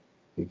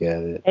You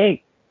got it.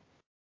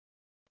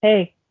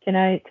 Hey, can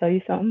I tell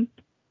you something?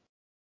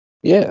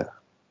 Yeah.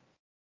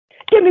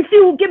 Give me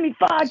fuel, give me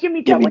fire, give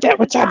me Give me power, that give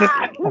me which I did.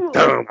 drive.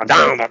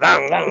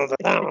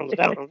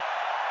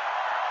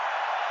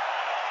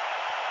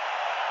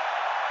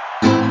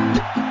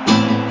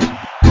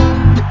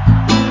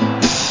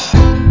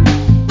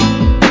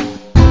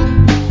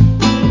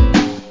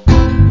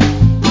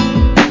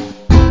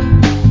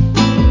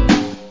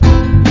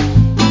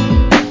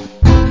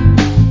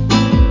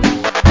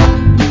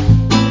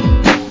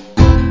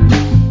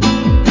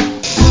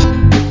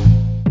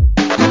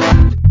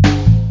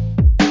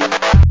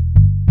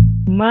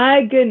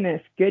 My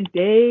goodness, good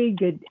day,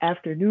 good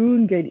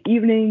afternoon, good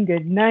evening,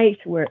 good night,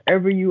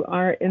 wherever you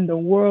are in the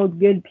world,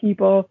 good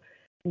people.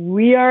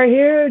 We are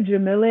here,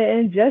 Jamila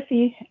and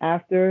Jesse,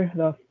 after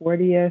the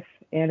 40th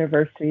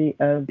anniversary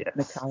of Yes.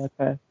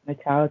 Metallica.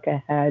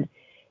 Metallica had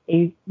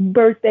a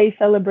birthday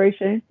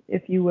celebration,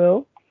 if you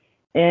will,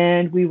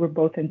 and we were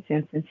both in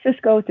San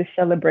Francisco to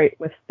celebrate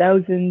with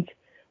thousands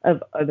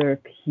of other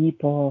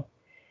people.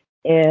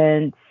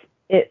 And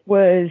it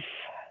was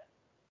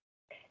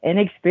an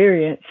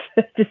experience,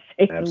 to say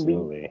the least.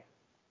 Absolutely.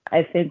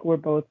 I think we're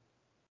both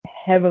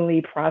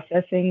heavily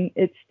processing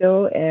it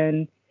still,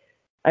 and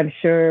I'm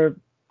sure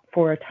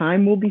for a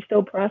time we'll be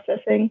still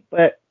processing.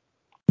 But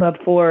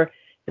for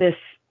this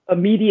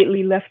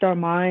immediately left our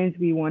minds,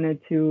 we wanted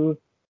to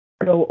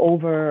go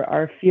over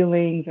our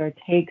feelings, our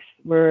takes.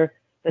 Were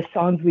the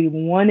songs we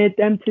wanted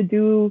them to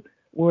do?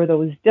 Were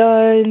those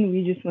done?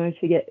 We just wanted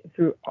to get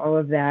through all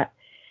of that,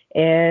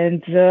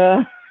 and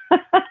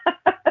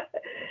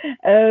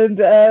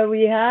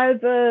we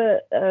had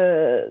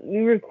we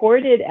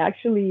recorded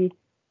actually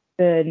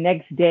the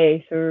next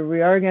day, so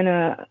we are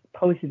gonna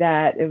post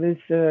that. It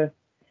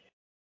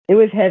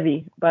was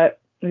heavy, but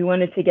we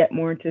wanted to get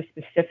more into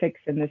specifics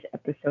in this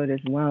episode as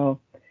well.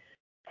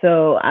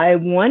 So I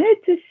wanted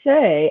to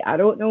say, I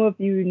don't know if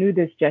you knew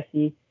this,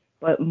 Jesse,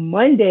 but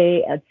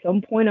Monday, at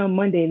some point on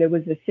Monday, there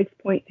was a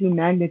 6.2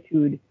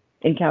 magnitude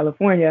in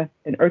California,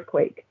 an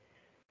earthquake.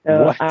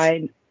 So What?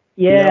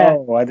 yeah,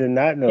 No, I did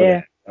not know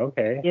yeah, that.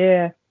 Okay.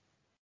 yeah.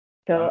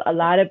 So Wow. a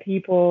lot of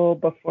people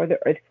before the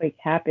earthquake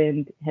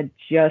happened had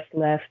just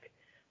left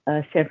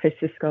San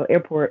Francisco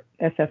Airport,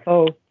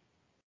 SFO,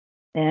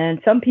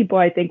 and some people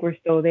I think were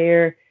still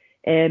there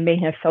and may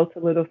have felt a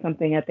little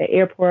something at the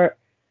airport.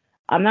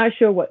 I'm not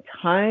sure what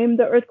time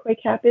the earthquake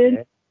happened,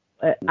 Okay.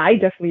 but I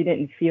definitely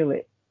didn't feel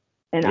it.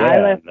 And I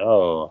Yeah, left,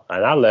 no.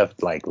 And I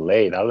left like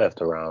late. I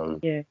left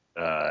around yeah.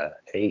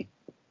 8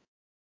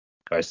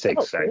 or Oh,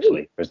 6 really?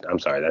 actually. I'm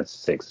sorry, that's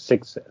 6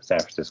 San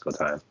Francisco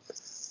time.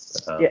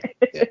 Yeah.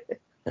 Yeah.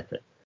 So yeah,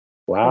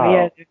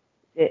 Wow.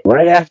 it,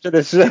 Right yeah. after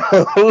the show.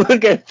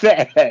 Look at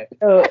that.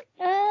 So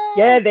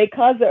yeah, they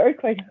caused the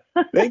earthquake.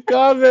 They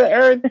caused an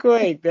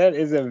earthquake. That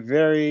is a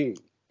very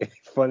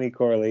funny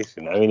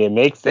correlation. I mean, it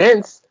makes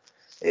sense.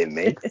 It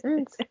makes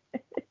sense.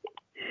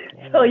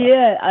 So Oh,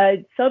 yeah,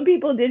 some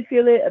people did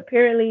feel it.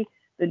 Apparently,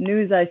 the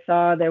news I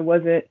saw, there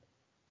wasn't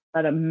a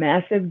lot of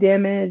massive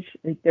damage.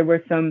 Like, there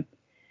were some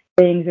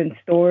things in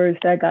stores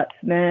that got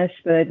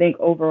smashed, but I think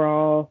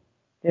overall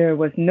there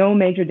was no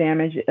major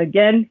damage.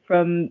 Again,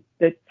 from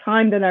the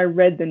time that I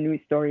read the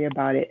news story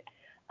about it,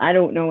 I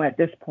don't know at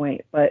this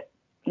point, but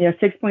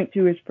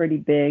 6.2 is pretty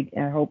big.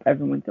 I hope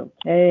everyone's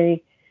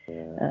okay.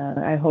 yeah.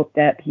 I hope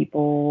that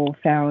people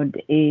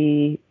found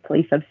a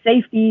place of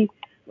safety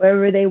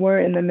wherever they were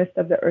in the midst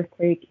of the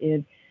earthquake.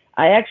 And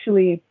I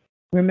actually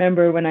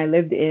remember when I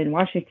lived in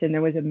Washington,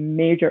 there was a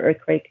major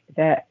earthquake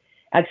that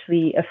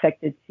actually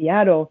affected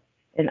Seattle.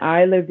 And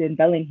I lived in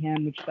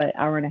Bellingham, which is about an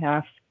hour and a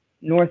half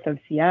north of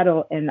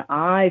Seattle, and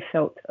I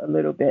felt a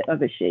little bit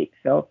of a shake.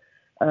 So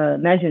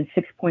imagine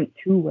 6.2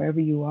 wherever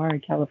you are in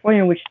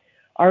California, which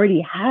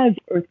already has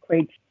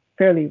earthquakes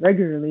fairly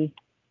regularly.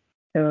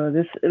 So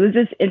this it was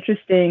just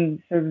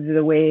interesting, sort of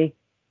the way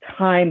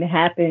time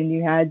happened.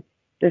 You had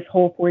this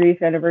whole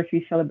 40th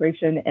anniversary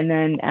celebration, and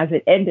then as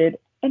it ended,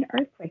 an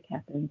earthquake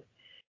happened.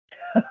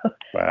 I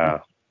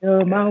Wow. feel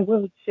Yeah. my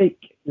world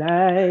shake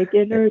like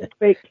an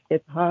earthquake.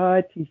 It's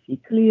hard to see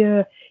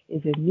clear.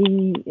 Is it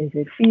me? Is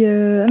it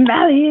fear? I'm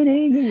rallying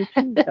angry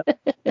true. So,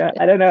 yeah,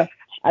 I don't know.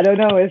 I don't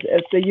know if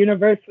the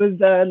universe was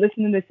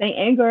listening to Saint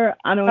Anger.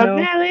 I don't A know,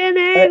 million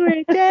but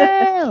angry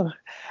Joe.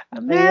 A yeah,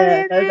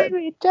 million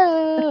angry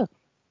Joe.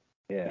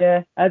 Yeah.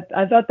 yeah,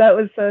 I thought that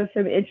was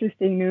some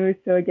interesting news.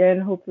 So again,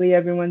 hopefully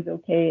everyone's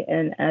okay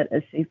and at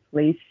a safe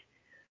place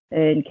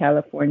in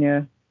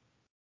California.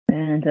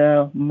 And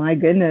my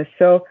goodness,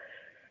 so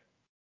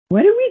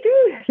what did we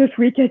do this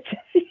weekend,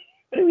 Jesse?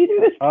 What did we do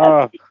this past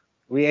Oh, week?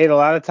 we ate a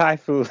lot of Thai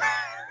food.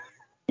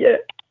 Yeah.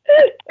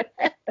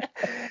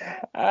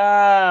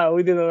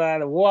 We did a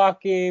lot of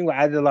walking.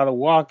 I did a lot of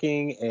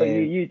walking, So you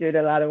and you did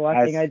a lot of I,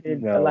 walking. I you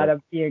did a lot know,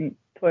 of being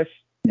pushed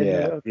in the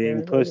yeah, being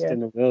wheelchair. But pushed yeah. in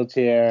the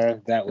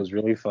wheelchair. That was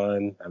really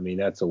fun. I mean,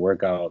 that's a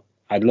workout.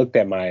 I looked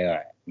at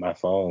my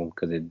phone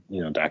because it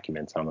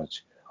documents how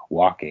much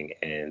walking,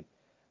 and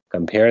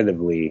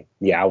comparatively,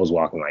 yeah, I was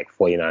walking like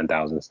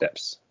 49,000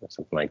 steps or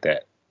something like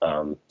that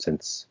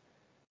since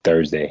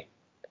Thursday.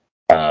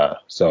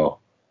 So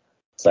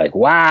It's like,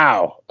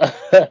 wow.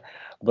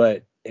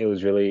 But it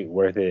was really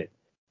worth it.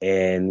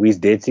 And we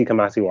did see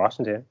Kamasi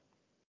Washington.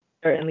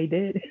 Certainly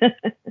did.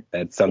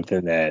 That's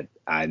something that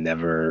I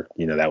never,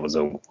 that was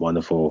a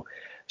wonderful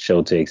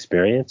show to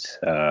experience.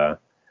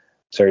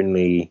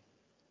 Certainly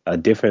a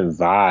different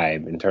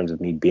vibe in terms of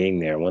me being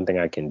there. One thing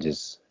I can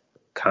just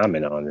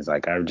comment on is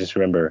like, I just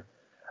remember,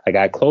 like,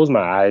 I closed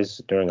my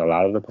eyes during a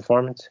lot of the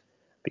performance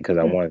because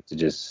I wanted to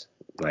just,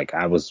 like,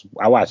 I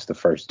watched the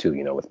first two,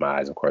 with my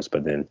eyes, of course,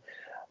 but then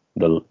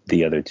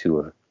the other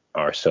two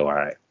are so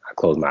I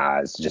close my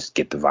eyes to just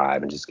get the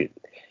vibe and just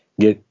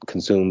get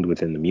consumed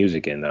within the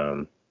music.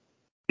 And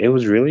it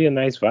was really a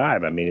nice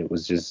vibe. I mean, it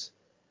was just,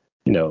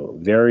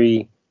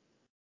 very,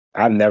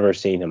 I've never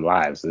seen him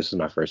live, so this is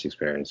my first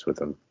experience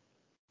with him.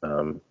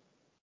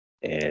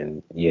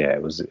 And yeah,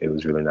 it was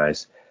really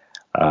nice.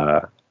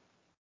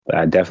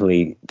 I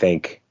definitely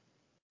think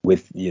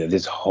with,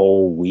 this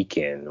whole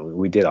weekend,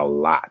 we did a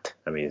lot.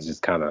 I mean, it's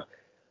just kind of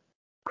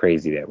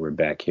crazy that we're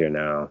back here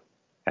now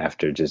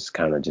after just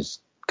kind of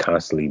just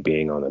constantly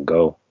being on the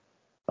go.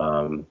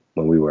 When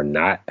we were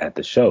not at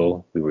the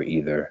show, we were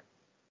either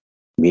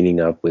meeting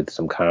up with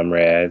some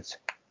comrades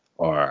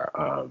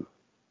or,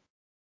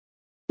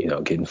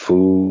 getting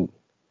food,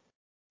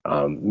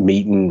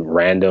 meeting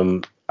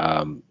random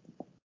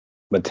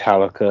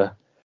Metallica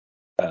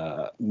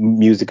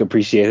music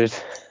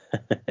appreciators.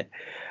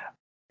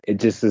 It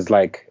just is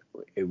like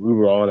we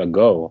were on a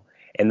go.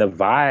 And the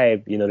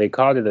vibe, they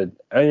called it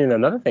and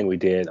another thing we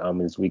did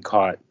is we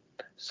caught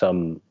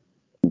some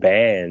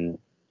band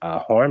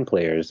horn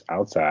players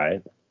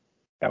outside.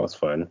 That was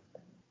fun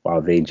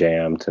while they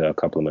jammed to a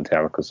couple of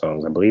Metallica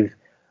songs. I believe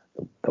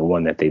the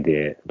one that they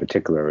did in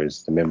particular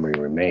is The Memory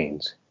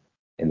Remains.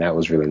 And that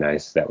was really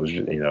nice. That was,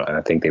 and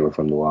I think they were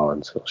from New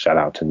Orleans. So shout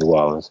out to New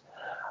Orleans.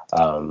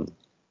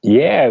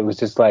 Yeah, it was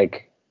just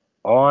like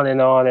on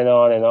and on and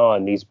on and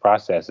on these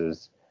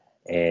processes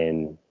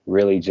and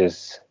really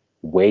just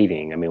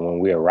waiting. I mean, when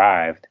we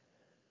arrived,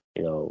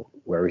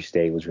 where we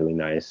stayed was really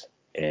nice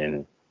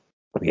and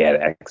we had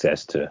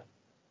access to,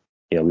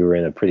 we were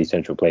in a pretty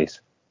central place.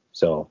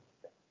 So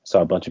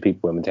saw a bunch of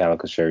people with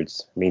Metallica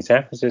shirts. I mean,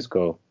 San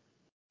Francisco,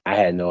 I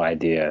had no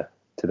idea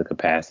to the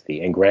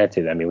capacity. And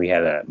granted, I mean, we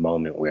had a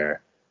moment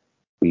where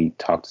we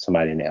talked to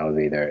somebody in the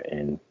elevator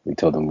and we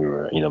told them we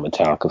were,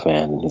 Metallica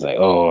fans. And he's like,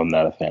 oh, I'm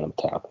not a fan of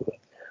Metallica.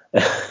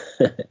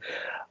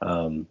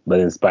 But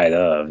in spite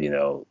of,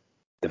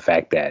 the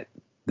fact that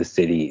the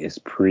city is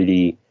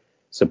pretty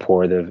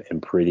supportive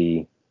and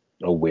pretty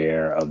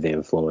aware of the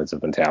influence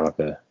of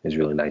Metallica is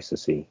really nice to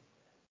see.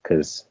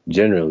 Because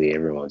generally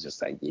everyone's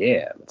just like,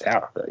 yeah,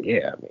 Metallica,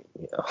 yeah.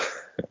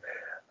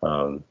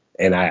 I mean,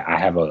 and I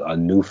have a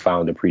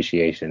newfound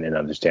appreciation and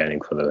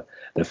understanding for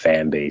the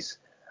fan base,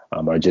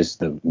 or just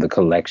the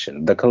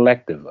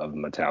collective of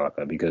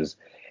Metallica, because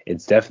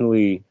it's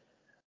definitely,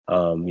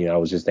 I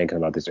was just thinking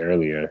about this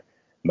earlier.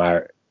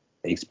 My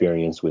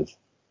experience with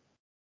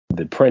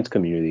the Prince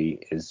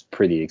community is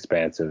pretty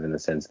expansive in the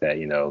sense that,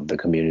 the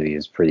community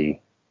is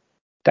pretty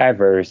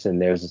diverse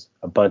and there's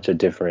a bunch of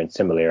different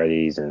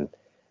similarities and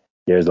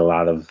there's a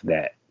lot of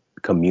that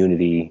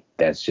community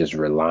that's just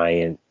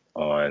reliant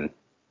on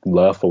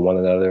love for one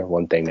another.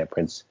 One thing that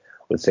Prince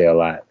would say a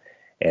lot.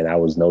 And I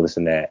was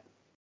noticing that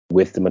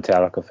with the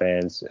Metallica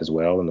fans as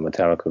well in the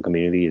Metallica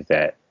community is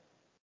that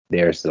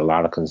there's a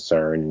lot of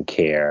concern and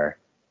care.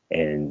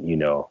 And,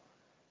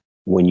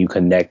 when you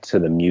connect to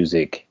the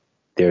music,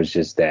 there's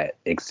just that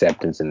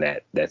acceptance and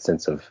that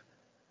sense of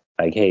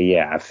like, hey,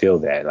 yeah, I feel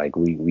that. Like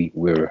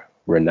we're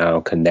now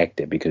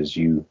connected because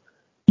you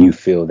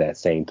feel that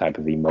same type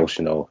of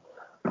emotional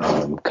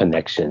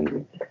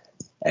connection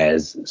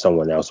as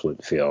someone else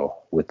would feel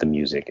with the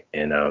music.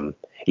 And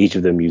each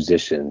of the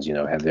musicians,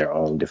 have their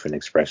own different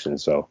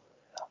expressions. So,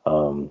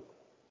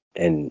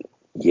 and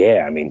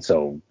yeah, I mean,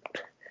 so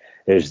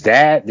there's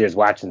that. There's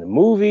watching the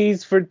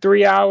movies for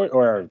 3 hours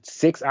or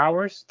 6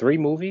 hours, 3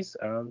 movies.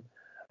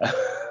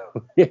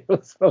 It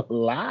was a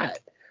lot.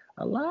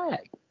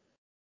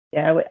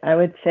 Yeah, I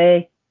would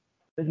say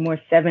it was more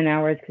 7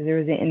 hours because there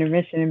was an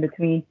intermission in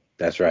between.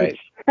 That's right.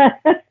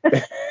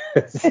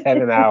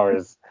 7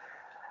 hours.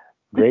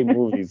 Great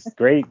movies.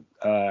 Great.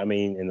 I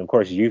mean, and of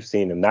course you've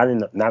seen them not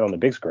on the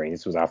big screen.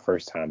 This was our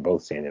first time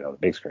both seeing it on the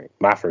big screen.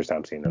 My first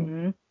time seeing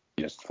them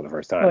just for the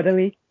first time.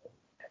 Totally.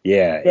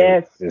 Yeah.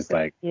 Yes. It's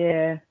like.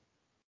 Yeah.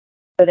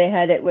 So they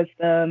had it was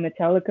the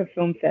Metallica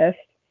Film Fest,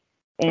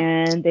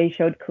 and they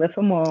showed Cliff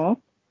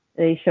Mall,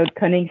 they showed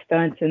Cunning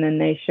Stunts, and then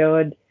they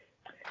showed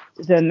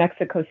the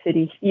Mexico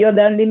City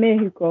Ciudad de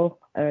Mexico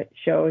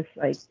shows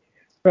like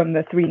from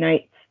the 3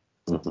 nights.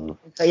 Mm-hmm.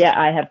 So yeah,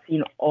 I have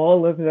seen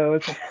all of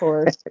those, of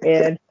course,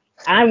 and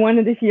I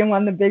wanted to see them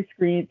on the big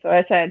screen, so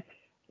I said,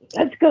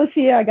 "Let's go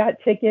see it." I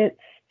got tickets,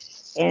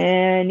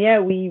 and yeah,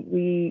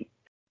 we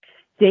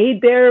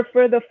stayed there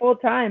for the full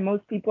time.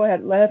 Most people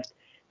had left.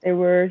 There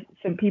were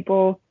some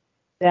people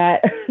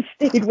that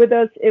stayed with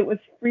us. It was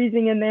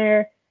freezing in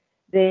there.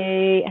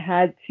 They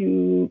had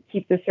to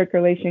keep the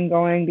circulation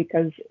going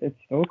because it's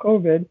still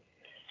COVID.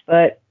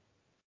 But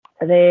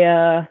they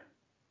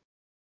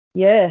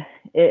Yeah,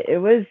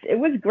 it was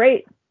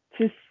great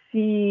to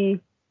see.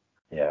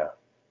 Yeah.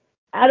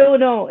 I don't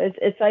know.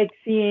 It's like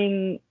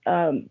seeing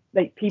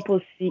like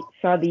people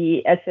saw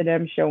the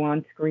S&M show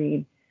on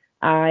screen.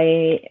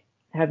 I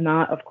have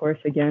not, of course,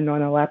 again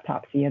on a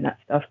laptop seeing that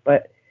stuff,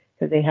 but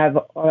because they have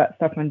all that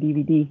stuff on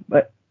DVD.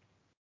 But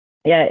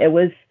yeah, it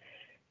was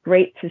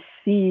great to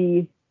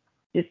see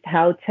just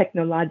how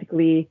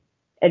technologically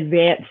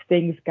advanced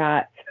things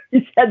got.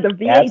 You said the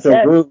VHS,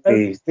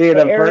 Absolutely. See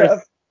the era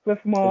of Cliff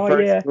the Mall.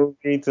 first Yeah,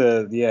 movie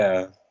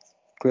to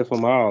Cliff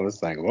them all.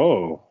 It's like,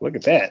 whoa, look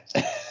at that.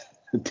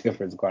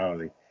 Difference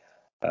quality.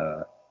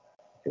 Uh,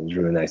 it was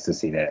really nice to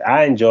see that.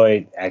 I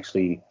enjoyed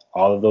actually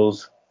all of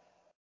those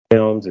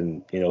films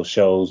and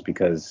shows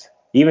because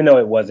even though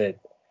it wasn't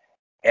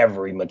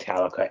every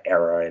Metallica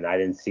era and I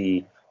didn't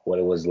see what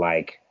it was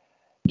like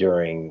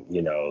during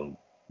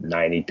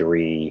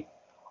 '93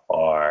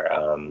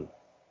 or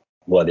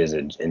what is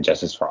it,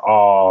 Injustice for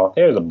All.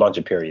 There's a bunch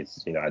of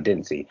periods I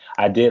didn't see.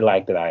 I did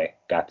like that I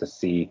got to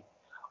see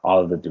all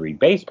of the three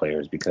bass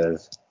players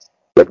because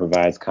it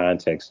provides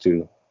context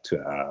to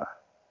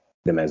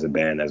them as a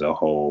band as a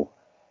whole.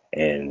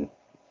 And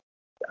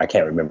I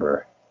can't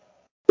remember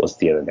what's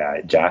the other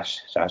guy,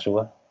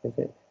 Joshua, is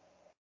it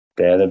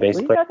the other bass what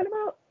are you player? talking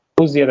about?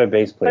 Who's the other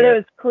bass But it player?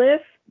 was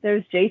Cliff.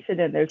 There's Jason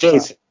and there's Carl.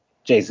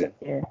 Jason.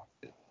 Yeah.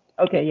 Yeah,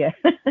 Okay. Yeah.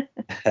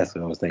 that's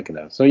what I was thinking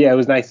of. So yeah, it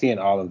was nice seeing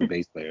all of the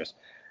bass players.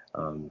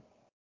 Um,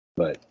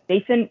 but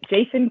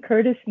Jason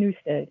Curtis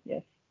Newstead.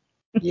 Yes.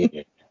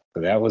 yeah,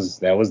 so that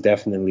was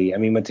definitely. I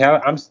mean,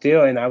 Metallica. I'm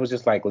still, and I was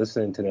just like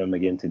listening to them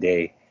again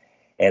today,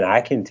 and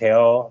I can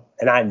tell,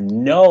 and I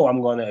know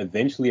I'm going to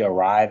eventually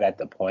arrive at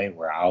the point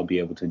where I'll be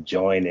able to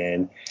join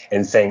in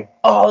and sing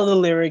all of the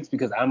lyrics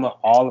because I'm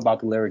all about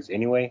the lyrics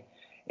anyway,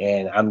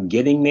 and I'm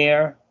getting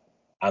there.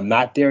 I'm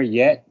not there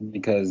yet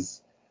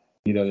because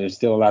there's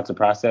still a lot to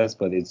process,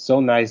 but it's so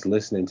nice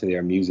listening to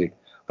their music.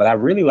 But I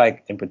really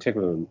like, in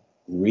particular,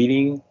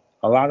 reading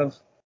a lot of,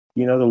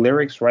 the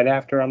lyrics right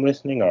after I'm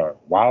listening or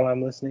while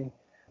I'm listening,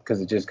 because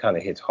it just kind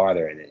of hits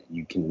harder and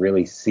you can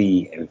really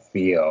see and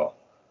feel,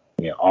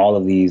 all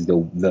of these,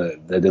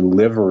 the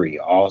delivery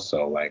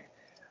also. Like,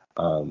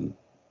 um,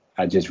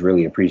 I just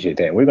really appreciate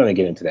that. And we're going to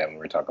get into that when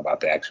we talk about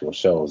the actual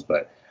shows.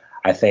 But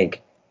I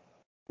think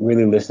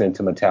really listening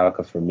to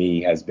Metallica for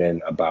me has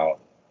been about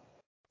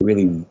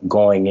really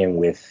going in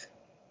with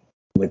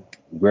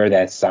where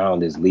that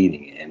sound is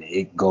leading, and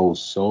it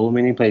goes so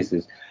many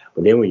places.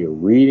 But then when you're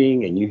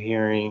reading and you're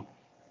hearing,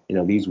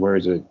 these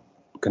words are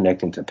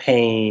connecting to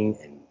pain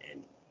and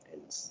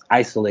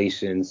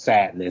isolation,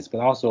 sadness, but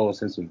also a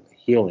sense of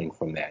healing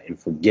from that and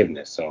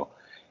forgiveness. So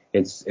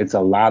it's a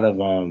lot of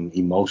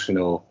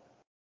emotional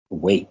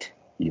weight,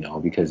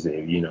 because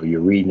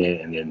you're reading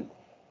it and then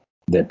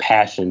the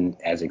passion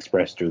as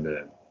expressed through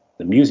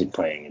the music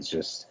playing is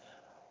just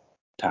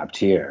top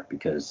tier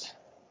because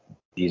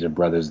these are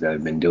brothers that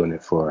have been doing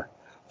it for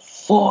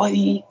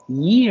 40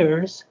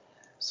 years.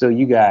 So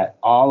you got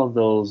all of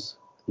those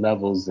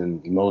levels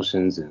and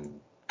emotions and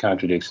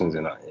contradictions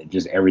and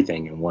just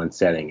everything in one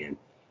setting, and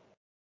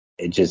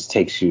it just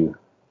takes you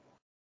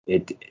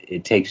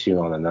it takes you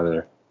on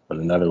another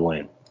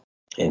win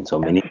in so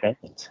many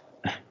facets.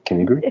 Can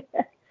you agree?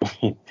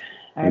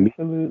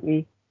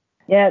 Absolutely.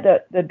 Yeah,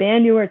 the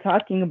band you were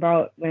talking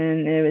about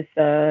when it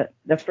was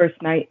the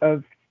first night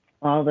of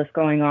all this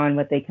going on,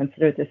 what they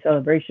considered the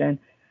celebration,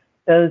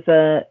 those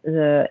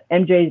the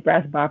MJ's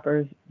Brass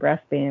Boppers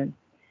brass band,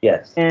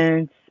 Yes.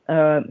 and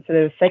so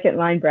the Second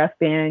Line brass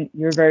band.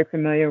 You're very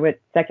familiar with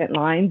Second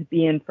Lines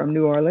being from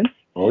New Orleans.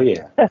 Oh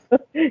yeah.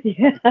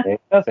 Yeah.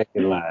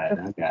 Second line.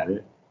 I got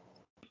it.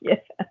 Yeah.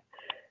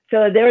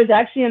 So there was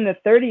actually on the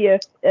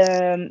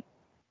 30th,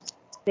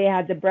 they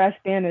had the brass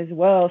band as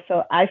well.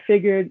 So I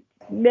figured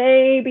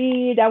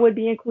maybe that would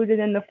be included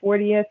in the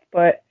 40th,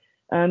 but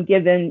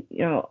given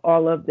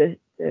all of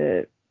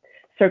the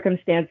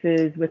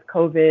circumstances with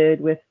COVID,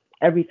 with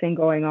everything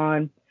going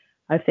on,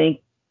 I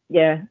think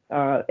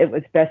it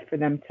was best for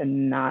them to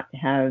not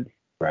have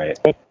Right.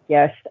 it.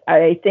 Yes,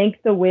 I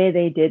think the way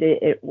they did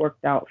it, it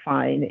worked out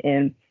fine,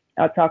 and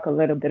I'll talk a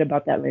little bit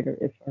about that later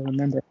if I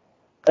remember.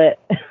 But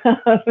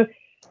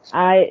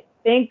I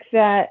think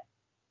that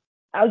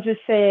I'll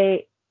just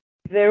say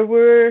there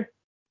were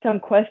some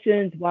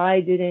questions. Why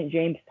didn't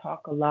James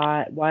talk a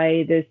lot?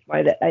 Why this?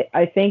 Why that?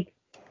 I think,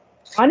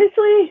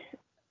 honestly,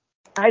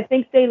 I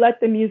think they let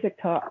the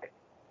music talk.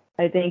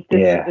 I think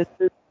Yeah.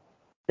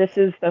 this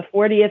is the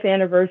 40th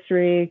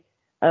anniversary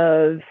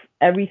of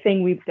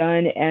everything we've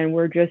done, and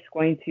we're just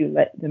going to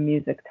let the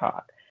music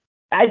talk.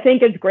 I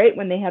think it's great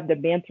when they have the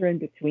banter in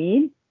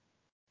between,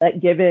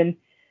 but given,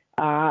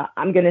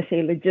 I'm going to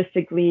say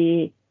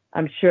logistically,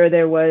 I'm sure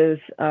there was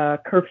a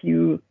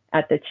curfew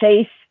at the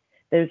Chase.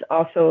 There's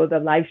also the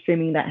live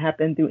streaming that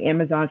happened through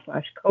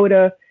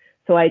Amazon/Coda.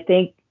 So I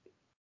think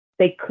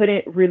they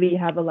couldn't really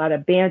have a lot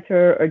of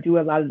banter or do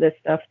a lot of this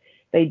stuff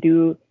they've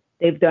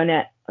done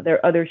at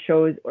their other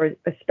shows, or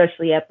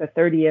especially at the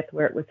 30th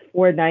where it was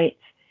 4 nights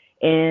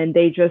and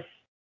they just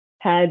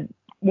had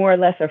more or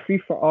less a free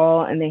for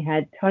all, and they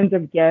had tons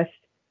of guests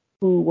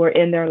who were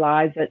in their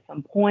lives at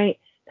some point,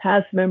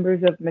 past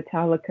members of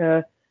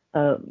Metallica,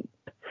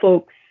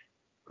 folks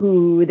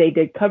who they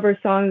did cover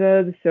songs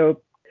of.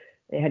 So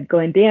they had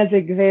Glenn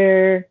Danzig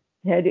there.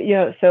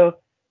 So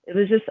it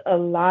was just a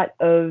lot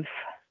of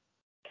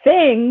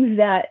things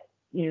that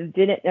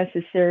didn't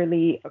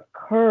necessarily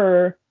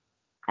occur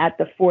at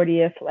the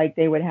 40th like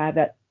they would have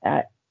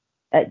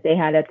they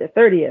had at the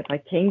 30th.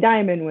 Like King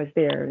Diamond was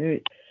there.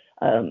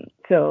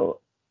 So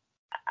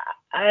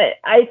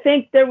I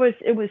think it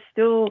was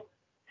still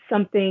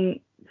something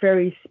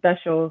very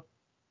special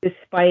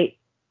despite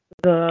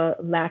the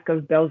lack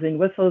of bells and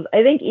whistles.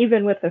 I think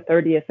even with the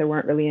 30th, there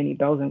weren't really any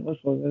bells and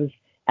whistles. It was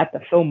at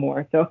the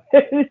Fillmore, so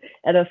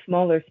at a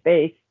smaller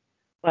space.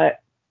 But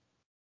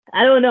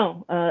I don't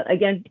know.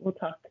 Again, we'll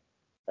talk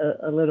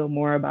a little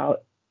more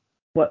about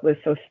what was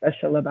so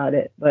special about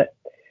it. But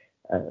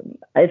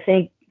I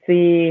think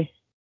the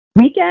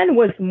weekend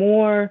was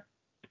more,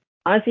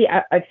 honestly,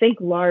 I think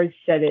Lars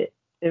said it.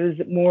 It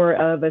was more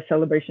of a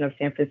celebration of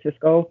San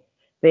Francisco.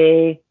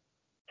 They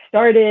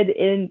started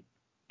in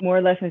more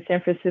or less in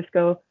San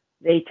Francisco.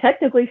 They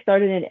technically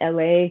started in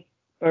LA,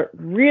 but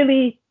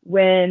really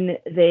when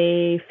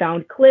they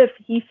found Cliff,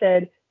 he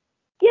said,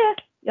 yeah,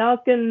 y'all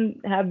can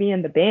have me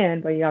in the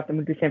band, but you have to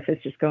move to San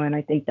Francisco. And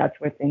I think that's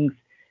where things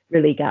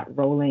really got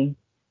rolling.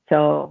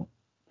 So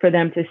for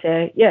them to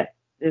say, yeah,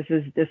 this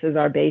is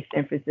our base,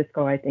 San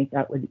Francisco, I think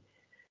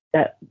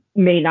that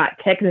may not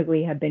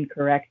technically have been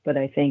correct, but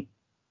I think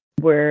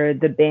where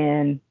the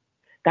band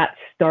got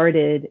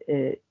started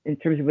in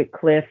terms of with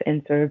Cliff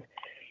and sort of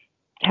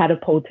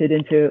catapulted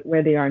into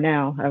where they are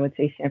now, I would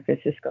say San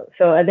Francisco.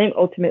 So I think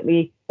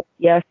ultimately,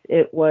 yes,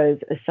 it was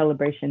a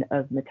celebration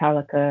of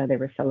Metallica. They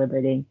were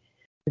celebrating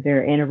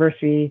their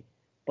anniversary,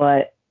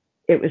 but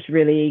it was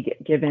really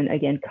given,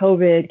 again,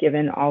 COVID,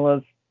 given all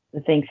of the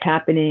things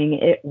happening,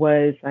 it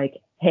was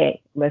like,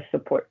 hey, let's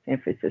support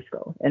San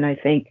Francisco. And I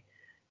think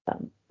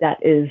that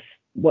is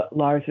what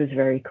Lars was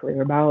very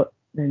clear about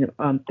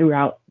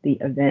throughout the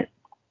event.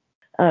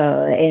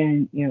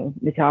 And,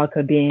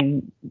 Metallica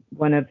being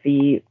one of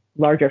the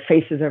larger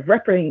faces of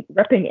repping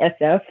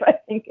SF, I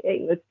think,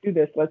 hey, let's do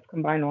this. Let's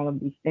combine all of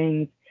these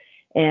things.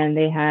 And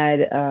they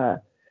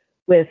had,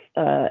 with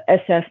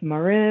SF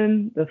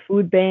Marin, the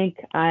food bank,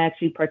 I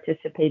actually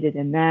participated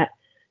in that.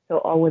 So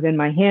All Within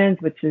My Hands,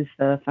 which is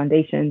the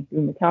foundation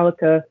through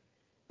Metallica,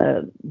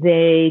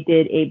 they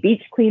did a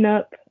beach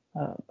cleanup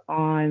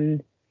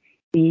on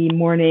the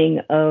morning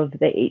of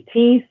the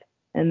 18th.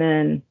 And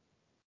then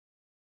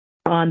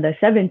on the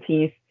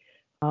 17th,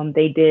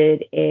 they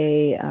did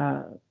a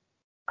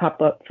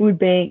pop-up food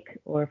bank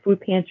or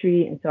food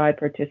pantry. And so I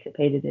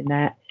participated in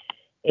that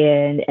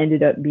and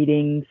ended up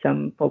meeting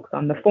some folks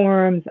on the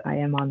forums. I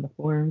am on the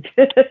forums.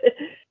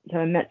 So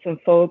I met some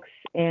folks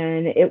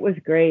and it was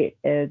great.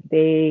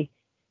 They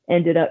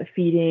ended up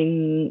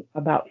feeding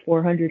about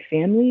 400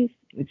 families,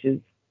 which is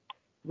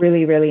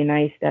really, really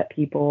nice that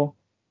people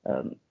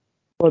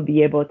will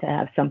be able to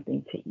have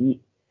something to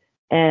eat.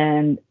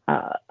 And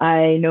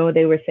I know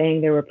they were saying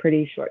they were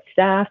pretty short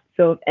staffed.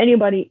 So if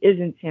anybody is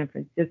in San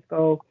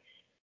Francisco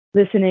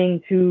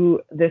listening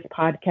to this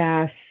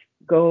podcast,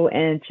 go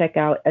and check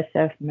out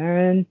SF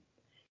Marin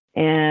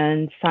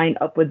and sign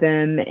up with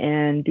them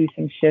and do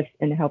some shifts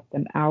and help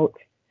them out.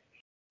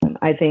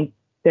 I think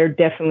they're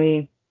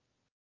definitely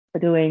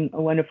doing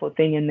a wonderful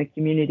thing in the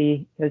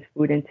community because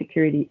food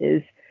insecurity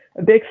is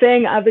a big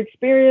thing. I've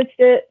experienced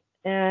it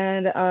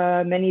and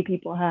many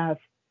people have.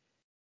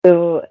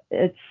 So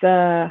it's,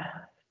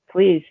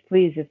 please,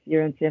 if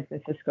you're in San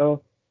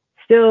Francisco,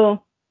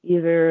 still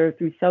either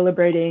through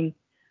celebrating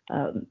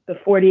the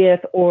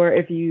 40th, or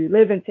if you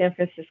live in San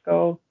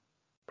Francisco,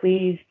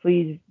 please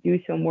do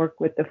some work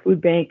with the food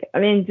bank. I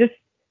mean, just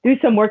do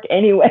some work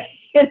anyway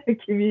in the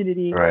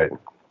community. Right.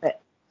 But,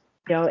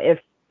 if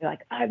you're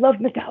like, I love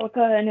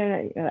Metallica, and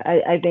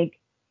I think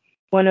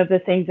one of the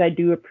things I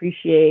do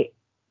appreciate,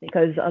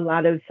 because a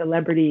lot of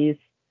celebrities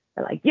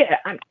are like, yeah,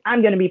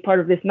 I'm going to be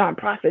part of this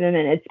nonprofit, and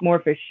then it's more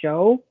of a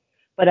show.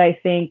 But I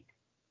think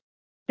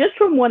just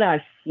from what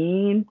I've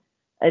seen,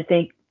 I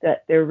think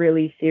that they're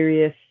really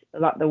serious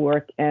about the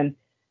work and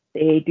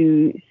they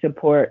do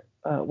support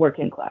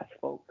working class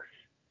folks.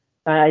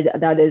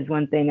 That is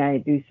one thing I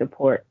do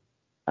support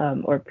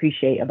or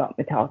appreciate about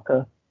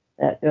Metallica.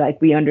 That like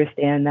we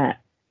understand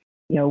that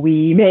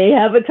we may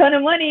have a ton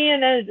of money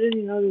and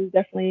there's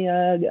definitely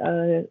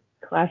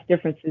class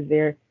differences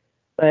there,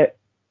 but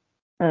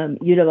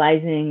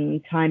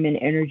utilizing time and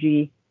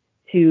energy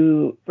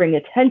to bring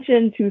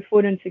attention to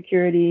food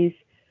insecurities,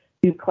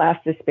 to class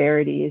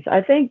disparities.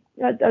 I think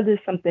that is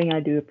something I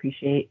do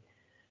appreciate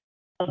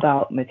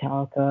about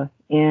Metallica,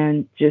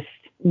 and just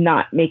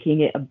not making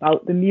it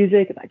about the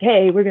music. It's like,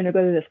 hey, we're going to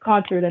go to this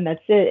concert and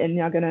that's it. And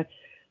you're going to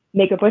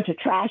make a bunch of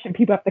trash and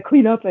people have to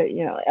clean up it.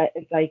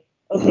 It's like,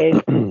 okay,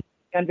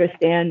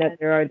 understand that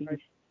there are these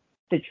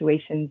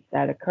situations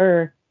that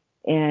occur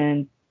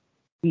and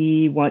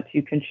we want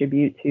to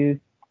contribute to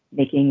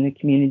making the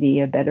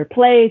community a better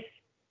place,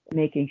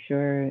 making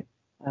sure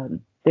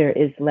there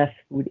is less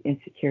food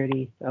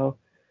insecurity. So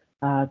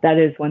that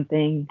is one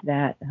thing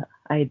that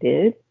I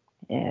did,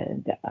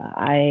 and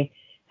I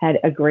had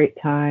a great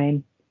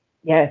time.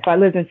 Yeah, if I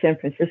lived in San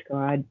Francisco,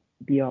 I'd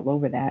be all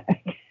over that.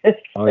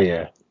 Oh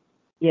yeah.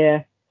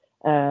 Yeah,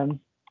 um,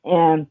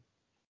 and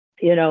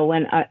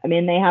when I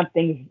mean, they have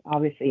things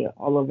obviously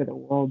all over the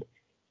world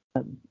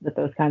with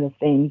those kind of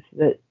things.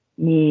 That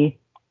me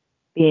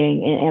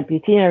being an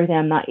amputee and everything,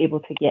 I'm not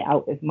able to get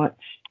out as much.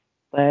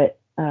 But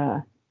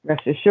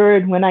rest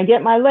assured, when I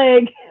get my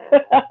leg,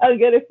 I'm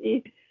gonna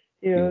be,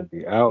 Be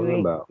out and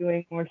about.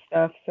 doing more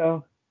stuff.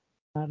 So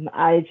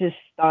I just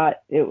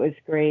thought it was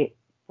great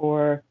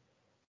for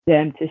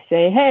them to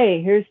say,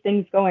 "Hey, here's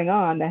things going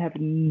on that have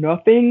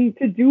nothing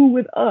to do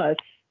with us,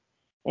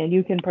 and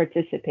you can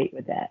participate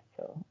with that."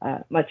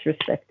 So much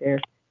respect there.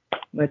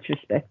 Much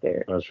respect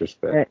there. Much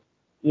respect. But,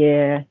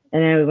 yeah,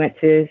 and then we went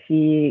to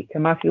see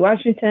Kamasi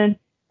Washington,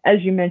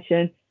 as you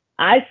mentioned.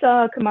 I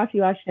saw Kamasi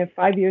Washington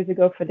 5 years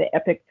ago for the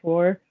Epic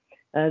tour.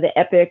 The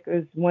Epic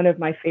was one of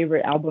my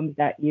favorite albums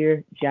that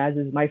year. Jazz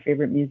is my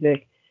favorite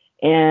music.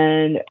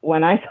 And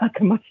when I saw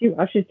Kamasi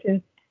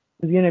Washington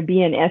was going to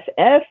be in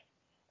SF,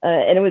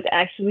 and it was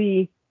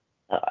actually,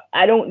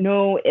 I don't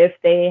know if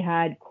they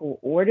had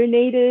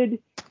coordinated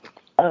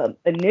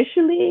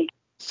initially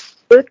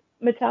with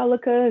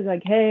Metallica. It's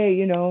like, hey,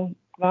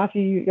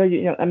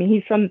 Kamasi, I mean,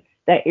 he's from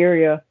that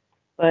area,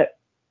 but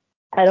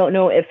I don't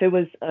know if it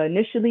was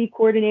initially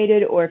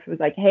coordinated or if it was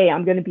like, hey,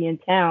 I'm going to be in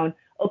town.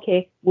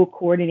 Okay, we'll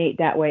coordinate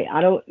that way.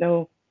 I don't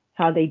know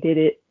how they did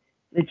it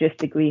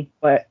logistically,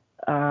 but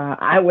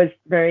I was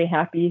very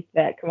happy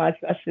that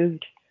Kamasi was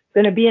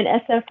going to be in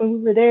SF when we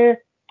were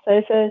there. So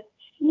I said,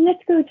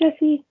 let's go,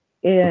 Jesse.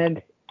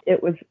 And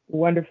it was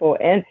wonderful.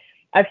 And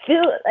I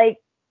feel like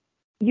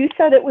you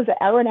said it was an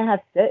hour and a half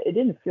set. It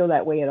didn't feel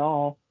that way at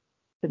all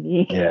to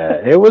me. Yeah,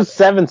 it was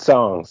 7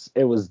 songs.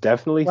 It was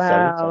definitely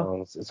seven Wow.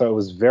 songs. So it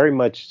was very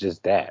much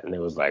just that, and it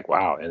was like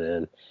wow. And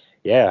then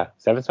yeah,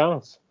 7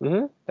 songs.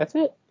 That's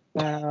it.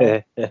 Wow.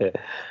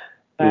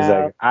 He was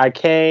Wow. like, I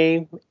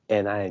came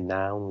and I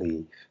now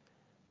leave.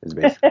 Is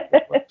basically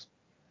what it was.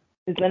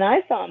 Because when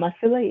I saw him, I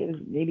feel like it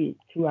was maybe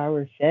a 2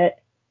 hour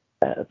set.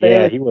 But it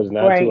Yeah, was he was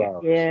not touring. 2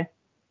 hours. Yeah.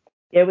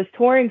 It was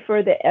touring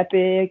for the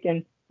Epic,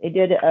 and they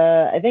did,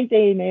 I think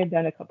they may have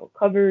done a couple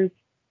covers.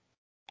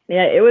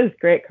 Yeah, it was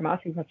great.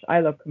 I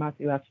love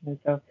Kamasi Washington,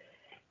 so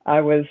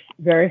I was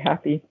very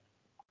happy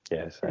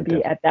Yes, I to be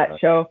definitely at that was.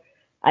 show.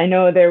 I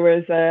know there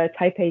was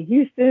Taipei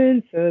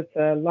Houston, so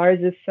it's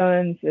Lars's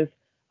son, is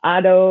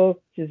Otto,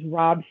 which is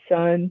Rob's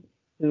son,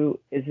 who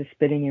is a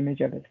spitting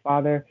image of his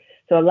father.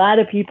 So a lot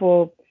of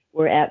people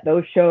were at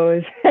those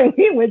shows, and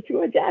we went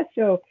to a jazz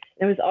show.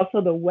 There was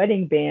also the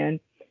wedding band,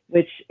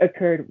 which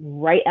occurred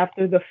right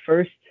after the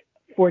first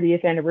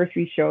 40th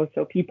anniversary show.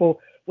 So people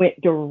went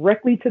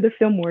directly to the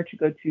Fillmore to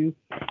go to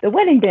the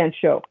wedding band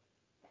show.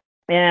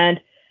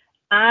 And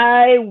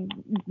I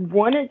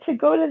wanted to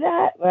go to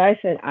that, but I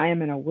said I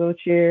am in a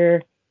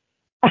wheelchair.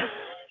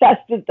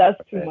 That's too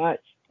Okay.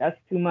 much. That's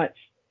too much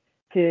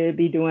to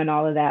be doing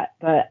all of that.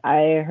 But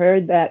I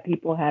heard that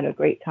people had a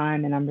great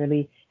time, and I'm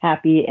really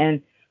happy.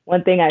 And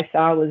one thing I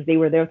saw was they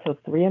were there till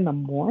 3 in the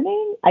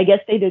morning. I guess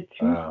they did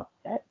two Wow.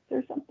 sets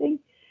or something.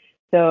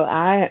 So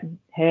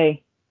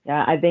hey,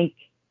 yeah, I think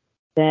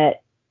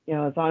that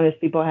as long as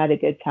people had a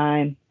good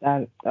time,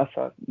 that's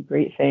a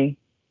great thing.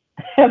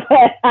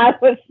 But I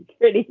was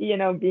pretty,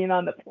 being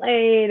on the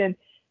plane, and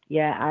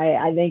yeah,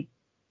 I think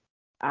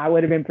I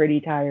would have been pretty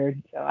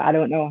tired. So I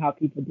don't know how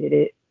people did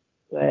it,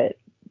 but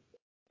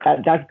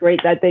that's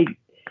great that they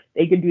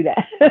could do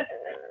that.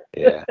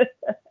 Yeah,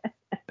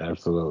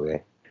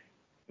 absolutely.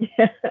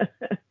 Yeah.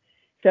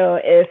 So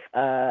if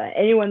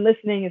anyone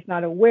listening is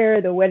not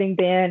aware, the wedding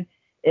band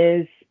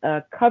is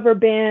a cover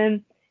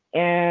band,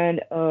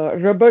 and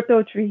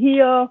Roberto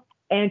Trujillo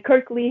and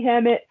Kirkley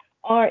Hammett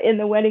are in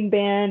the wedding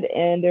band,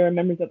 and there are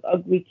members of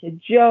Ugly Kid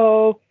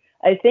Joe.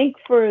 I think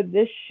for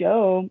this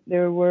show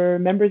there were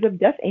members of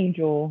Death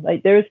Angel.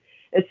 Like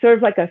it's sort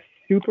of like a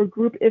super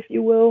group, if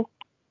you will.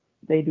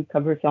 They do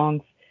cover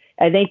songs.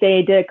 I think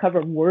they did a cover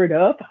of Word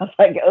Up. I was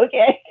like,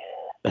 okay.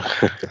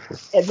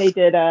 And they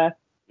did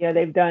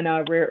they've done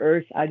Rare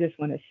Earth. I just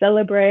want to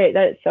celebrate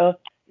that. So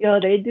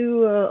they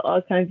do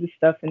all kinds of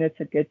stuff, and it's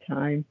a good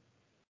time.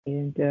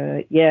 And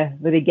yeah,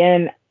 but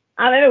again,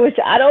 I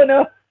don't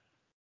know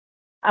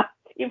how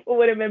people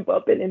would have been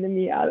bumping into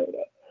me. I don't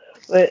know,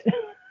 but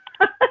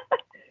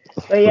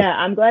but yeah,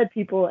 I'm glad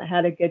people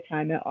had a good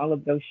time at all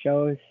of those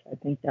shows. I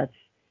think that's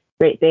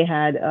great. They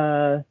had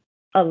a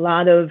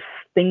lot of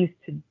things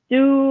to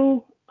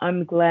do.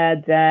 I'm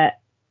glad that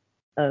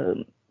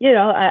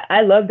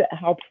I love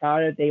how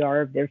proud they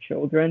are of their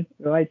children.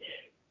 They're like,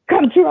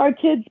 come to our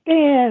kids'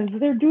 bands.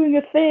 They're doing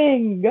a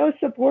thing. Go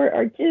support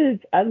our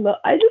kids. I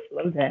just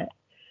love that.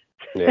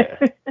 Yeah.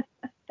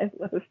 I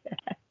love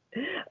that.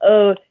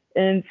 Oh,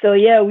 and so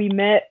yeah, we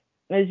met,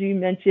 as you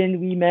mentioned,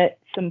 we met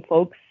some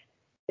folks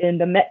in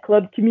the Met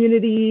Club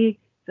community,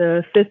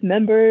 the fifth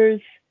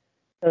members.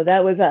 So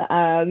that was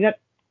we met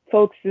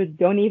folks who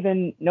don't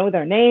even know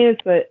their names,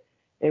 but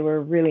they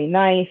were really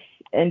nice.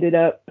 Ended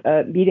up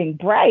meeting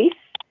Bryce,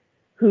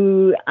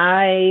 who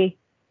I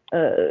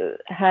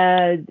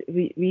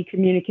we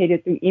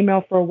communicated through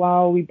email for a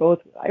while. We both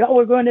were like, oh,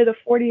 we're going to the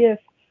 40th.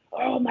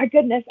 Oh my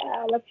goodness,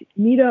 let's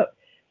meet up.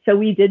 So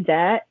we did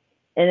that,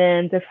 and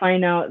then to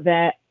find out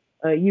that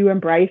you and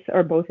Bryce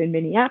are both in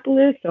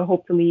Minneapolis, so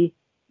hopefully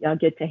y'all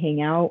get to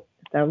hang out.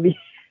 That'll be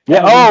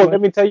Yeah. that'll be Oh, fun.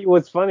 let me tell you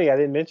what's funny. I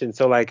didn't mention.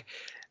 So like,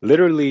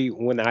 literally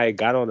when I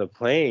got on the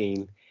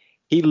plane,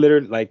 he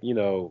literally like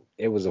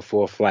it was a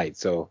full flight,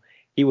 so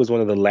he was one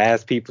of the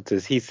last people to.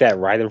 He sat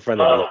right in front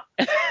of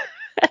me.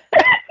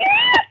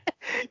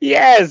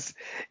 Yes,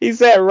 he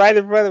sat right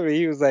in front of me.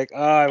 He was like,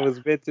 "Oh, it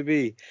was meant to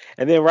be."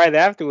 And then right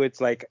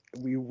afterwards, like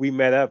we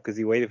met up because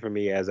he waited for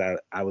me as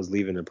I was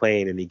leaving the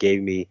plane, and he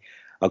gave me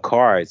a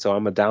card. So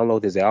I'm gonna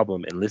download his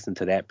album and listen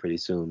to that pretty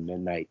soon.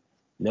 Midnight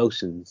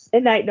Notions.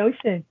 Midnight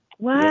Notion.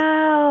 Yeah,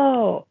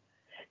 Wow,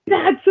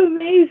 yeah. that's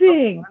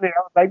amazing. I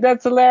was like,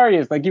 that's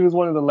hilarious. Like he was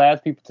one of the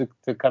last people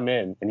to come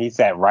in, and he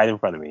sat right in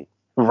front of me,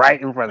 right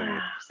in front of me.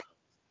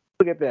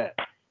 Look at that.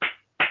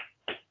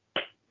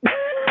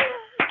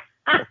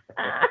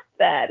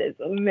 That is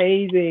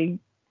amazing.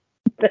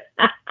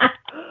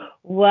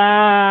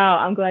 Wow,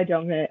 I'm glad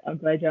y'all met. I'm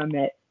glad y'all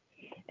met.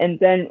 And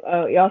then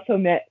we also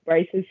met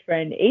Bryce's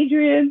friend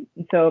Adrian.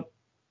 And so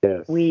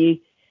Yes.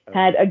 we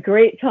had a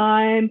great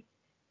time.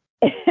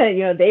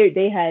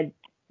 They had,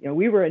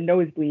 we were in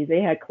nosebleeds.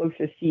 They had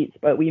closer seats,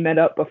 but we met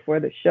up before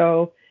the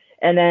show.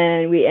 And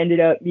then we ended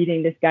up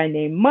meeting this guy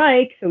named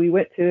Mike. So we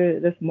went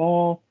to this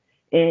mall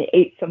and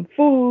ate some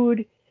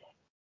food.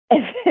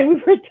 And then we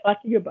were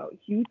talking about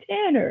Hugh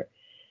Tanner.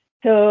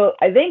 So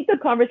I think the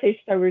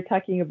conversation that we were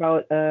talking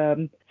about,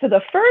 so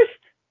the first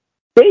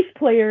bass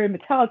player in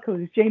Metallica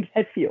was James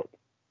Hetfield.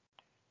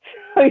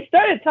 So we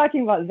started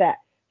talking about that.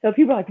 So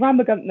people are like, Ron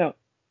McGovern, no.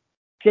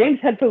 James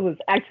Hetfield was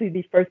actually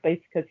the first bass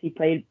because he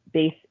played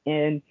bass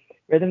in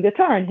rhythm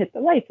guitar and Hit the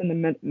Lights in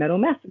the Metal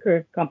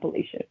Massacre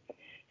compilation.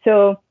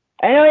 So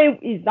I know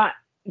he's not,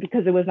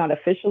 because it was not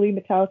officially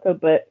Metallica,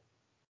 but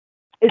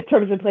in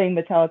terms of playing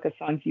Metallica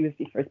songs, he was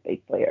the first bass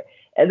player.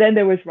 And then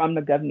there was Ron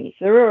McGovern.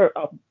 So there were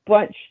a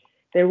bunch.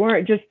 There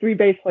weren't just three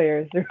bass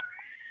players. There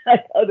were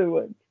other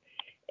ones.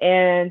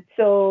 And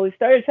so we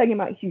started talking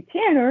about Hugh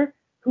Tanner,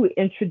 who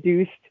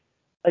introduced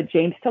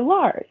James to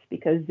Lars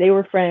because they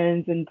were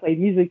friends and played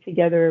music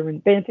together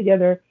and band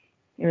together.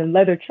 In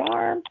Leather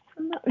Charm, if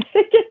I'm not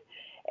mistaken.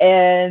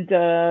 And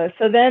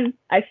so then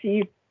I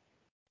see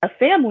a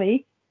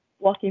family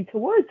walking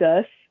towards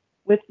us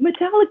with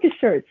Metallica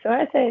shirts. So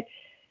I say,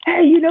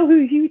 hey, you know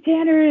who Hugh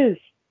Tanner is?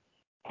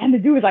 And the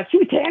dude was like,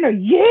 Hugh Tanner,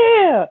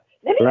 yeah,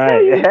 let me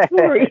tell you a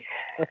story.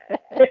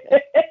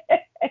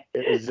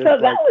 So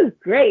that was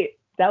great.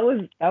 That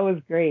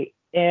was great.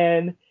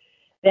 And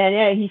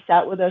then he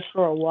sat with us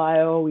for a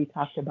while. We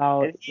talked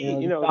about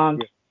the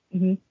songs. Yeah.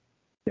 Mm-hmm.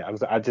 Yeah,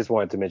 I just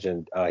wanted to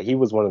mention he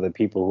was one of the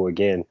people who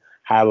again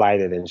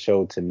highlighted and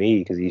showed to me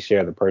because he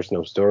shared a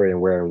personal story and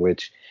where in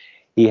which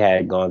he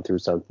had gone through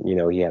something.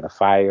 He had a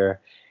fire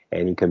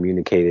and he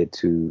communicated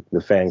to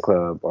the fan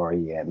club, or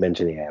he had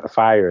mentioned he had a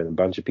fire, and a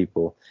bunch of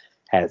people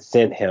had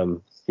sent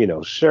him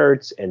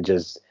shirts and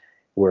just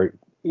were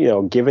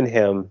giving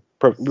him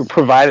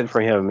provided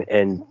for him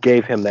and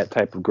gave him that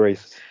type of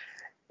grace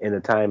in the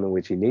time in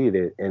which he needed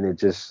it. And it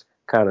just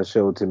kind of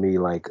showed to me,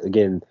 like,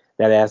 again,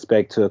 that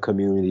aspect to a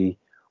community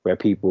where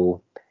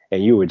people,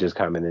 and you were just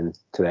commenting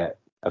to that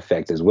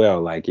effect as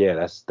well, like, yeah,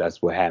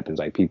 that's what happens.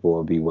 Like, people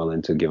will be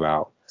willing to give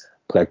out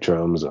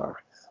plectrums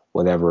or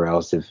whatever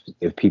else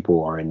if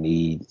people are in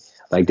need.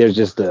 Like, there's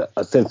just a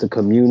sense of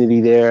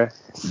community there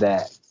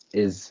that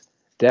is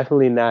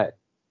definitely not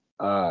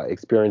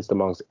experienced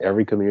amongst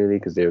every community,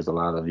 because there's a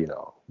lot of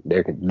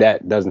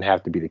that doesn't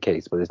have to be the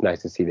case, but it's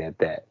nice to see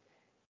that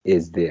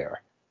is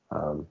there.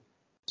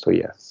 So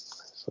yeah,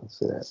 so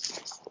see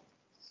that.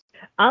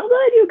 I'm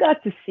glad you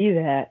got to see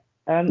that.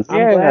 I'm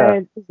Yeah,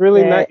 glad it's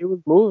really nice. It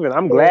was moving.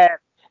 I'm glad.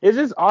 It's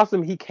just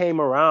awesome. He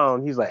came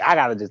around. He's like, I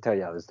gotta just tell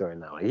y'all the story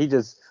now. Like, he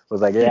just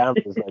was like, yeah, I'm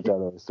just let y'all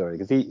know the story,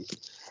 because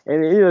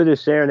and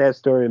just sharing that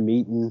story,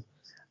 meeting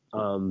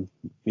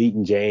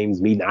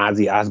James, meeting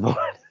Ozzy Osbourne.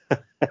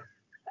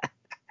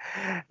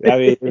 I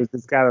mean, it was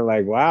just kind of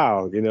like,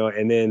 wow,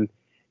 and then,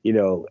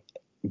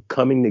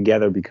 coming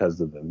together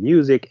because of the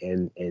music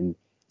and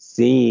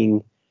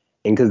seeing,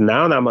 and because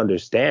now I'm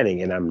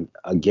understanding and I'm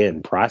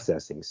again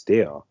processing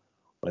still.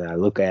 When I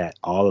look at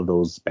all of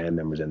those band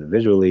members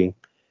individually,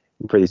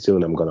 pretty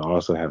soon I'm gonna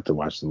also have to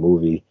watch the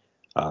movie,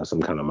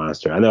 Some Kind of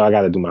Monster. I know I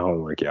got to do my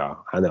homework,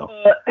 y'all. I know.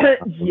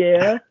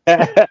 Yeah.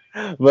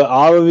 But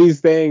all of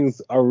these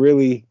things are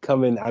really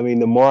coming. I mean,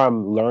 the more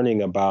I'm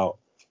learning about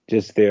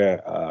just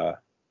their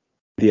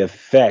the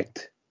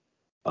effect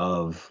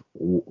of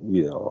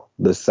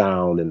the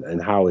sound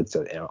and how it's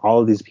all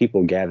of these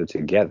people gather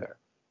together,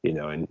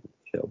 and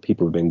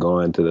people have been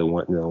going to the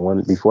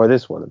one before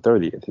this one, the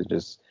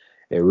 30th.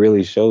 It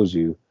really shows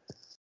you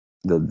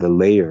the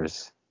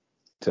layers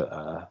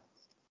to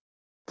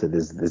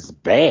this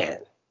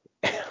band.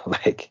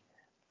 like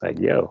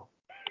yo.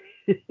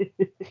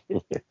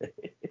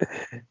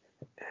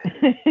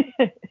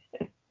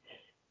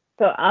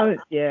 So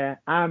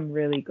I'm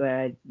really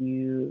glad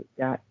you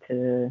got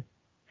to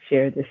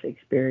share this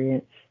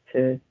experience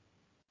to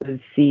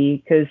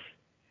see, because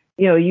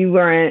you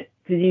weren't,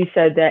 because you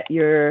said that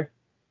your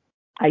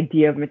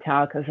idea of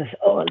Metallica is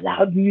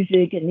loud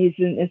music and these,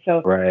 and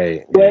so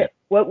Right. Yeah.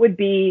 what would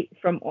be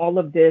from all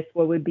of this,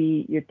 what would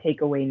be your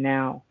takeaway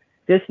now,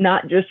 just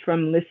not just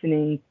from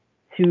listening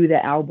to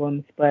the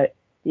albums, but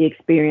the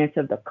experience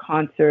of the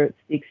concerts,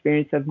 the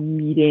experience of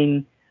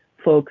meeting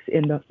folks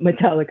in the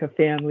Metallica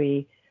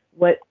family.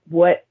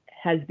 What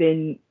has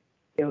been,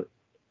 a,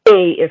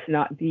 if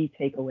not the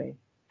takeaway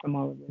from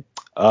all of this?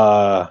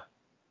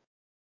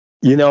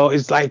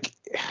 It's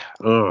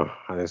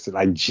it's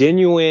like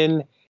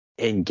genuine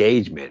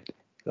engagement.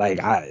 Like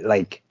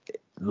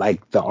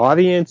the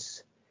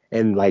audience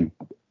and like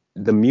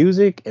the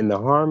music and the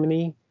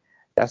harmony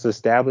that's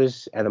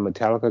established at a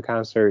Metallica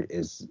concert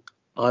is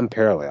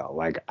unparalleled.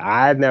 Like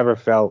I never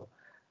felt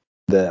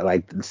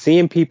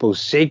seeing people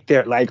shake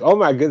their, like, oh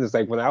my goodness,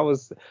 like when I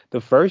was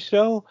the first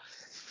show,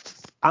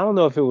 I don't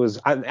know if it was,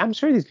 I'm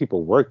sure these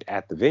people worked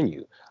at the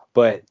venue,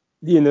 but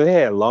they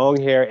had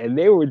long hair and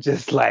they were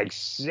just like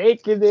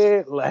shaking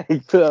it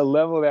like to a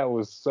level that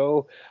was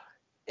so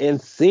in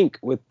sync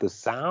with the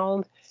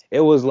sound.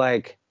 It was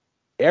like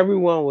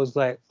everyone was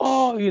like,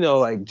 oh,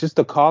 like just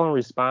the call and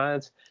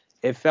response.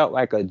 It felt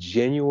like a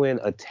genuine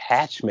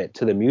attachment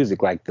to the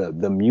music. Like the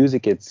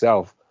music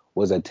itself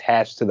was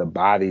attached to the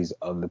bodies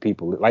of the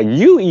people. Like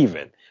you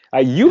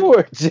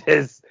were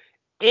just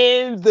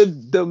in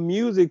the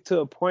music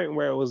to a point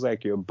where it was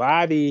like your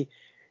body,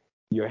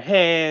 your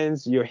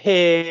hands, your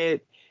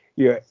head,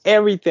 your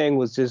everything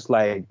was just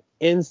like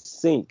in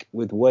sync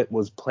with what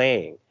was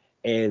playing.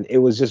 And it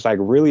was just like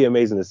really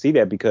amazing to see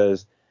that,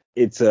 because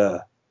it's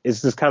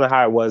it's just kind of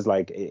how it was.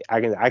 Like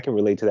I can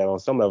relate to that on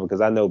some level,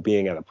 because I know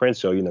being at a Prince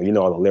show, you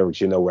know all the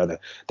lyrics, whether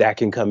that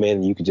can come in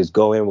and you could just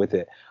go in with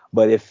it.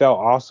 But it felt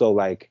also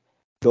like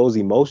those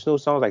emotional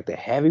songs, like the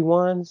heavy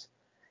ones,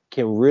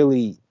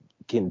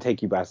 can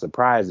take you by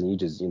surprise, and you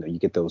just you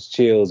get those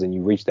chills, and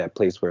you reach that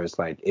place where it's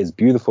like it's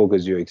beautiful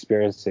because you're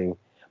experiencing,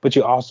 but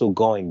you're also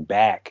going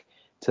back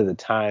to the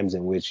times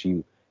in which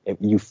you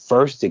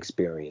first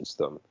experienced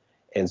them.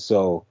 And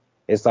so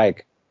it's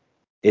like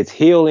it's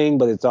healing,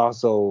 but it's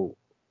also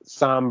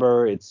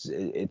somber. It's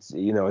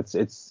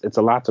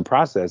a lot to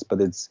process,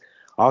 but it's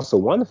also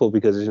wonderful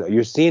because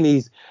you're seeing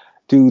these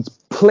dudes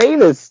play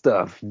this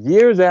stuff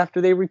years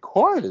after they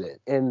recorded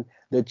it, and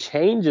the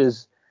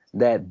changes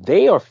that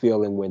they are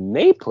feeling when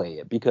they play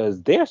it, because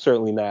they're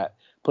certainly not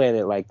playing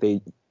it like they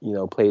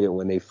played it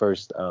when they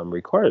first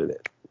recorded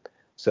it.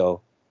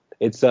 So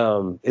it's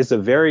a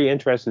very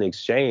interesting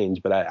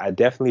exchange, but I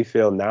definitely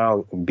feel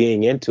now,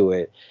 being into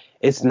it,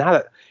 it's not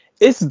a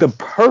it's the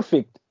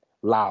perfect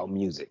loud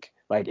music.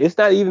 Like it's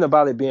not even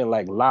about it being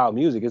like loud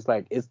music. It's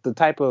like it's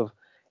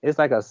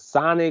like a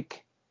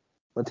sonic.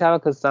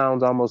 Metallica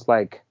sounds almost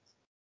like,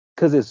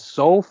 because it's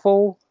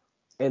soulful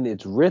and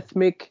it's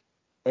rhythmic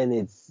and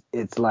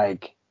it's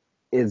like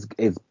it's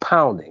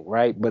pounding,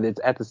 right? But it's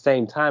at the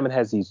same time it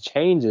has these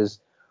changes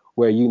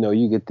where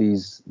you get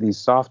these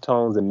soft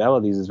tones and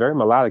melodies. It's very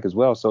melodic as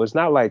well. So it's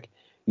not like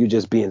you're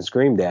just being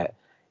screamed at.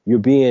 You're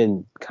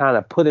being kind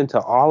of put into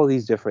all of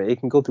these different. It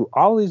can go through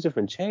all these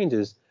different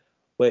changes,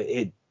 but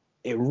it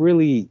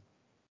really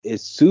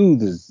it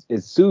soothes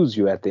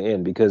you at the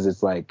end, because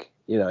it's like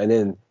and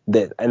then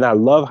that, and I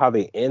love how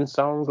they end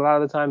songs a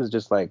lot of the time. It's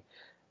just like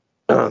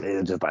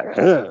it's just like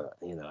and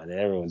then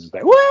everyone's just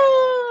like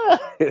whoa.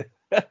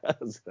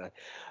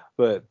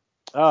 But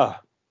uh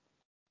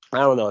I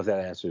don't know if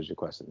that answers your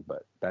question,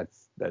 but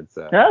that's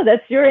No,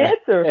 that's your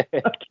answer.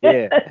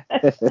 yeah.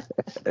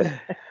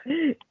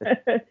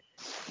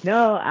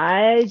 No,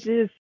 I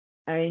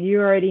mean, you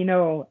already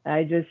know.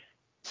 I just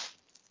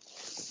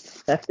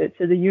left it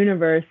to the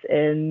universe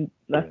and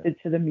left Yeah.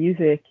 it to the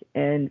music.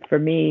 And for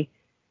me,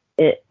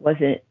 it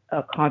wasn't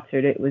a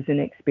concert, it was an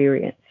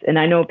experience. And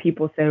I know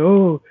people say,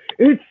 oh,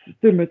 it's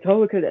the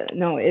Metallica.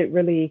 No, it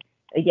really,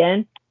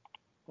 again,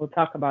 we'll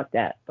talk about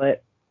that.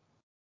 But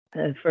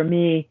for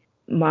me,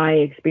 my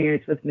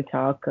experience with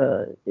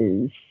Metallica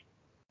is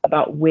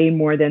about way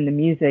more than the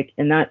music.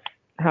 And that's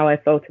how I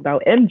felt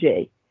about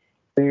MJ,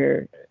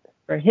 where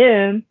for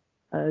him,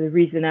 the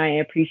reason I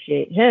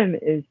appreciate him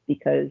is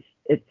because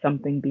it's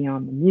something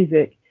beyond the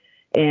music.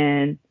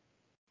 And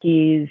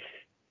he's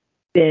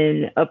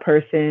been a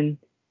person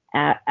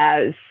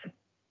as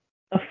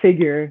a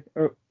figure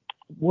or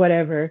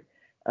whatever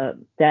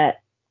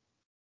that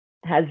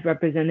has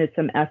represented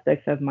some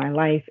aspects of my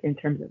life in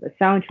terms of the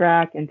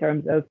soundtrack, in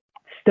terms of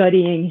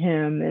studying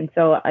him. And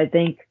so I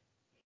think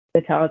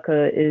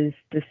Metallica is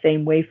the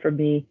same way for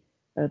me,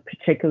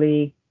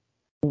 particularly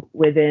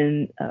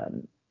within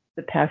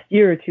the past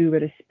year or two,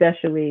 but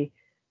especially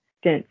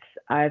since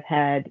I've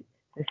had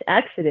this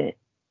accident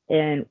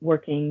and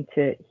working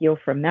to heal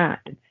from that.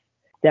 It's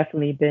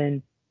definitely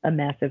been a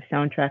massive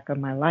soundtrack of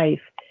my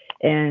life.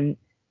 And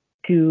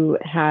to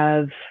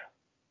have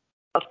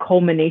a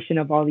culmination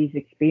of all these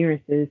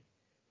experiences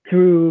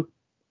through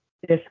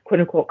this quote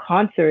unquote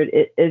concert,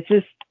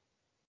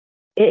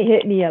 it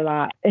hit me a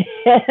lot.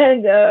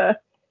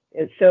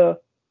 And so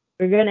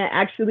we're going to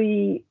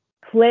actually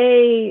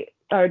play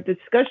our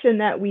discussion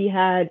that we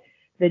had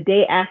the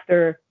day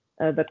after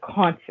the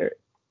concert.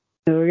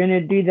 So we're going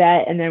to do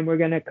that, and then we're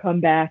going to come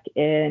back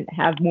and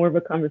have more of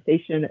a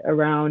conversation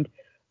around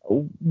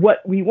what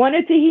we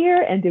wanted to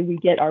hear, and did we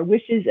get our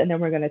wishes, and then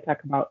we're going to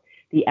talk about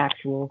the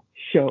actual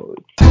shows.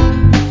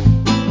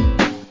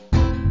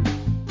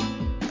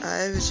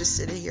 I was just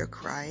sitting here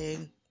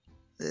crying.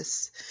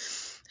 This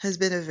has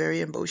been a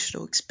very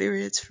emotional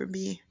experience for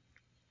me,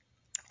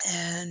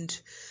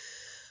 and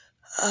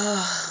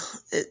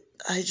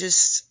I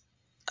just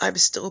I'm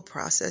still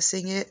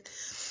processing it.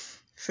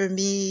 For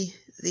me,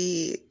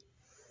 the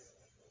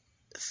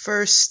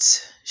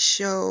first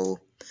show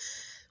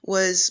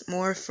was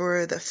more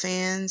for the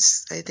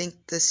fans. I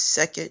think the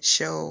second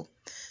show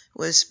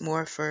was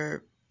more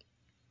for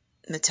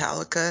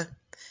Metallica,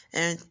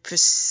 and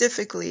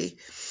specifically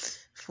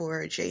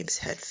for James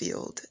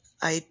Hetfield.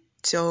 I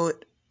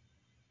don't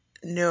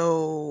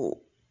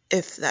know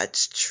if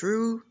that's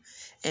true,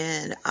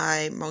 and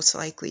I most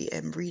likely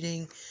am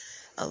reading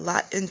a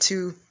lot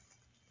into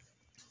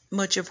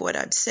much of what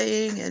I'm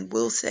saying and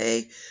will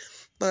say,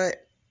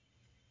 but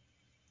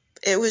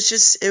it was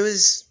just it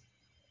was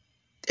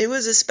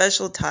a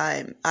special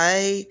time.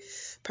 I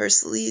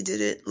personally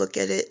didn't look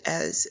at it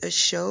as a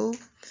show,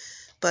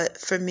 but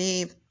for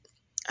me,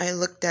 I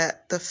looked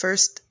at the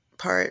first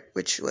part,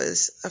 which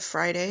was a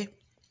Friday,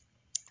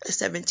 the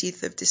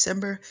 17th of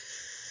December,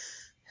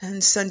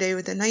 and Sunday,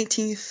 with the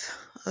 19th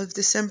of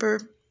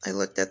December. I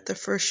looked at the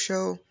first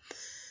show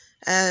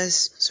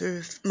as sort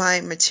of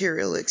my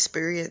material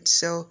experience.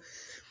 So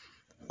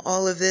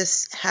all of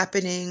this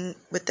happening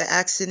with the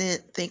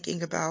accident,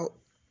 thinking about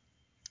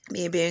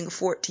me being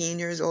 14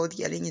 years old,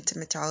 getting into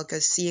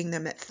Metallica, seeing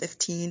them at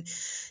 15,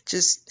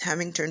 just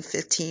having turned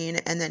 15,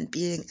 and then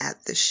being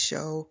at the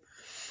show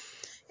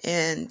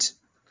and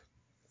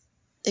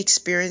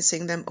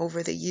experiencing them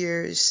over the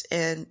years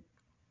and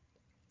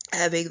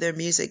having their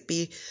music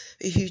be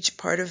a huge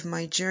part of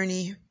my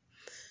journey,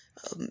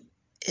 um,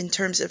 in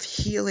terms of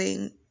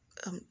healing,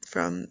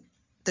 from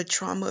the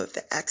trauma of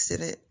the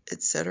accident,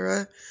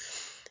 etc.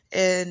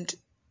 And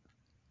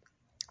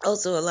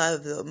also a lot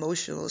of the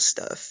emotional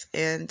stuff.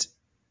 And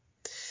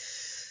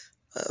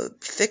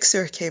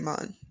Fixer came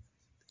on,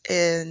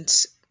 and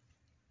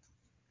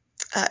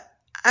I,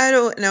 I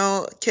don't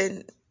know,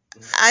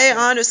 I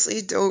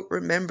honestly don't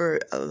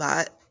remember a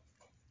lot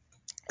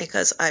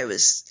because I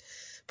was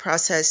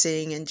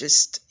processing and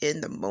just in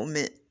the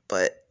moment.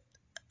 But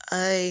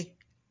I,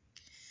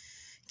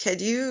 can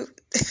you?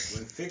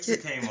 When Fixer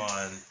came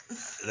on,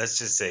 let's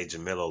just say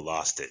Jamila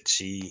lost it.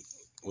 She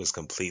was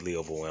completely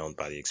overwhelmed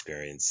by the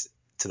experience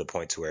to the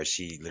point to where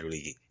she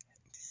literally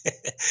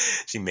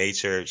she made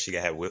sure she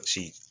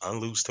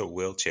unloosed her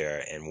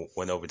wheelchair and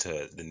went over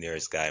to the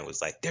nearest guy and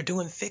was like, they're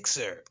doing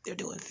Fixer,"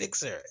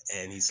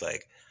 and he's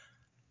like,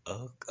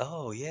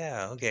 oh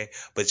yeah, okay.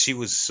 But she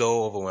was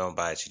so overwhelmed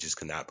by it, she just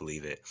could not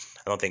believe it.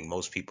 I don't think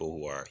most people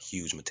who are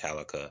huge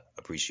Metallica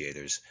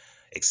appreciators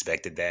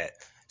expected that.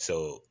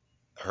 So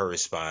her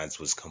response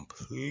was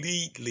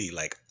completely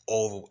like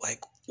over,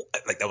 like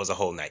that was a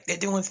whole night. They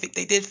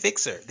did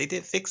Fixer. They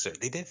did Fixer.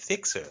 They did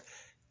Fixer.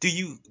 Do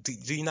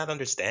you not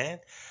understand?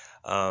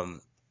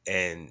 Um,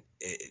 and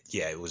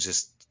yeah, it was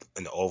just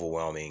an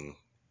overwhelming,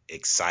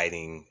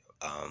 exciting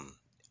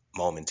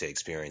moment to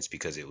experience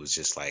because it was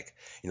just like,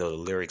 the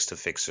lyrics to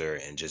Fixer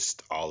and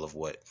just all of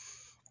what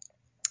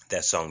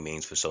that song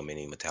means for so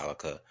many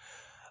Metallica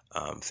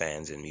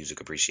fans and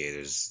music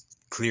appreciators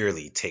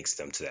clearly takes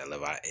them to that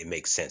level. It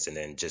makes sense. And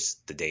then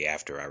just the day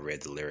after, I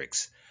read the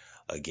lyrics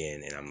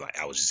again, and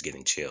I was just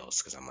getting chills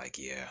because I'm like,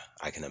 yeah,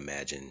 I can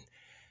imagine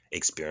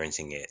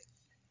experiencing it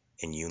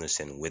in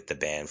unison with the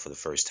band for the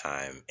first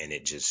time, and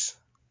it just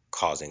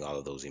causing all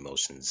of those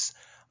emotions,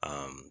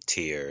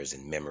 tears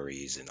and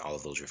memories and all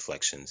of those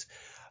reflections.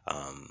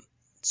 Um,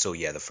 so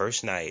yeah, the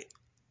first night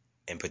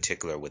in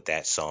particular with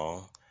that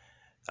song,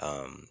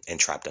 and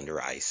Trapped Under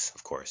Ice,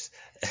 of course,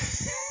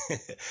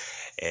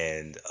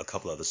 and a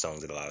couple other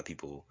songs that a lot of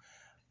people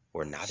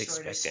were not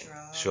expecting.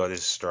 Short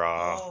as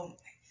Straw. Oh,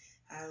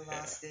 I Yeah.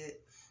 lost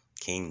it.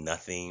 King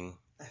Nothing.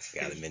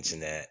 Got to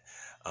mention that.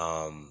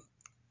 Um,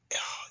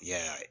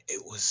 yeah,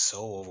 it was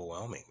so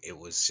overwhelming. It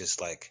was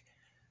just like,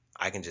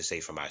 I can just say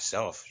for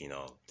myself,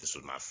 this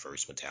was my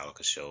first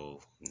Metallica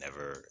show,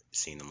 never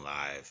seen them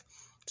live.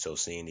 So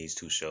seeing these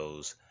two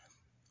shows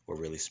were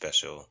really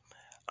special.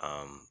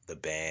 The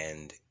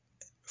band,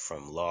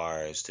 from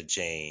Lars to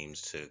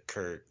James to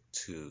Kurt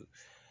to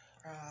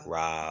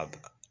Rob,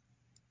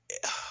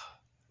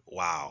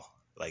 wow.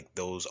 Like,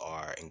 those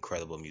are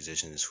incredible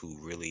musicians who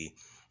really,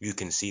 you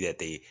can see that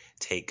they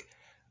take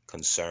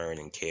concern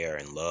and care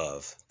and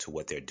love to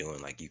what they're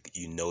doing. Like,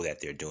 you know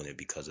that they're doing it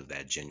because of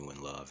that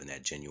genuine love and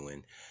that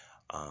genuine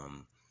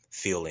um,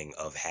 feeling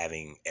of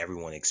having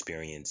everyone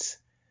experience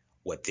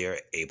what they're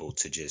able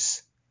to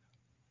just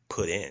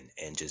put in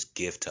and just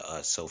give to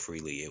us so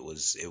freely. It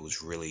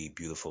was really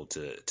beautiful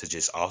to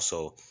just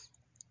also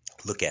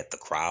look at the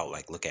crowd,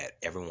 like look at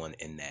everyone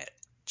in that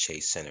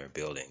Chase Center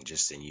building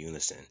just in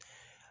unison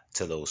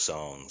to those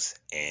songs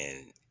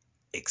and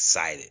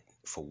excited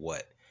for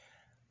what,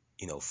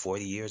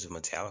 40 years of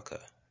Metallica.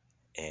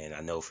 And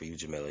I know for you,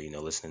 Jamila,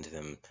 listening to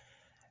them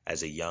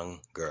as a young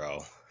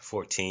girl,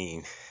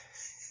 14,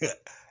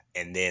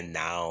 and then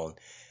now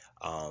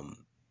um,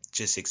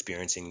 just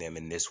experiencing them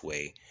in this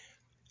way,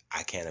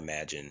 I can't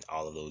imagine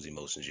all of those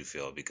emotions you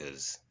feel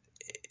because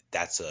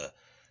that's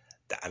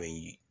I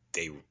mean,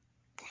 they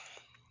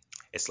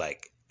it's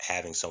like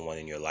having someone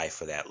in your life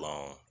for that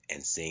long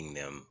and seeing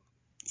them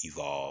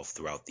evolve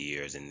throughout the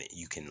years, and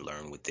you can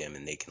learn with them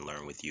and they can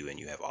learn with you, and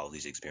you have all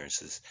these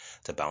experiences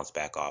to bounce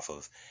back off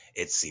of.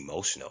 It's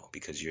emotional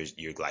because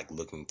you're like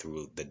looking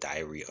through the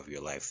diary of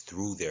your life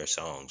through their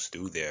songs,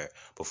 through their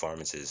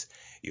performances.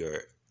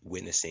 You're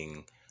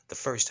witnessing the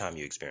first time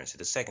you experienced it,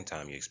 the second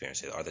time you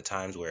experienced it, or the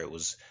times where it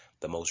was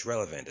the most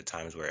relevant, the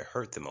times where it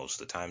hurt the most,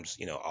 the times,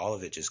 all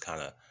of it just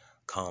kind of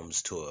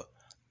comes to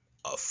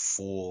a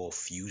full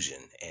fusion,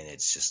 and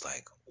it's just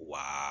like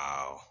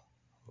wow,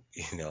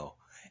 you know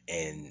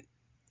and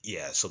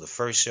yeah, so the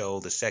first show,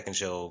 the second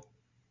show,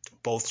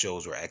 both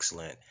shows were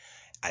excellent.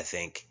 I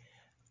think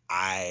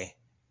I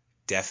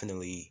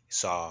definitely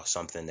saw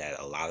something that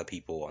a lot of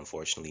people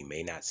unfortunately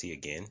may not see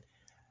again.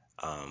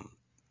 um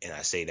and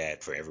I say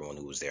that for everyone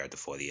who was there at the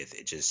 40th.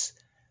 It just,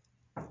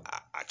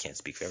 I can't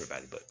speak for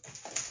everybody, but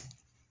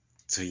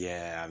so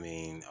yeah,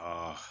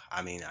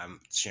 I'm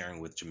sharing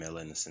with Jamila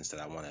in the sense that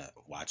I want to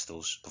watch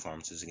those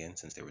performances again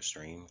since they were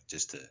streamed,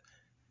 just to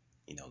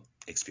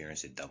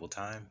experience it double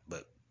time.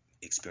 But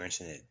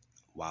experiencing it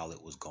while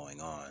it was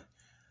going on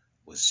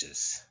was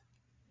just,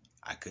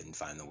 I couldn't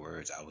find the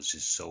words. I was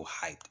just so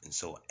hyped and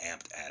so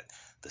amped at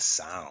the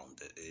sound.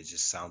 It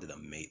just sounded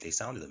amazing. They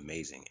sounded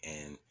amazing,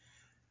 and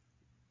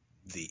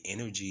the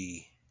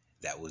energy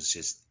that was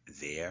just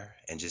there,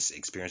 and just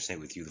experiencing it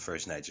with you the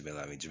first night,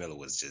 Jamila. I mean, Jamila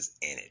was just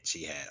in it.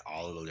 She had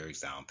all of the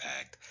lyrics down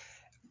packed.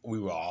 We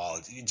were all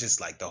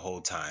just like the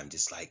whole time,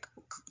 just like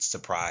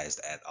surprised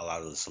at a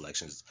lot of the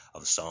selections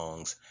of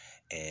songs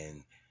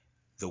and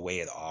the way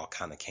it all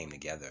kind of came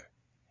together.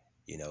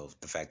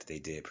 The fact that they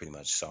did pretty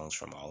much songs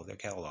from all of their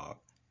catalog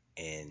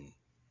and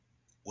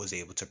was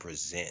able to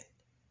present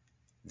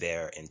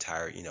their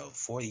entire,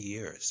 40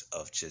 years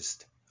of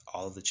just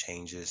all of the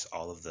changes,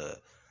 all of the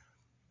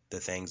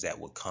things that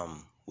would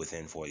come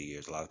within 40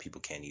 years. A lot of people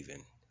can't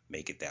even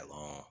make it that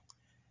long.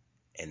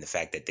 And the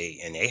fact that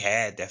they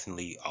had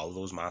definitely all of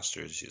those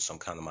monsters, some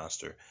kind of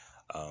monster,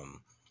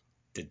 um,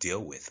 to deal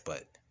with,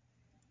 but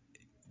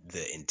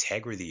the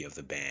integrity of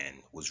the band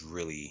was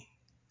really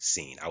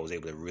seen. I was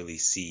able to really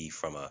see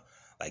from a,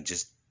 like,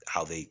 just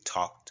how they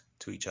talked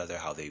to each other,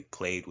 how they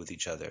played with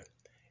each other.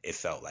 It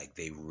felt like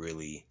they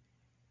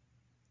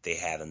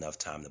had enough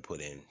time to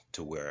put in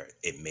to where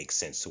it makes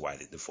sense to why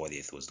the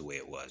 40th was the way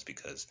it was,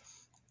 because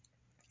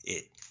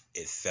it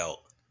it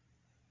felt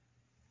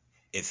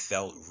it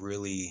felt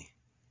really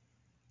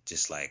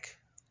just like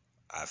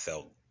I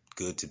felt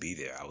good to be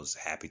there. I was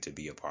happy to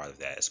be a part of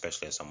that,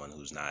 especially as someone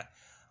who's not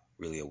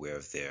really aware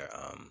of their,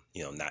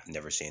 not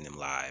never seeing them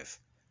live.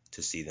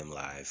 To see them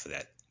live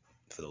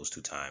for those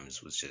two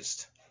times was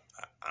just,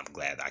 I'm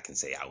glad I can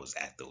say I was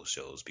at those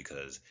shows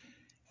because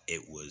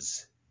it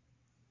was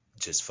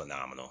just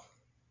phenomenal.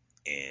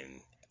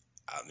 And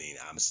I mean,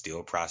 I'm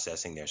still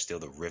processing. There's still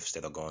the riffs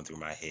that are going through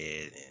my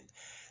head, and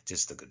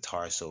just the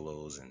guitar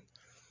solos, and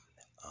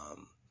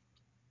um,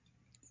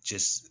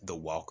 just the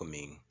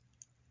welcoming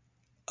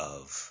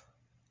of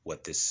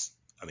what this.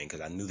 I mean,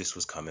 because I knew this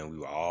was coming. We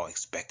were all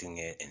expecting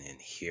it, and then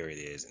here it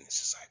is, and it's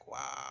just like,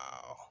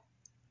 wow,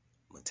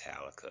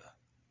 Metallica.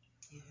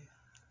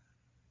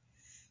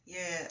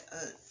 Yeah.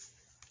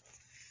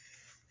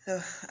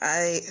 Yeah.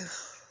 I,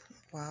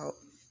 wow.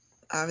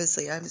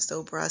 Obviously, I'm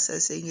still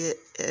processing it,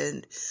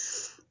 and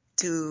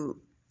to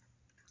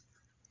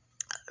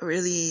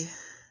really,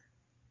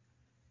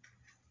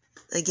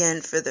 again,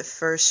 for the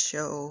first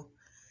show,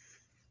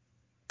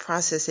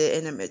 process it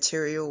in a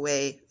material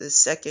way. The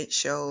second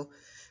show,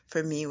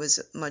 for me, was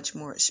a much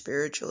more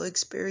spiritual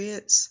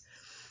experience.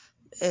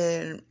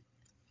 And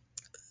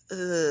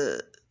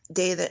the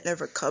Day That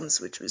Never Comes,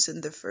 which was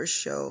in the first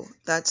show,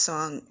 that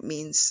song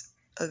means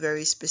a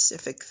very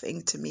specific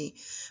thing to me.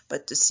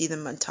 But to see the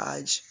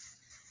montage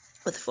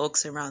with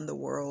folks around the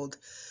world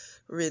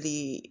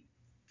really,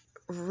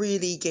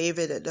 really gave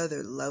it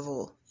another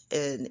level.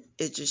 And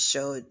it just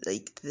showed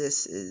like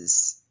this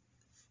is,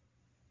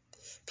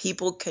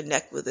 people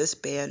connect with this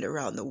band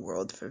around the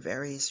world for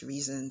various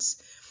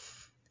reasons.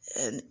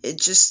 And it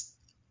just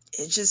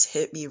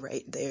hit me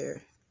right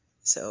there.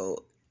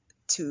 So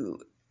to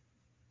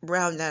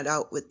round that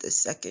out with the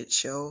second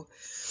show,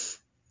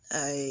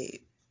 I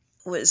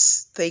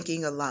was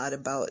thinking a lot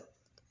about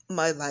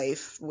my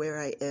life, where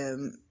I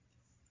am,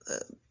 uh,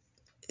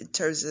 in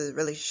terms of the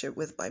relationship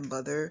with my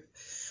mother,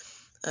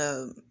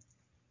 um,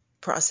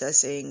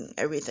 processing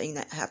everything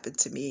that happened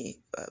to me,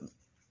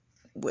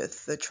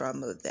 with the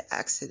trauma of the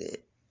accident.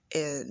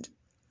 And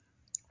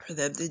for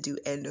them to do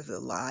End of the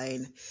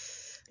Line,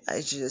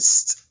 I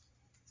just,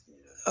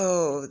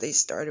 Oh, they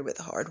started with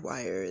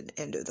Hardwire and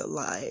End of the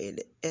Line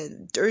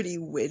and Dirty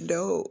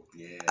Window.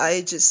 Yeah.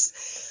 I just,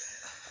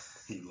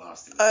 He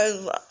lost it.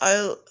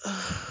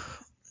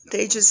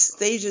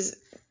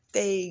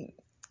 they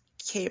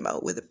came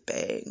out with a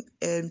bang.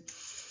 And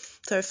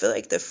so I feel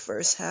like the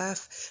first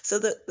half, so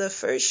the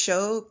first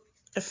show,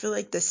 I feel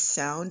like the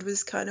sound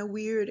was kind of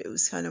weird. It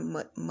was kind of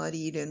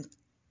muddied,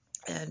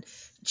 and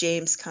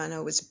James kind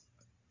of was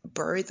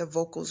buried. The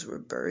vocals were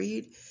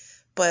buried.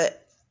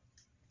 But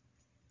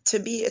to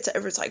me, it's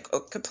like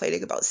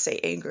complaining about say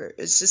anger.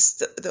 It's just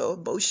the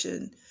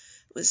emotion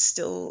was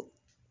still,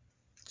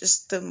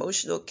 just the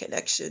emotional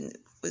connection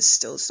was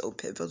still so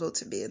pivotal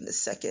to me in the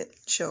second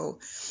show.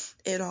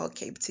 It all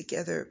came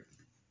together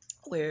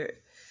where,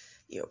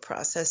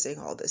 processing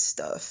all this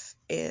stuff.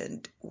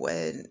 And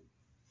when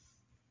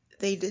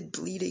they did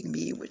Bleeding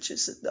Me, which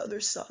is another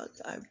song,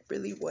 I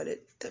really wanted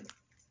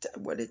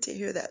to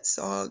hear that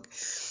song.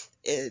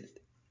 And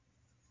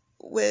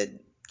when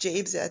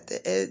James at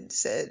the end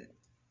said,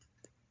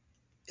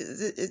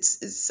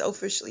 it's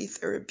selfishly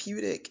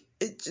therapeutic,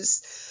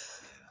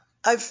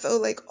 I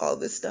felt like all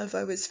the stuff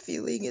I was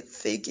feeling and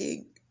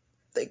thinking,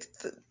 like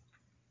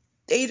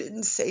they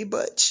didn't say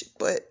much,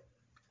 but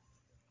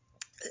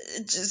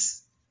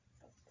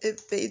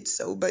it made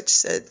so much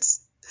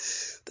sense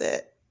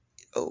that,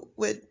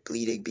 when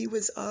Bleeding Me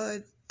was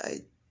on,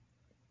 I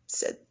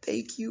said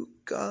thank you,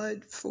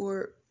 God,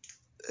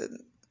 um,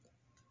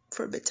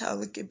 for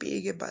Metallica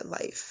being in my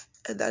life.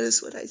 And that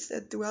is what I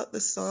said throughout the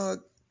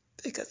song,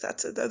 because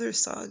that's another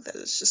song that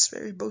is just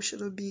very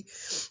emotional to me.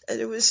 And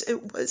it was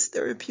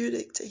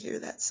therapeutic to hear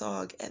that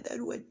song. And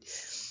then when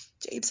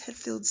James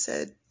Hetfield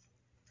said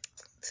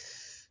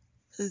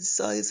the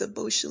song is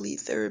emotionally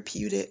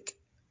therapeutic,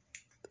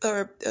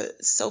 or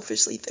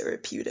selfishly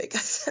therapeutic, I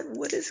said,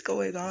 what is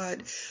going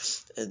on?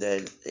 And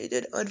then they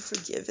did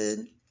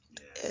Unforgiven,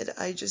 and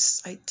I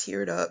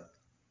teared up.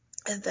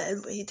 And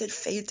then when he did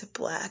Fade to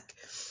Black,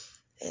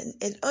 and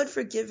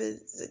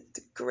Unforgiven,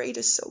 the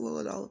greatest solo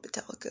in all of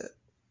Metallica.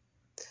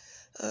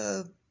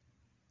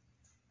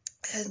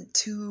 And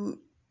to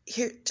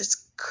hear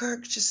just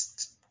Kirk,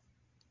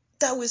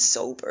 that was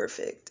so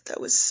perfect. That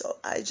was so,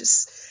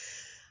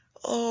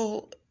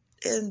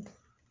 and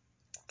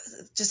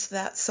just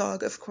that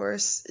song, of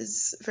course,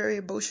 is very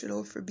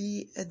emotional for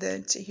me. And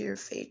then to hear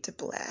Fade to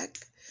Black,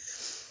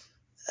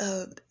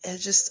 and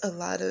just a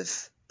lot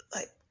of,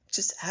 like,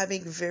 just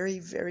having very,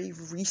 very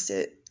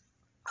recent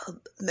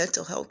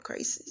mental health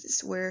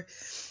crises where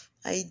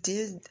I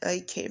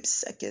came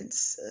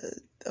seconds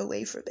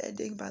away from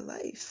ending my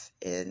life.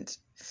 And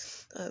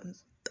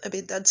I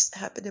mean, that's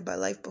happened in my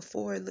life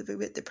before, living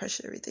with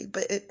depression and everything,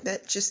 but it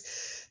meant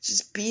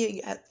just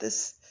being at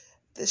this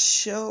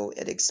show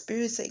and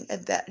experiencing,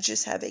 and that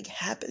just having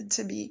happened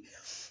to me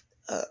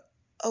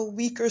a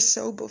week or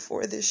so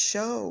before this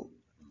show,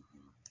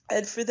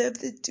 and for them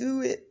to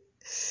do it,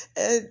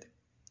 and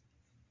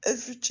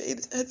for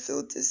James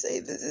Hetfield to say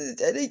this is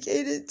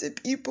dedicated to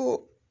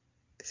people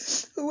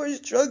who are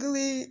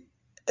struggling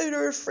and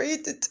are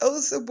afraid to tell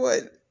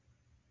someone,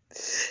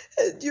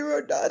 and you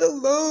are not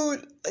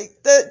alone.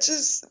 Like, that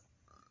just,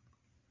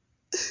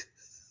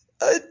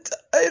 I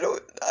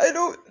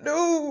don't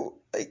know.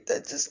 Like,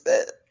 that just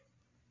meant,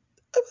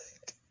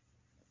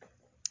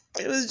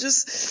 it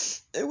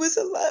was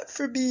a lot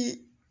for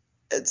me.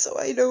 And so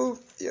I know,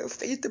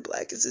 Fade to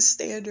Black is a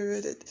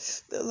standard, and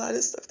a lot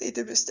of stuff they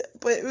did was,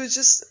 but it was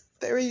just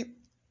very,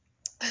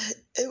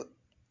 it,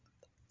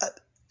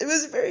 it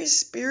was a very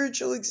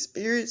spiritual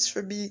experience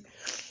for me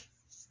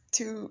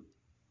to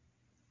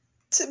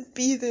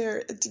be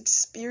there and to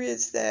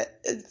experience that,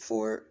 and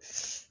for,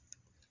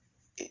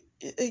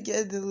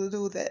 again, the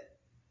little that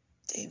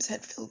James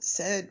Hetfield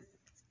said,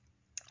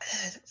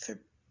 for,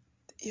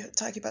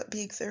 talking about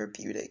being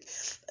therapeutic,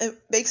 it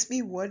makes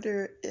me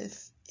wonder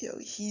if,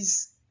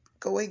 he's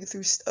going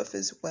through stuff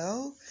as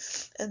well.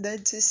 And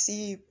then to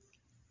see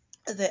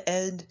the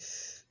end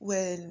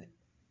when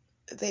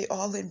they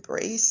all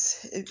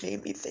embrace, it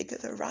made me think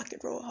of the Rock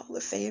and Roll Hall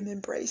of Fame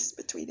embrace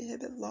between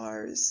him and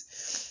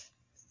Lars.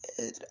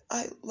 And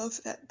I love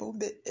that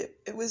moment.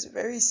 It was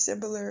very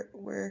similar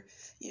where,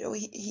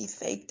 he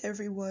thanked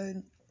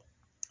everyone,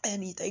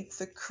 and he thanked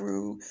the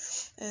crew,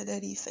 and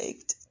then he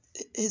thanked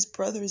his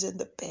brothers in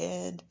the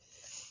band.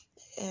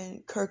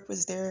 And Kirk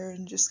was there,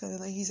 and just kind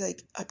of like, he's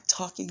like, I'm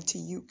talking to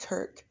you,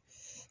 Kirk.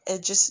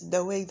 And just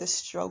knowing the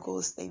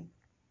struggles they've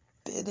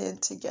been in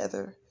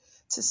together,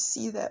 to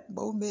see that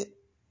moment,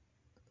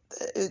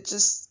 it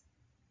just,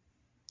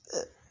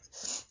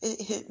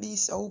 it hit me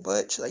so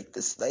much. Like,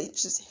 this night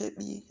just hit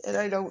me. And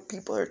I know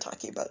people are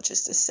talking about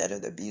just the set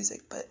of the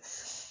music, but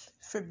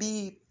for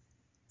me,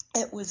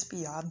 it was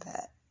beyond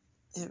that.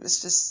 It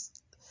was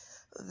just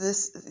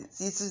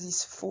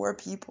these four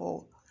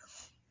people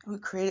who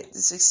created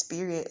this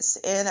experience.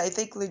 And I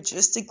think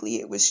logistically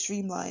it was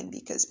streamlined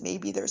because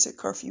maybe there's a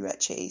curfew at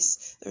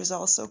Chase. There's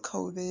also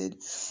COVID.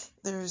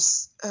 It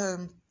was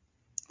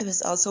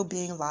also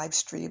being live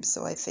streamed,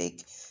 so I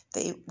think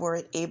they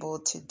weren't able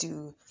to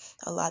do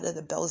a lot of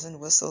the bells and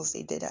whistles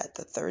they did at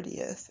the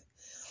 30th.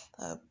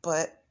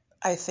 But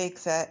I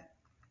think that,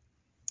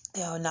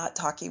 not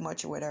talking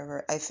much or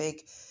whatever, I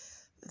think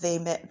they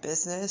meant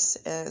business.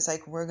 And it's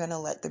like, we're going to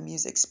let the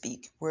music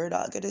speak. We're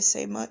not going to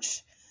say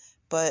much,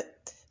 but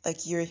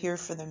like, you're here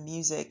for the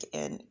music,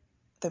 and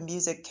the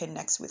music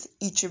connects with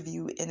each of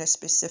you in a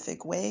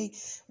specific way.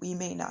 We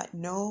may not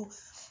know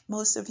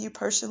most of you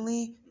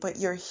personally, but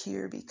you're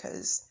here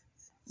because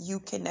you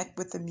connect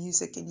with the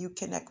music and you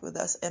connect with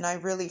us. And I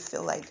really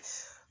feel like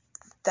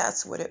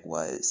that's what it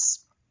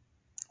was.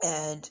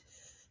 And,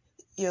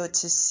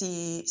 to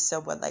see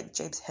someone like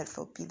James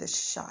Hetfield be the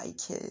shy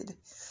kid,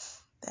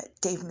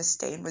 that Dave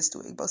Mustaine was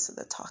doing most of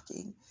the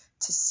talking,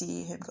 to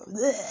see him go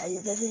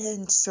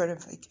and sort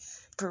of like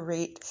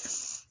berate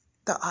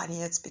the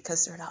audience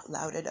because they're not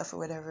loud enough or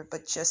whatever,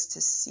 but just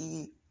to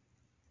see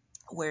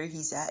where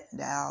he's at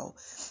now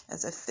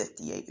as a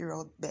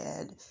 58-year-old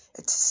man,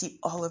 and to see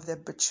all of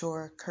them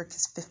mature. Kirk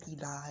is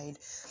 59,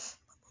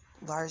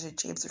 Lars and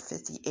James are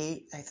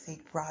 58, I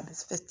think Rob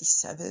is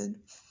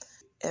 57.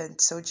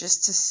 And so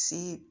just to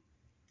see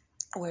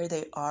where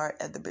they are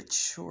and the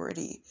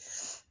maturity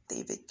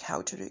they've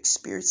encountered and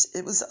experienced,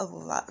 it was a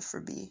lot for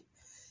me.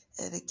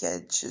 And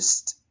again,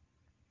 just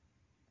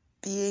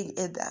being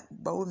in that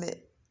moment,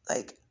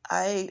 like,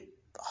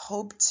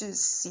 hope to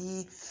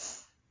see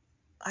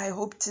I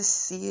hope to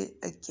see it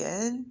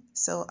again,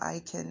 so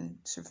I can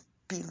sort of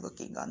be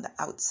looking on the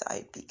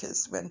outside,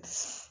 because when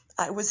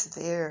I was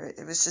there,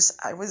 it was just,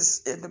 I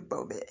was in the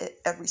moment at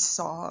every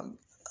song.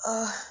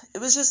 It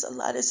was just a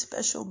lot of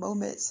special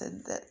moments,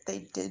 and that they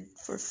did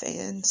for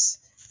fans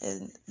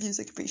and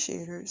music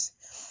appreciators.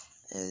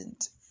 And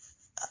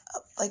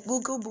like,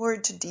 we'll go more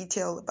into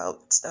detail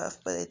about stuff,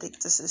 but I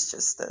think this is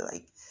just the,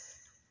 like,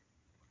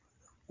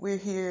 we're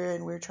here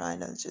and we're trying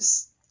to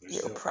just,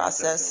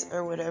 process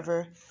or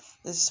whatever.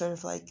 This is sort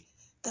of like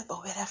the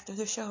moment after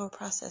the show, we're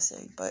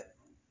processing. But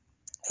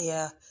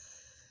yeah,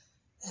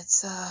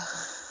 it's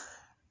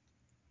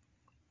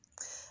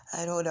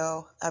I don't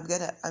know. I'm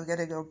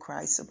gonna go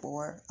cry some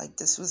more. Like,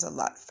 this was a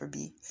lot for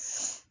me.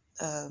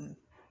 Um,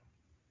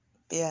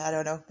 yeah, I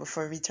don't know.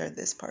 Before we turn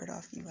this part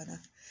off, you wanna?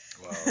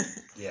 Well,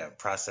 yeah,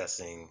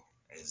 processing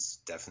is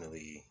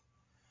definitely,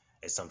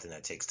 it's something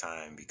that takes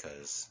time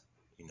because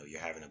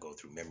you're having to go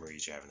through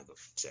memories, you're having to go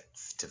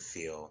to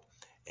feel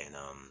and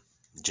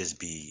just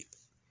be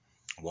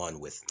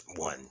one with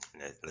one.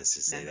 Let's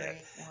just say that.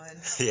 Memory one.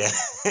 Yeah.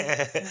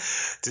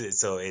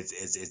 So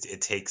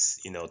it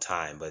takes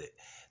time, but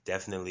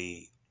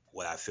definitely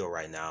what I feel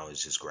right now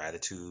is just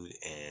gratitude,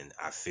 and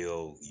I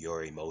feel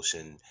your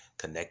emotion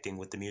connecting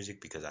with the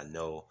music because I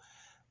know,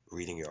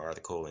 reading your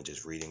article and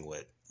just reading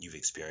what you've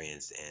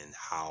experienced and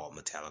how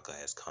Metallica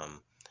has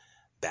come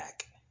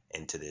back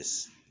into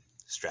this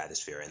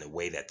stratosphere and the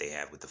way that they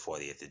have with the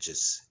 40th,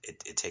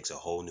 it takes a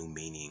whole new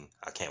meaning.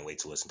 I can't wait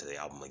to listen to the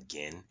album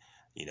again,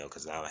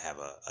 because now I have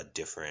a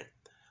different,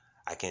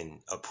 I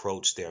can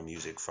approach their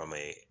music from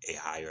a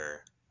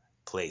higher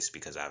place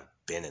because I've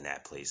been in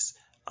that place,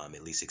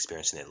 at least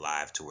experiencing it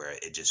live, to where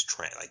it just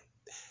like,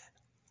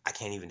 I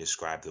can't even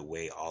describe the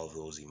way all of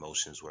those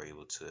emotions were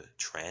able to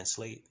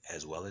translate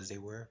as well as they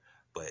were,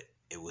 but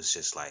it was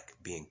just like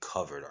being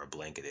covered or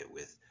blanketed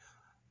with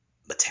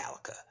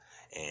Metallica,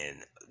 and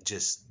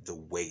just the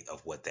weight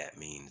of what that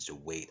means, the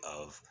weight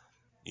of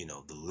the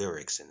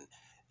lyrics, and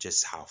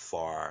just how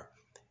far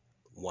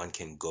one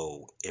can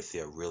go if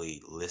they're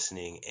really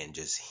listening and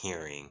just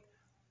hearing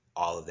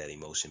all of that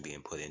emotion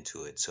being put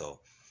into it. So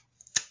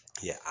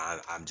yeah,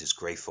 I'm just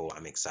grateful.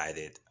 I'm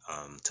excited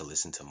to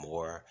listen to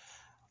more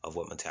of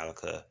what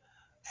Metallica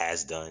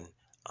has done.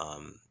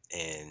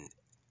 And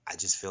I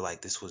just feel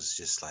like this was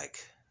just like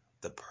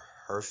the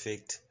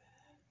perfect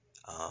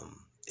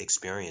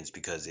experience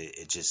because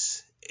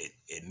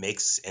it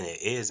makes, and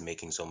it is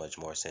making so much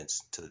more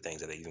sense to the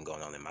things that are even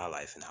going on in my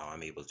life and how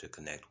I'm able to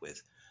connect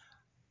with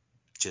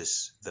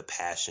just the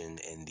passion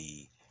and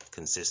the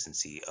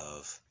consistency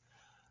of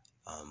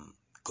um,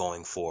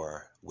 going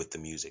for with the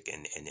music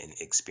and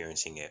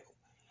experiencing it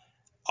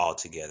all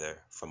together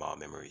from all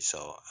memories.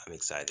 So I'm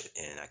excited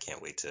and I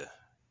can't wait to,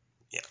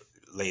 yeah,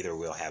 later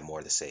we'll have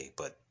more to say,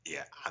 but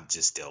yeah, I'm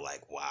just still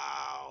like,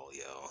 wow,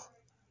 yo.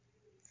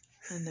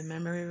 And the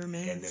memory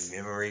remains. And the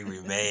memory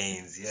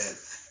remains,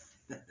 yes.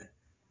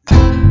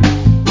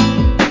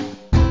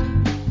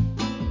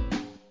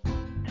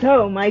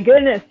 So, my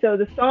goodness. So,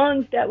 the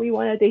songs that we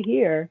wanted to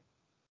hear,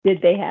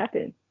 did they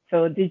happen?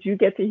 So, did you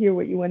get to hear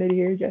what you wanted to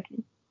hear,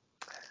 Jesse?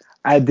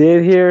 I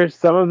did hear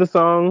some of the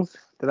songs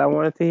that I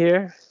wanted to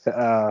hear.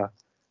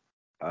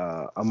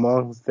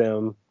 Amongst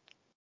them,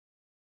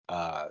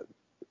 uh,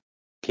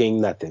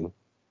 King Nothing.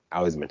 I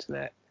always mention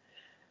that.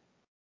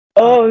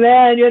 Oh, Uh,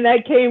 man. When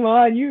that came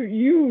on,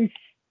 you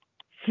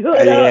stood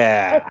up.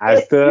 yeah, I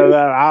stood you,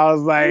 up. I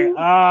was like, you.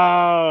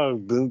 oh,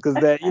 because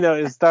that,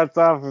 it starts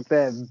off with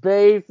that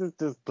bass. It's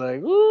just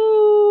like,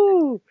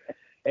 ooh.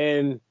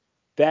 And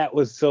that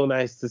was so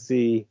nice to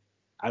see.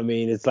 I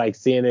mean, it's like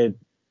seeing it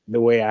the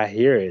way I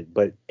hear it,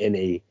 but in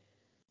a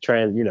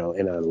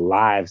in a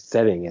live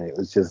setting, and it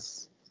was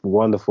just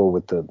wonderful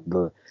with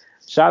the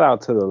shout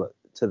out to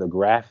the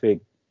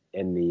graphic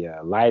and the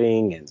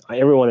lighting and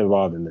everyone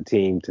involved in the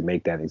team to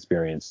make that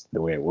experience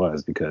the way it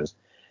was, because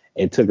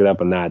it took it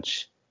up a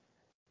notch.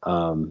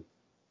 And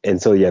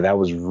so yeah, that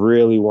was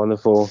really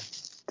wonderful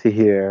to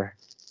hear.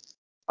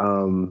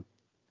 I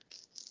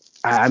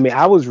mean,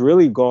 I was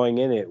really going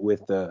in it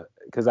with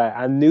because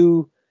I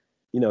knew,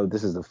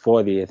 this is the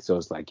 40th, so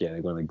it's like, yeah,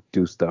 they're going to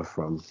do stuff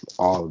from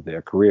all of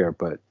their career,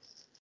 but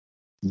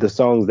the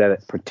songs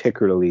that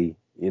particularly,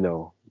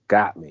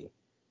 got me,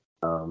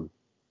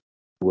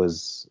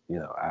 was,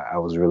 I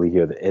was really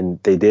here,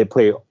 and they did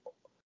play,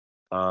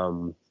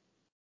 what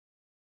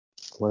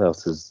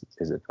else is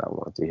it that I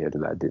wanted to hear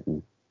that I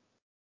didn't?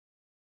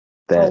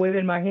 All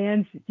Within My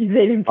Hands. They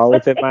didn't play. All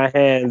Within My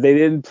Hands. They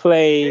didn't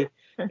play.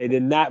 They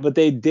did not, but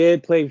they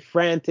did play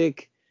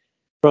Frantic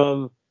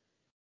from,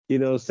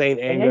 Saint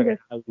Anger.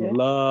 I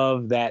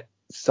love that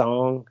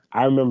song.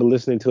 I remember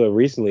listening to it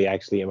recently,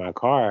 actually, in my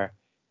car.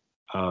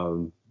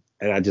 And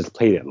I just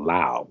played it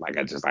loud. Like,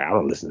 I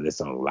don't listen to this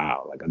song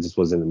loud. Like, I just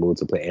was in the mood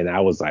to play. And I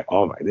was like,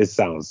 oh my, this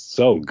sounds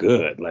so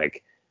good.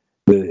 Like,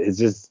 it's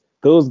just,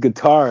 those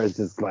guitars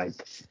just like,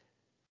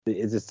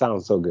 it just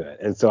sounds so good.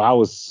 And so I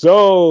was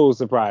so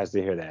surprised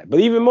to hear that. But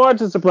even more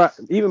surprised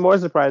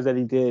that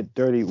he did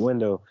Dirty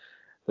Window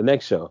the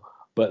next show.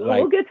 But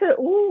like, we'll get to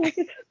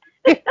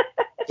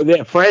but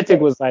then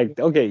Frantic was like,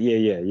 okay,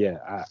 yeah.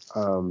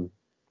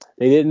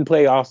 They didn't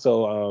play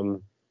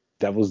also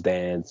Devil's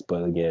Dance,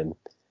 but again,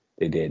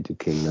 they did do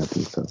King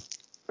Nothing. So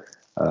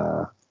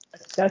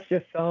that's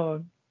your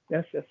song.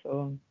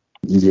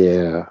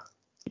 Yeah.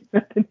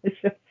 Nothing is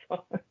your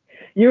song.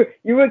 You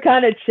were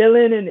kind of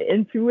chilling and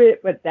into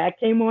it, but that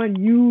came on,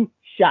 you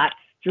shot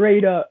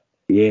straight up.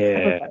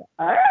 Yeah. Like,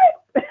 all right.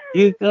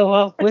 You go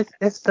up with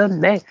the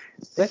name,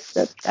 with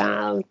the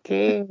down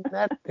King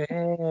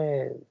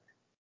Nothing.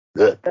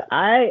 Good.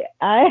 I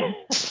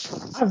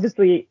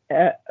obviously.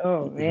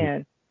 Oh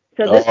man.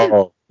 So this is.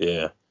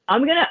 Yeah.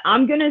 I'm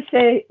gonna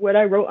say what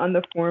I wrote on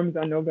the forums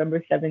on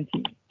November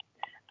 17th.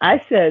 I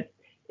said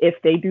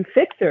if they do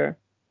Fixer,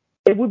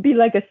 it would be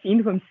like a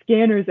scene from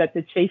Scanners at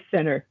the Chase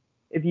Center.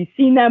 If you've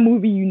seen that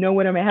movie, you know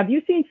what I mean. Have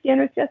you seen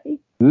Scanners, Jesse?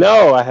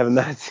 No, I have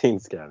not seen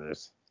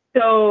Scanners.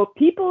 So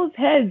people's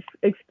heads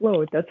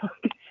explode. That's all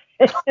I can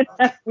say in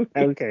that movie.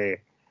 Okay.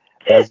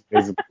 That's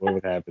basically what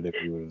would happen if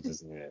you would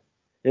just it.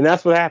 And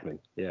that's what happened.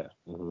 Yeah.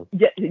 Mm-hmm.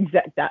 Yeah,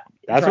 exactly.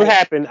 That's right. what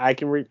happened. I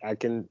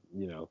can,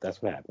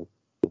 that's what happened.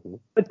 Mm-hmm.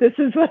 But this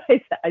is what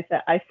I said. I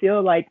said, I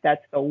feel like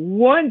that's the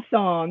one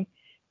song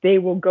they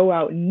will go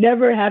out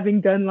never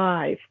having done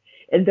live.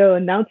 And they'll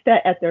announce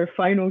that at their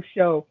final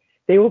show.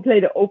 They will play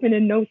the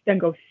opening notes, then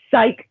go,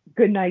 psych,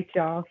 good night,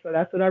 y'all. So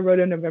that's what I wrote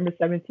on November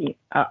 17th.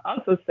 I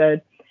also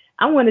said,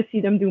 I want to see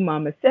them do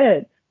Mama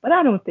Said, but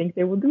I don't think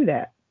they will do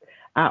that.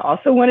 I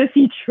also want to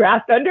see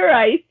Trapped Under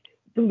Ice,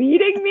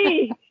 Bleeding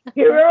Me,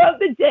 Hero of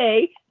the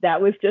Day, That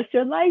Was Just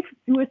Your Life,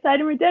 Suicide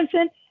and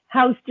Redemption,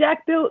 House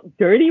Jack Built,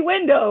 Dirty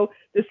Window,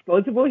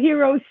 Disposable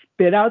Heroes,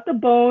 Spit Out the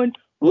Bone,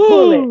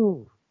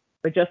 Bullet,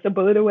 but just a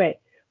bullet away.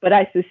 But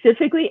I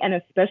specifically and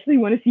especially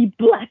want to see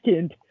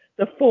Blackened,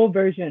 the full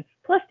version,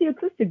 plus the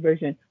acoustic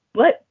version.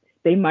 But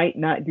they might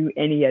not do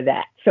any of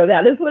that. So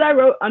that is what I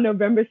wrote on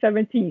November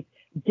 17th.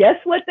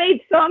 Guess what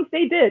songs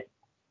they did?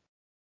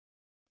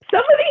 Some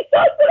of these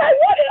songs that I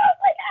wanted, I was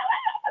like, ah.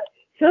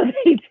 So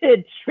they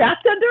did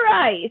Trapped Under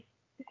Ice,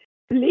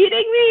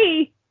 Bleeding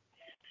Me,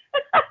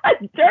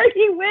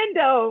 Dirty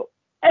Window,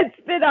 and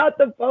Spit Out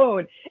the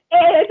Bone,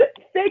 and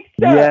Fixer.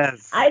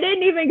 Yes. I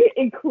didn't even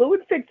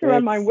include Fixer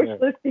on my wish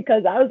list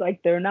because I was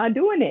like, they're not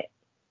doing it.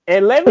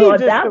 And let me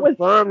just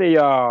confirm to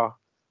y'all,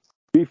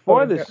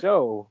 before the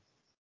show,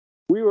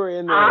 we were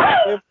in the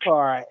Swift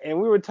car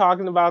and we were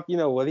talking about,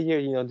 what do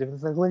you,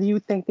 like, what do you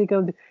think they're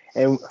going to do?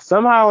 And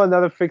somehow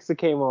another Fixer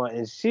came on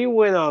and she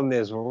went on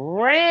this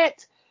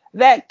rant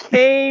that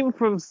came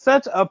from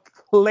such a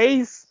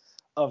place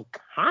of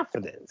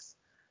confidence.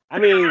 I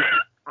mean,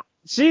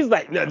 she's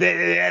like, no,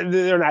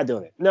 they're not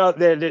doing it. No,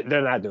 they're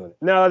not doing it.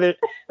 No, and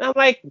I'm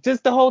like,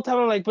 just the whole time,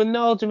 I'm like, but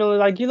no, Jamila,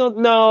 like,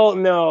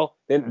 no,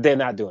 they're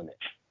not doing it.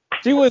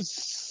 She was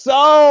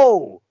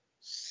so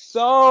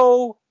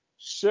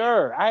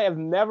sure. I have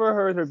never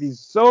heard her be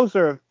so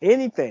sure of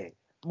anything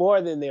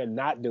more than they're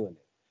not doing it.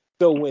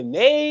 So when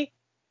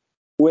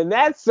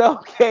that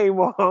song came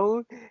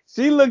on,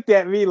 she looked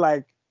at me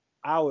like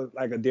I was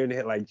like a deer in the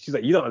head. Like, she's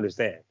like, you don't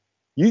understand.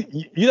 You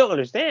don't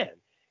understand.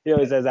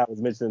 As I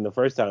was mentioning the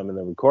first time in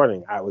the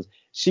recording,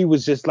 she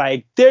was just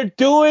like, they're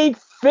doing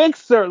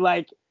Fixer.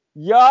 Like,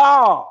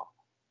 y'all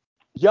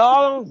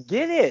don't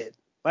get it.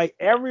 Like,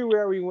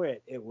 everywhere we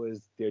went,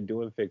 they're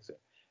doing Fixer.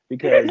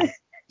 Because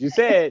you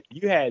said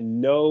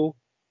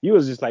you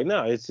was just like,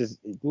 no, it's just,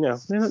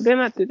 they're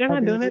not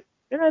doing it.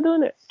 They're not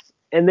doing it.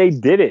 And they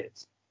did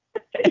it.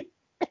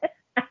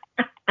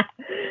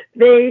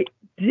 They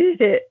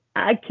did it.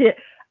 I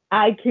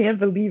can't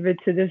believe it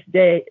to this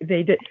day.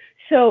 They did.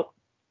 So,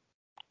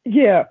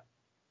 yeah.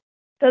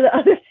 So the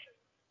other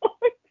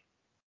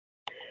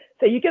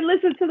so you can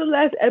listen to the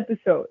last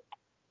episode.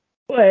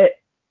 But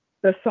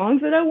the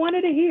songs that I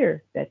wanted to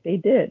hear that they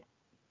did.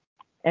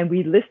 and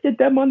we listed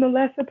them on the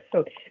last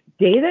episode.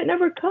 Day That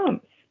Never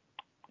Comes.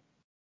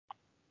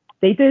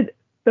 They did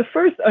the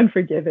first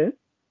Unforgiven.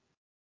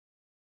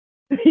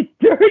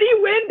 Dirty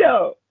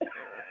Window.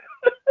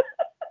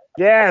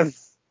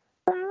 Yes.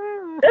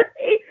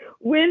 Dirty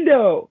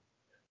Window.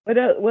 What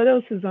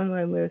else is on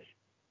my list?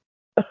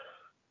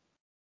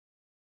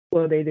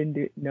 Well, they didn't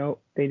do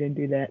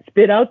that.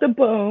 Spit Out the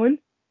Bone.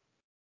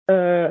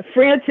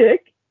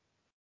 Frantic.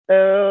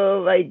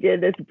 Oh my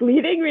goodness.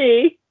 Bleeding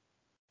Me.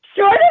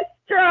 Shortest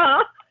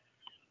Straw.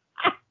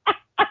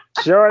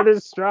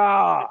 Shortest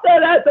Straw. So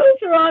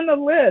those are on the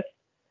list.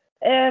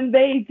 And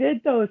they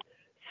did those.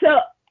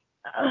 So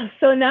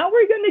now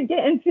we're going to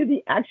get into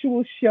the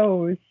actual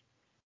shows.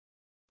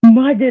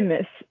 My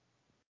goodness.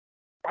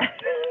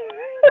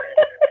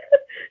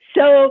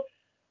 So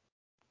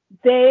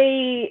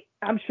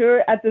I'm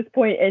sure at this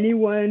point,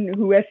 anyone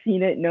who has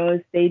seen it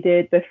knows they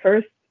did the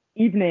first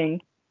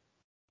evening.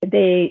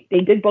 They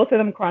did both of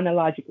them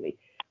chronologically,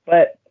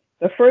 but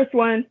the first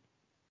one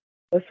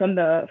was from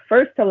the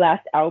first to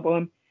last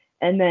album,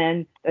 and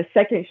then the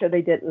second show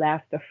they did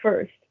last to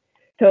first.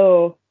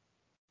 So,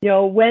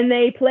 when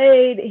they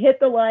played Hit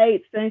the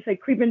Lights, then it's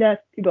like Creeping Death,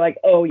 people are like,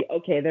 oh, yeah,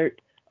 okay, they're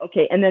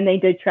okay. And then they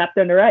did Trapped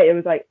Under Right. It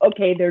was like,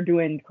 okay, they're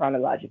doing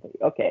chronologically.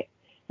 Okay.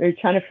 They're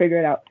trying to figure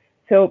it out.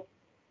 So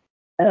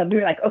we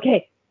were like,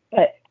 okay,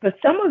 but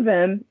some of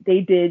them,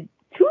 they did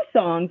 2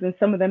 songs, and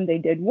some of them they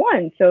did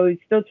 1. So we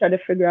still try to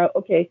figure out,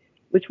 okay,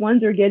 which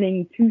ones are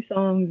getting 2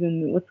 songs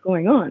and what's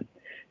going on.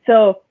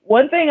 So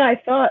one thing I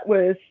thought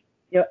was,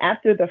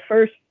 after the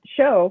first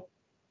show,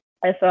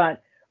 I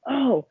thought,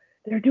 oh,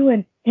 they're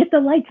doing Hit the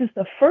Lights is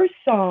the first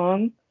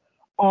song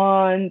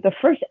on the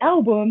first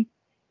album,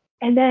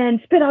 and then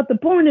Spit Out the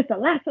Bone is the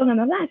last song on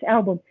the last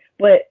album.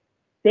 But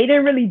they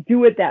didn't really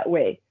do it that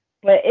way.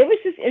 But it was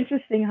just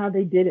interesting how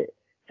they did it.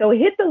 So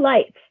Hit the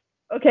Lights.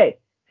 Okay,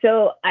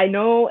 so I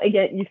know,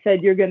 again, you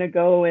said you're going to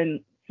go and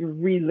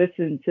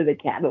re-listen to the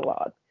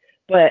catalog.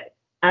 But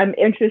I'm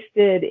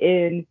interested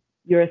in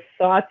your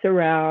thoughts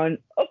around,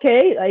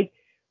 okay, like,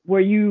 were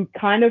you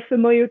kind of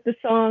familiar with the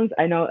songs?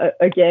 I know,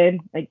 again,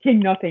 like King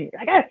Nothing.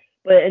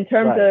 But in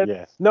terms of...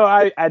 Yes. No,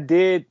 I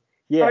did.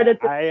 Yeah,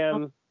 I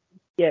am.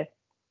 Yeah.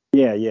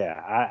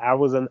 Yeah.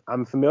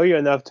 I'm familiar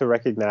enough to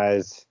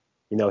recognize,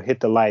 Hit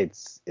the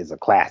Lights is a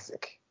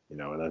classic.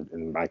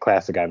 And by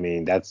classic, I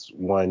mean that's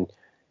one,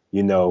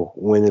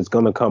 when it's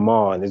going to come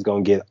on, it's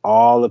going to get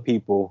all the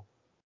people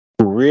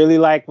who really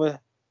like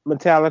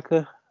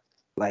Metallica,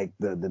 like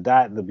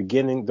the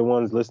beginning, the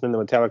ones listening to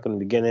Metallica in the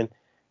beginning,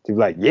 to be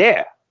like,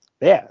 yeah,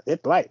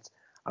 Hit the Lights.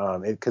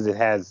 Because it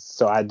has,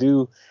 so I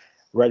do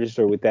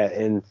register with that.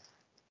 And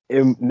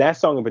that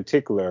song in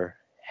particular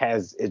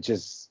it's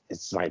just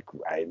like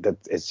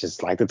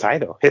the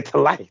title, Hit the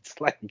Lights.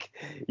 Like,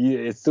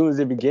 as soon as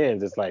it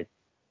begins, it's like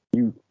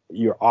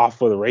you're off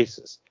for the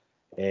races.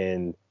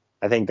 And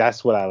I think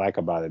that's what I like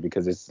about it,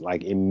 because it's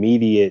like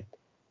immediate,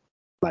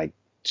 like,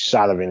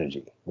 shot of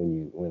energy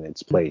when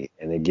it's played,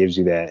 and it gives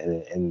you that,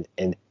 and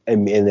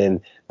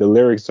then the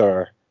lyrics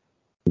are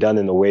done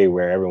in a way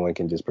where everyone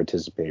can just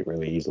participate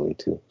really easily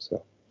too.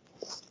 So.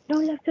 No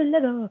left a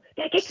little,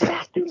 that kicks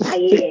back to my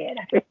head.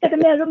 To the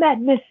middle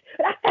madness.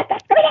 That's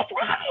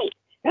right.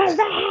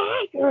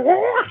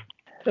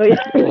 So yeah,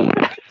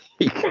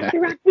 Dr.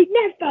 Rock, we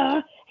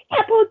never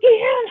apple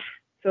deal.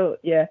 So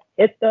yeah,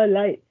 Hit the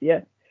Lights.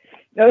 Yeah.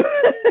 No.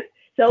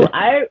 So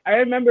I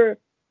remember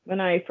when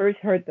I first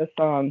heard the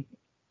song,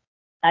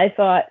 I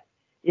thought,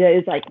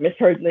 it's like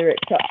misheard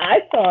lyrics. So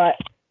I thought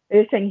they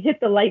were saying Hit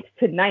the Lights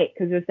tonight,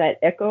 because there's that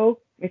echo.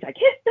 It's like,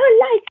 hit the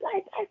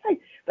lights.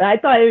 But I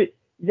thought it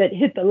that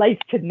Hit the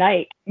Lights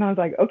tonight. And I was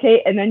like,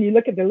 okay. And then you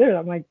look at the lyrics,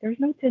 I'm like, there's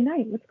no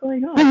tonight. What's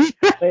going on?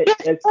 But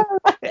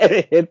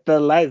Hit the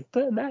lights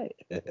tonight.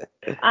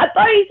 I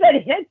thought he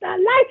said hit the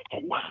lights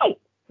tonight.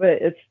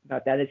 But it's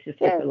not that. It's just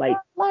hit the lights.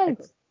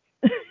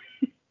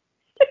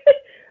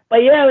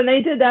 But yeah, when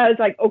they did that, I was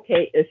like,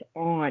 okay, it's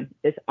on.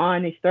 It's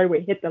on. They started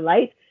with Hit the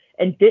Lights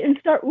and didn't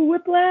start with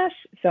Whiplash.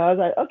 So I was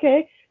like,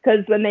 okay.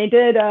 Because when they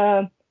did,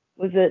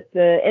 was it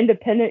the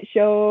independent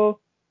show?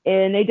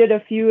 And they did a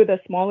few of the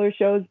smaller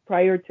shows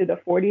prior to the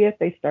 40th.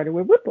 They started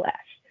with Whiplash.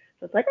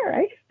 So it's like, all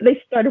right. But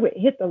they started with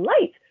Hit the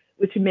Lights,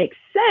 which makes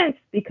sense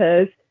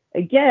because,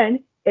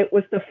 again, it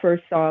was the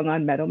first song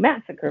on Metal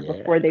Massacre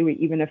before they were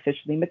even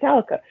officially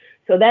Metallica.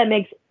 So that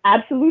makes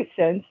absolute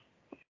sense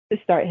to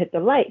start Hit the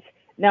Lights.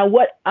 Now,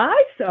 what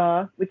I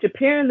saw, which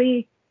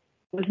apparently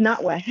was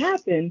not what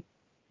happened,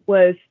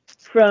 was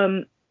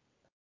from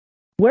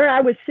where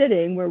I was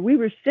sitting, where we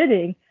were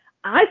sitting,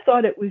 I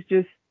thought it was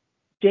just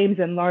James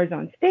and Lars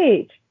on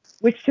stage,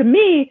 which to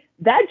me,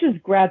 that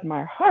just grabbed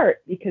my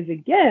heart because,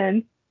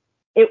 again,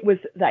 it was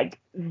like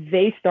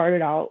they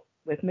started out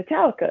with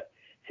Metallica.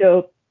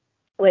 So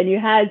when you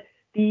had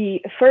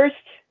the first,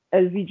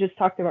 as we just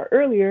talked about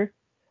earlier,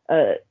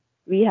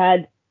 we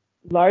had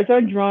Lars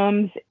on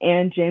drums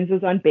and James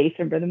was on bass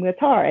and rhythm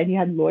guitar, and you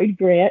had Lloyd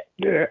Grant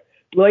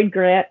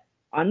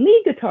on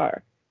lead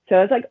guitar. So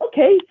I was like,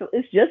 okay, so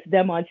it's just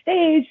them on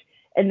stage,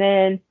 and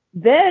then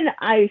then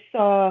I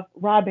saw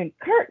Rob and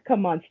Kurt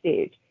come on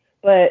stage,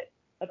 but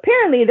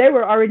apparently they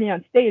were already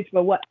on stage.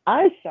 But what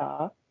I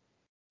saw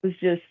was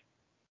just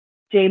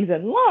James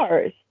and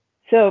Lars.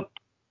 So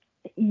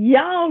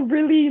y'all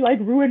really like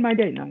ruined my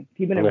day. No,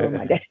 people didn't ruin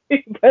my day,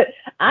 but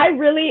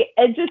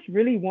it just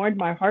really warmed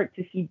my heart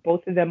to see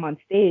both of them on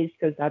stage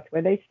because that's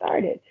where they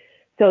started.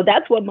 So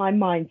that's what my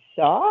mind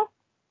saw,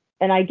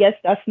 and I guess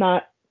that's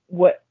not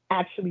what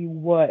actually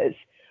was,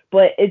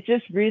 but it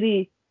just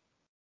really,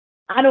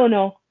 I don't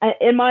know.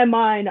 In my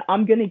mind,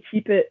 I'm gonna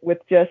keep it with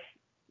just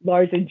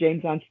Lars and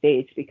James on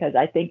stage because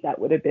I think that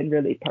would have been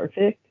really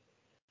perfect.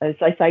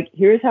 It's like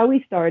here's how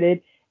we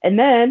started, and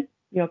then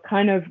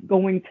kind of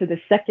going to the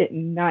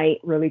second night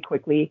really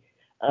quickly,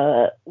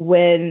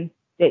 when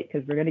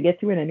because we're gonna get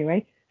to it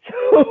anyway.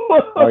 So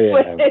Oh yeah,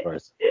 of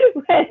course.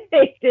 when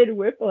they did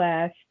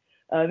Whiplash,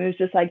 it was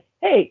just like,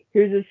 hey,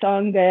 here's a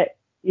song that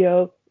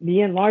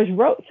me and Lars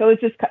wrote. So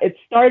it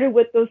started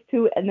with those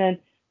two, and then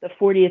the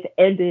 40th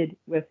ended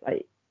with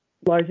like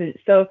Lars.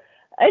 So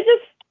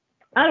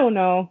I don't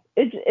know.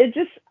 It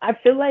just I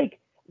feel like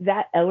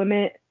that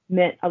element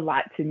meant a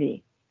lot to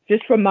me,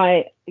 just from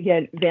my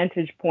again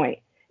vantage point.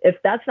 If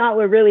that's not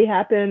what really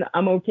happened,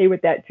 I'm okay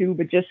with that too.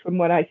 But just from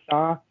what I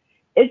saw,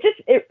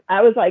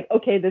 I was like,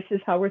 okay, this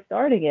is how we're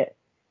starting it,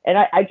 and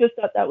I just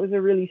thought that was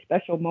a really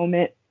special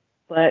moment.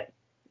 But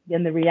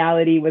then the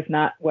reality was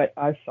not what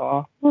I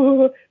saw.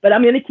 But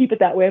I'm gonna keep it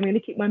that way. I'm gonna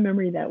keep my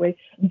memory that way.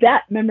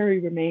 That memory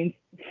remains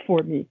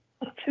for me.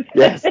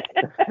 Yes.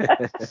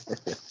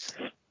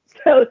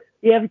 So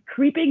you have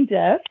Creeping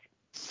Death,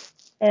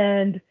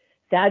 and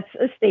that's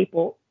a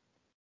staple.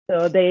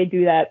 So they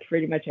do that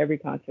pretty much every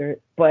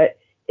concert, but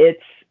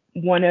it's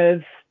one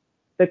of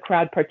the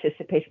crowd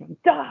participation.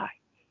 Die,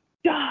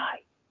 die,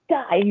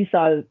 die. You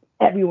saw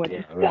everyone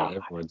Yeah, just right. die,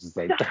 Everyone's just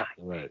like, die,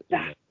 right.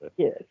 die. Exactly.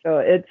 Yeah. So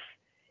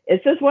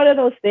it's just one of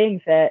those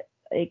things that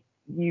like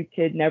you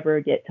could never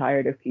get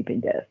tired of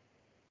Creeping Death,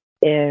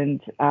 and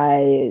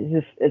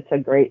it's a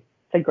great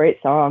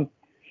song.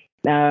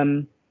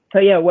 So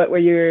yeah, what were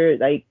your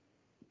like?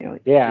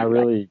 Yeah, I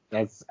really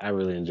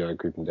enjoyed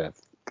Creeping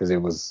Death because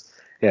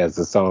it's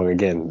a song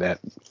again that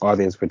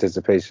audience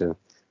participation.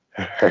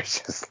 It's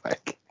just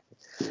like,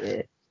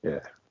 Yeah. yeah.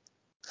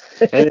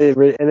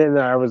 And then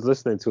I was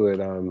listening to it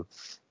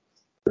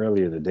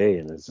earlier today,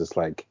 and it's just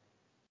like,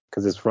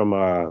 because it's from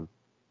Ride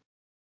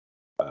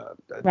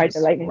the just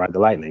Lightning. Ride the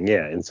Lightning,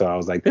 yeah. And so I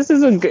was like, this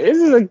is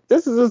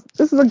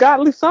a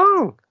godly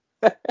song.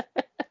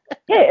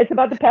 Yeah, it's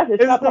about the past. It's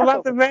This is about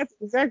about the Passover. Passover.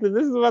 Exactly.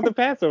 This is about the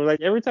Passover.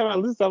 Like every time I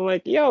listen, I'm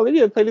like, yo, they need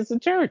to play this in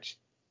church.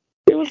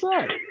 Hey, what's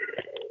up?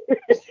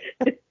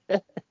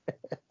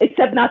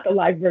 Except not the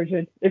live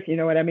version, if you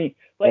know what I mean.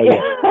 But Oh yeah,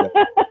 yeah.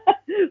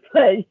 Exactly.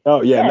 but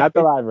Oh yeah, yeah, not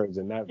the live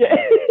version. Not, yeah.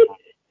 not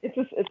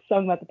It's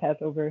sung about the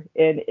Passover,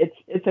 and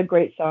it's a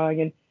great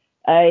song. And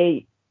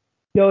I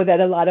know that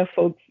a lot of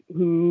folks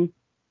who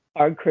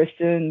are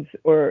Christians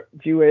or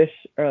Jewish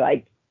are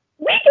like,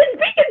 we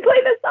can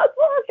play this song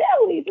for our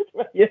families. It's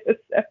right. yeah,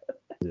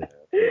 yeah.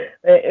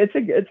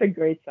 It's a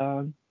great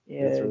song,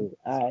 It's and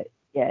really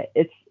yeah,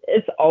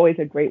 it's always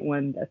a great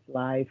one that's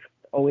live.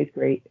 Always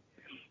great.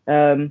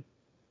 Um,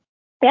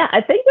 yeah,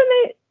 I think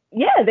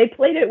they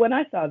played it when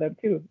I saw them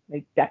too,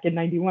 like back in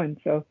 '91.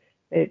 So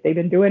they've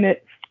been doing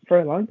it for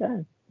a long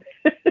time.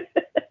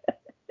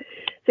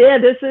 So yeah,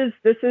 this is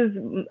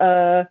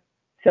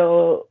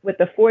so with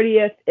the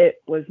 40th,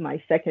 it was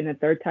my second and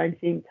third time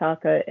seeing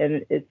Taka,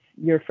 and it's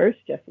your first,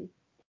 Jesse.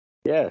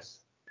 yes,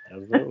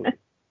 absolutely.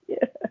 Yeah.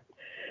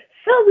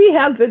 So we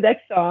have the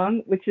next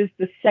song, which is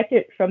the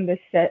second from the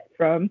set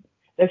from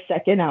their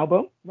second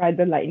album, Ride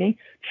the Lightning,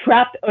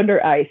 Trapped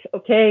Under Ice.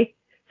 Okay.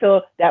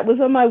 So that was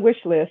on my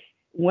wish list.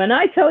 When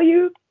I tell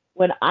you,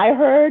 when I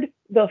heard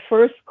the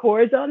first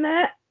chords on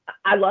that,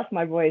 I lost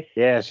my voice.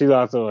 Yeah, she's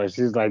also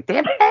she's like,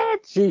 damn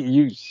it,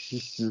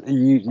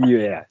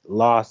 yeah,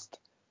 lost.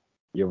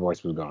 Your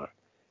voice was gone.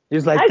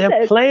 He's like, I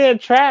they're said, playing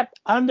Trapped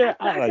Under.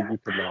 Trapped I like Under you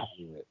could not Ice,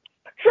 do it.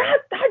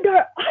 Trapped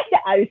Under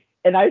Ice.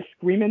 And I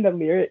screaming the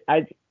lyric.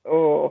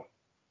 Oh,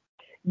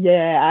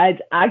 yeah,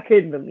 I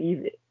couldn't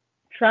believe it.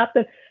 Trapped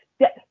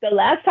the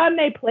last time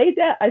they played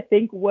that, I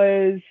think,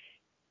 was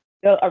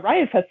the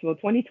Orion Festival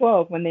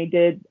 2012 when they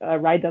did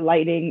Ride the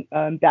Lightning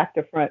back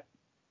to front.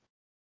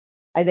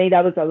 I think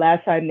that was the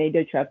last time they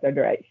did Trapped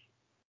Under Ice.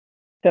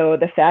 So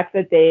the fact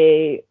that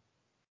they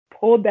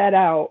pulled that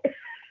out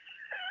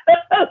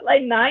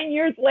like 9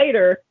 years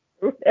later,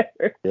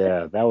 whatever.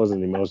 Yeah, that was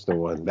an emotional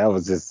one. That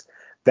was just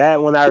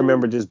that one. I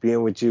remember just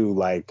being with you,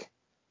 like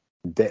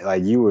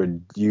like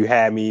you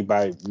had me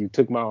by you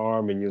took my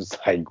arm and you was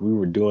like we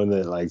were doing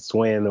it like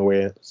swaying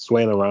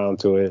around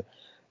to it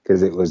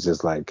because it was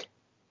just like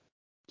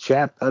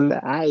trapped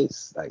under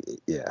ice. Like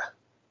yeah,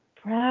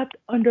 Trapped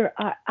Under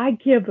Ice. I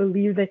can't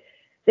believe they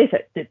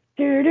said, I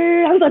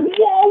was like,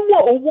 whoa,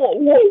 whoa, whoa,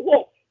 whoa,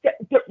 whoa.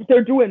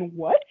 They're doing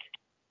what?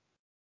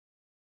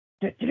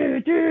 I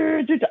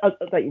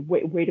was like,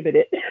 wait a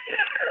minute.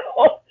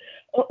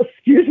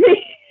 Excuse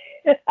me.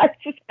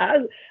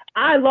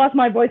 I lost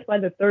my voice by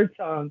the third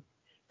song.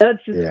 yeah.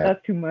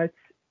 That's too much.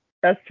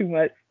 That's too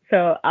much.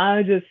 So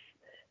that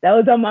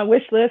was on my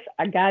wish list.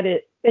 I got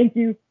it. Thank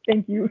you.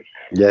 Thank you.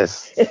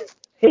 Yes.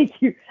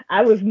 Thank you.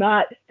 I was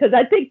not, because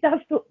I think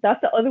that's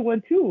the other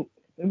one too.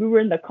 When we were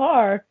in the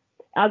car,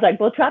 I was like,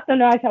 well, Trapped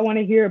Under Ice, I want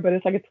to hear, but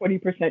it's like a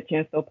 20%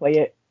 chance they'll play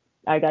it.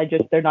 Like,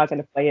 they're not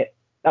going to play it.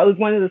 That was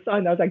one of the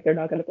songs I was like, they're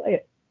not going to play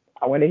it.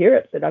 I want to hear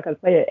it. They're not going to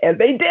play it. And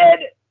they did.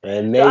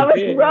 And So they I was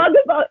did. wrong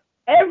about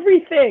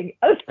everything.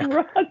 I was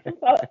wrong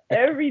about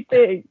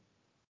everything.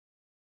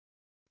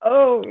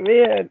 Oh,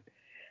 man.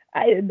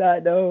 I did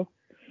not know.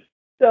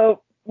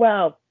 So,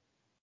 wow.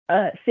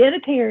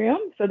 Sanitarium.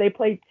 So they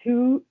played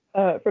two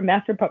from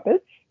Master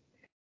Puppets.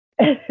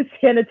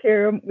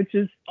 Sanitarium, which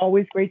is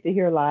always great to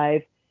hear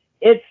live.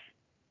 It's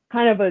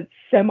kind of a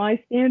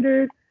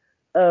semi-standard.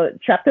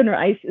 Trapped Under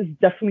Ice is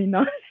definitely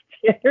not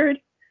standard.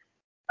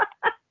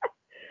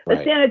 The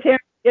Right. Sanitarium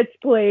gets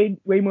played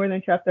way more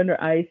than Trapped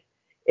Under Ice.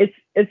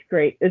 It's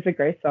great. It's a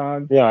great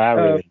song. Yeah, I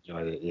really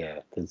enjoyed it. Yeah,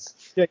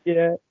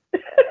 Yeah.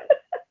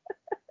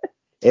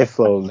 it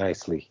flowed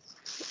nicely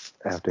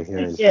after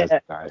hearing Yeah.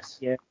 Trapped Under Ice.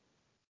 Yeah.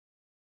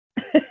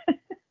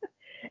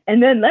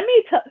 And then let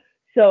me tell.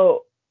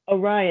 So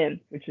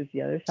Orion, which is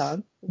the other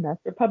song,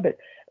 Master Puppet.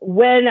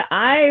 When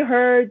I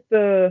heard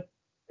because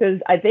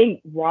I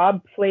think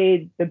Rob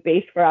played the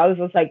bass for, I was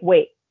just like,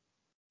 wait,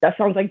 that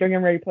sounds like they're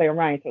getting ready to play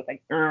Orion. So it's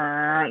like,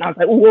 and I was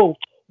like, whoa,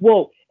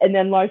 whoa. And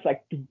then Lars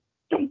like, dum,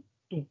 dum,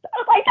 dum. I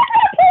was like, they're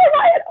gonna play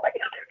Orion. I'm like,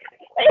 they're gonna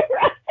play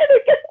Orion.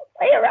 They're gonna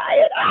play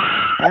Orion.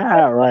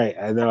 Ah, right.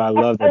 I know. I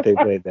love that they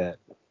played that.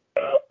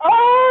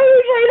 Oh,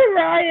 they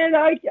played Orion.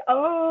 Like,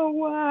 oh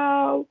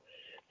wow.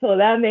 So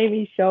that made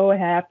me so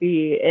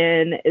happy,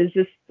 and that's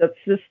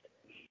just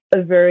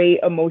a very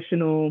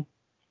emotional,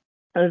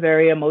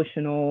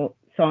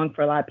 song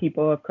for a lot of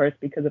people, of course,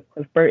 because of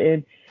Cliff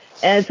Burton.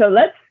 And so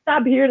let's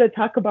stop here to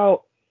talk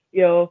about,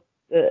 just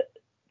the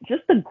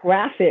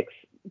graphics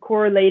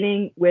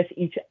correlating with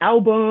each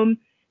album.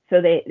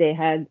 So they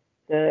had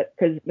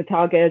because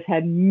Metallica has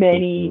had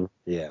many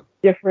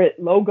different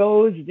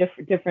logos,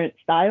 different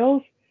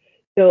styles.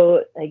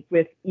 So like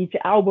with each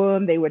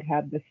album, they would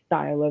have the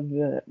style of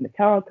the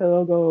Metallica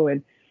logo,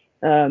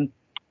 and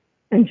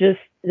just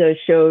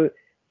show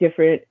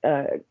different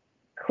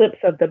clips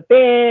of the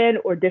band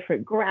or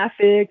different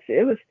graphics.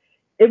 It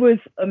was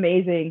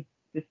amazing.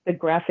 Just the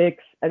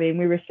graphics. I mean,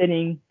 we were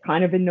sitting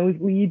kind of in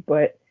nosebleed,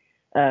 but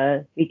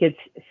we could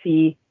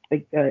see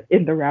like the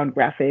in the round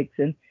graphics,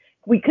 and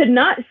we could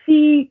not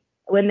see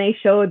when they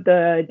showed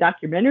the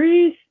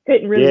documentaries.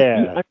 Couldn't really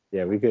see.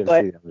 Yeah, we couldn't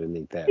see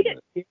underneath that.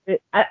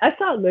 I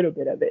saw a little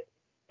bit of it,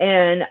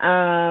 and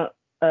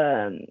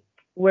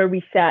where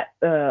we sat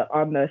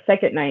on the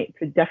second night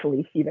could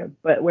definitely see them,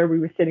 but where we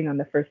were sitting on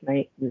the first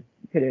night, we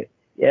couldn't.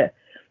 Yeah.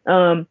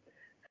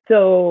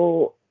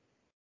 So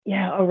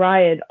yeah,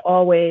 Orion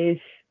always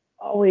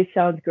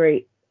sounds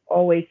great.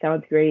 Always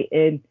sounds great,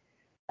 and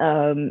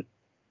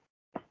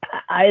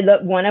I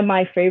love one of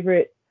my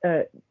favorite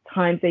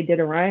times they did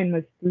Orion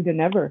was Through the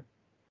Never,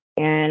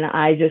 and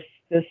I just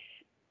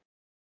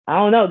I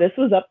don't know. This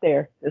was up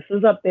there. The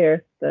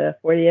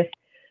 40th,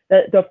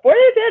 the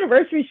 40th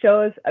anniversary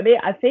shows. I mean,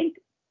 I think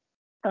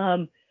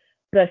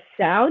the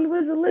sound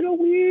was a little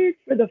weird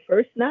for the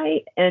first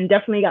night, and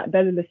definitely got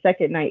better the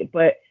second night.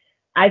 But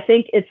I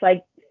think it's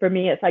like for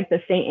me, it's like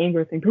the Saint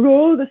Anger thing.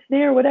 Oh, the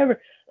snare,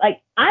 whatever.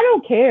 Like I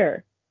don't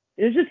care.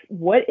 It's just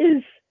what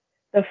is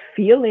the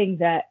feeling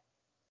that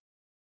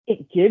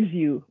it gives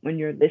you when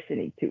you're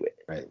listening to it,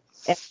 Right.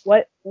 and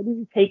what are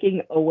you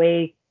taking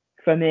away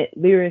from it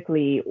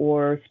lyrically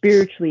or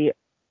spiritually,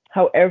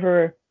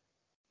 however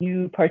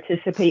you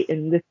participate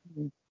in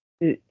listening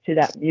to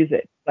that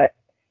music. But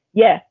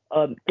yeah,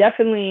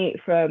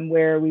 definitely from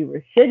where we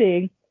were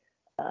sitting,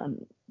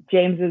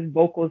 James's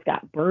vocals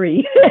got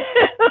buried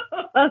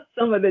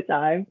some of the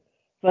time,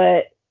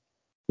 but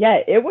yeah,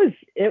 it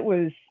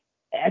was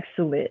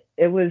excellent.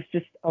 It was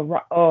just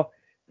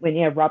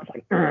when Rob's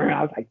like,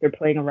 I was like, they're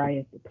playing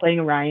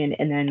Orion,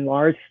 and then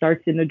Lars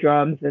starts in the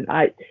drums, and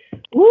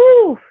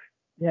woo,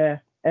 yeah,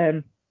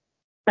 and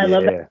I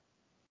love that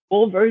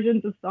full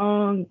versions of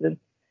songs, and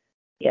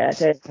yeah,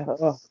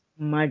 oh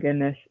my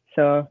goodness.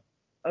 So,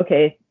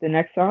 okay, the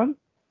next song.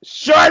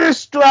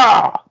 Shortest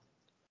straw.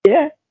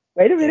 Yeah.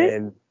 Wait a minute.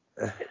 And,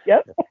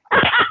 yep.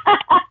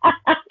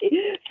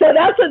 So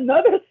that's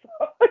another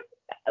song.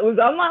 It was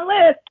on my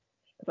list.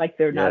 Like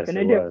they're not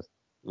gonna do.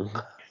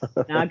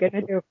 Not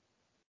gonna do.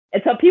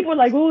 And some people are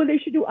like, oh, they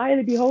should do Eye of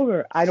the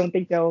Beholder. I don't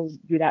think they'll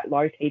do that.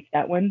 Lars hates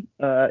that one.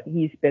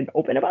 He's been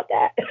open about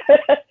that.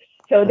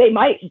 So they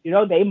might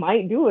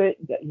do it.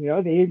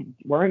 They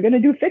weren't gonna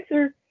do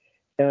Fixer.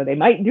 So they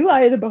might do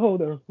Eye of the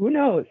Beholder. Who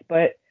knows?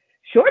 But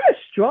Shortest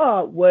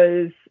Straw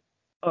was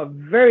a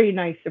very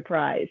nice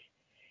surprise.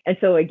 And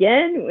so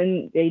again,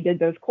 when they did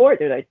those chords,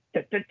 they're like,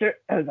 duh, duh, duh.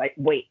 I was like,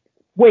 wait.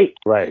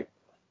 Right.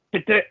 Duh,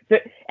 duh, duh.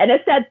 And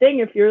it's that thing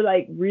if you're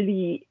like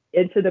really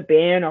into the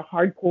band or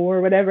hardcore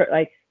or whatever,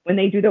 like when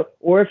they do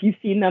or if you've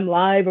seen them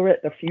live or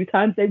the few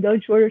times they've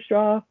done Shorter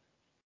Straw,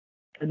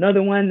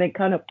 another one they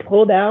kind of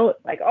pulled out,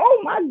 like,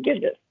 oh my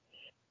goodness.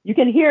 you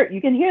can hear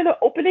the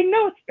opening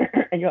notes,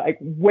 and you're like,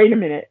 wait a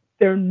minute,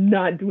 they're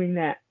not doing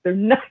that. They're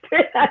not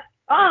doing that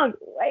song.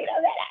 Wait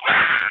a minute.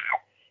 Ah!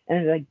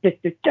 And it's like,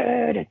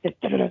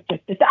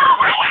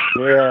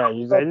 Yeah,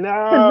 you say it's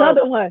no.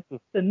 another one.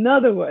 It's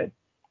another one.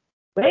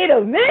 Wait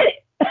a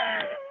minute.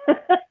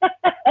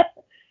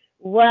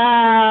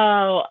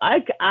 Wow,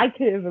 I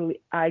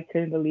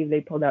couldn't believe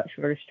they pulled out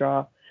Shorter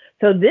Straw.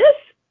 So this,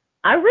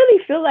 I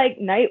really feel like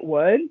night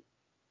one,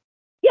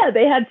 yeah,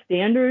 they had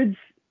standards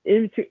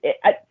into it.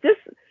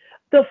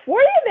 The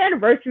 40th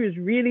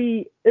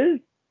anniversary is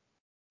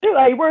they're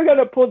like, we're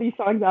gonna pull these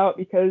songs out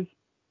because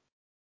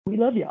we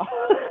love y'all.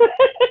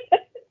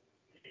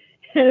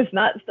 And it's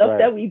not stuff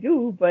that we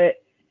do,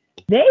 but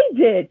they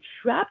did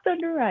Trapped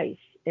Under Ice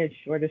and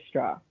Shorter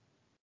Straw.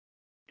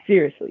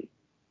 Seriously.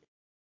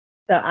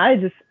 So I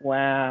just,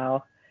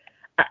 wow.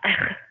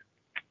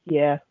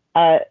 Yeah.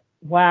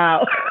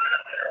 Wow.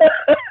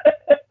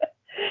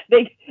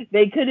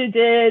 they could have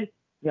did,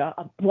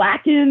 a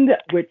Blackened,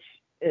 which,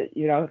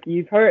 if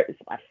you've heard, it's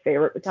my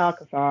favorite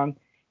Metallica song,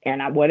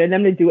 and I wanted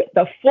them to do it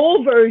the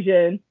full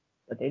version,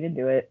 but they didn't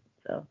do it.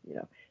 So,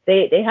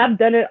 they have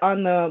done it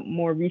on the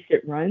more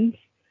recent runs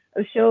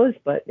of shows,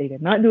 but they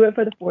did not do it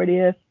for the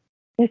 40th.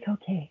 It's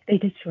okay. They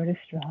did Shorter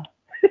Straw.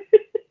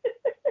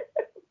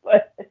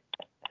 But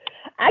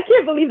I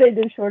can't believe they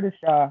did Shorter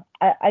Straw.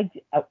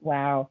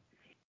 Wow.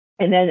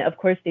 And then, of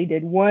course, they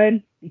did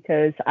One,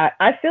 because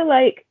I feel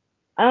like,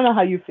 I don't know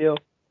how you feel,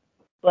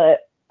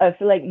 but I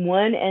feel like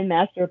One and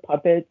Master of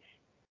Puppets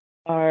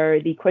are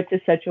the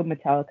quintessential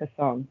Metallica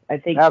songs. I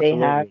think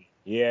Absolutely.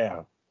 they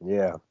have,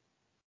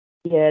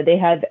 they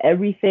have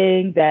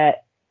everything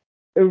that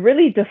it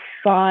really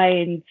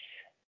defines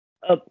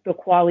the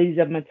qualities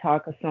of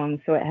Metallica songs.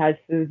 So it has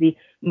the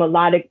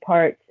melodic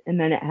parts, and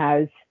then it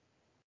has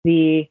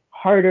the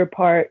harder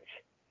parts.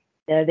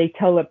 They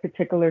tell a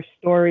particular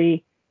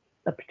story,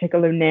 a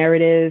particular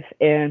narrative,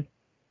 and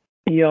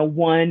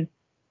One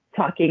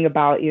talking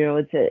about,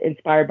 it's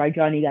inspired by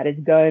Johnny Got His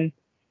Gun,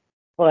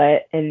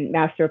 but in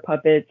Master of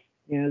Puppets,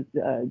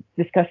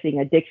 discussing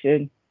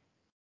addiction,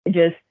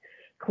 just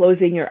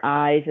closing your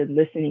eyes and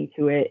listening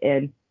to it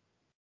and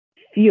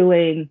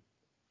feeling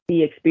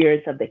the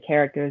experience of the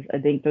characters. I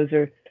think those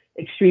are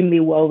extremely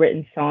well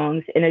written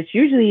songs, and it's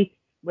usually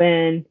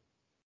when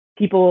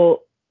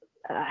people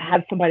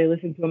have somebody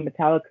listen to a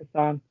Metallica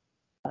song,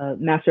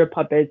 Master of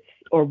Puppets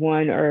or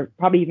One, or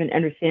probably even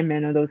Enter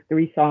Sandman, of those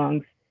three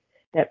songs,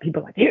 that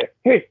people are like, here,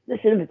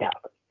 listen to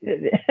Metallica.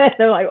 And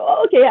I'm like,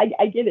 oh, okay,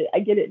 I get it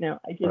now.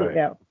 It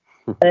now.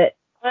 But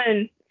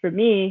One, for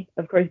me,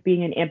 of course,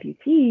 being an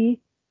amputee,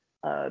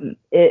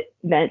 it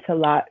meant a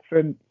lot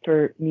for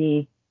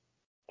me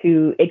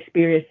to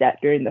experience that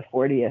during the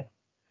 40th.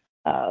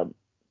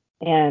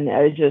 And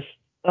I was just,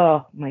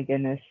 oh my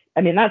goodness.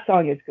 I mean, that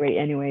song is great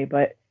anyway,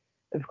 but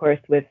of course,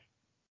 with,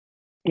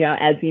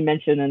 as we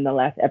mentioned in the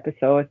last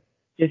episode,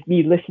 just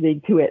me listening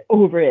to it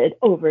over and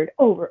over and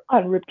over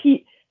on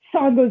repeat.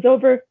 Song goes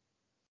over,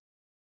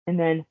 and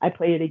then I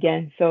play it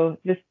again. So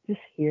just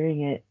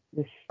hearing it,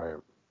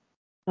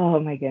 oh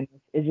my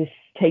goodness, it just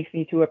takes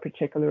me to a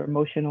particular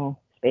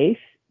emotional space,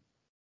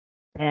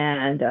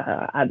 and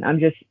I'm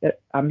just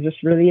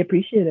really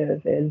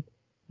appreciative. And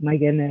my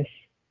goodness,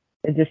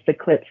 and just the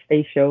clips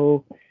they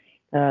show.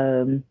 We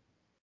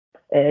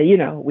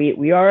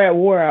are at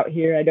war out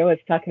here. I know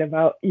it's talking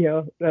about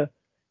the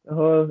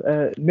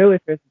whole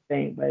military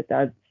thing, but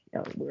that's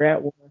we're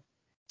at war,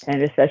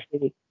 and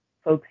especially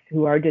folks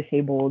who are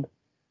disabled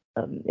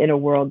in a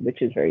world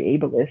which is very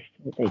ableist.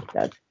 I think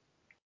that's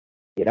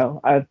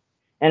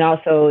and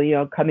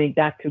also coming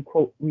back to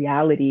quote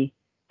reality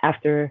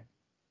after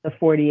the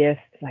 40th.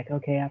 It's like,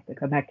 okay, I have to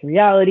come back to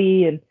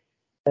reality and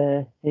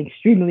an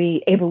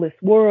extremely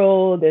ableist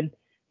world, and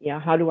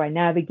how do I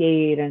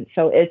navigate? And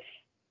so it's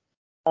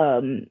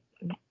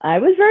I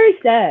was very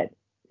sad,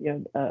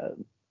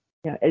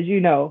 as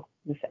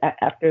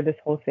after this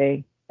whole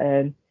thing,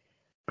 and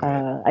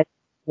I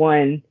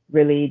One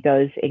really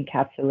does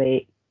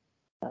encapsulate,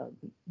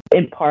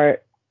 in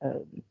part,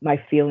 my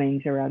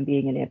feelings around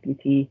being an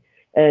amputee,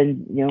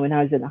 and when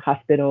I was in the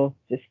hospital,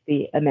 just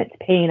the immense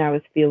pain I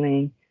was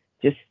feeling,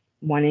 just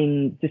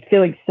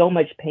feeling so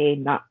much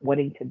pain, not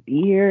wanting to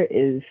be here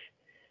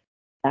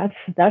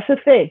that's a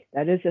thing.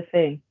 That is a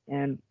thing,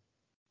 and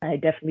I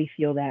definitely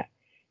feel that.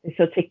 And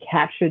so to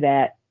capture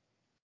that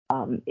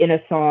in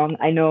a song,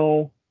 I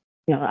know,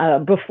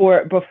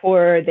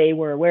 before they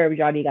were aware of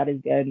Johnny Got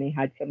His Gun, they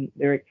had some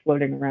lyrics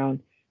floating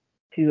around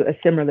to a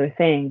similar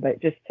thing,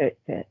 but just to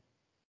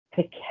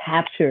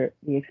capture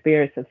the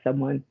experience of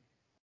someone,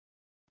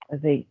 I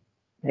think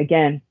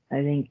that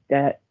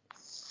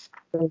he's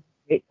a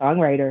great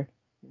songwriter,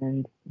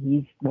 and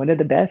he's one of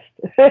the best.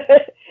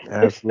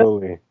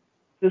 Absolutely.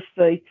 Just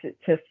like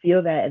to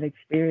feel that and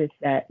experience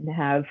that, and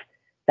have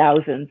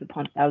thousands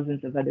upon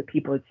thousands of other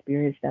people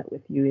experience that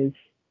with you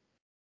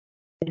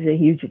is a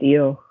huge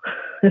deal.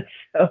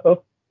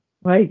 So,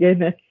 my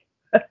goodness.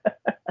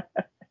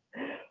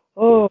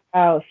 Oh,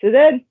 wow. So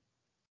then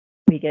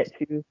we get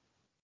to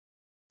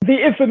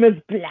the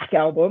infamous Black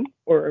Album,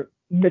 or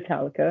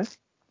Metallica.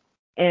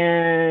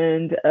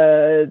 and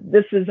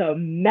this is a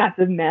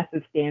massive,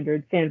 massive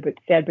standard.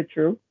 Sad but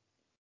true.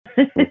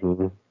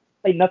 Mm-hmm.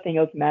 Like nothing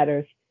else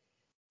matters.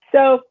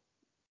 So,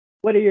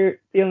 what are your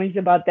feelings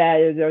about that?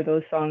 Are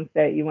those songs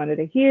that you wanted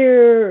to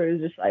hear, or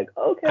is it just like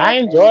I okay?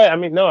 enjoy. I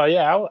mean, no,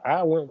 yeah,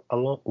 I went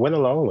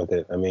along with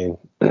it. I mean,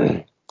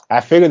 I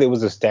figured it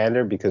was a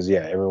standard because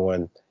yeah,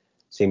 everyone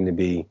seemed to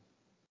be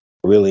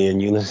really in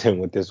unison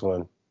with this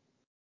one.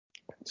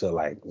 So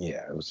like,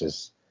 yeah, it was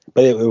just,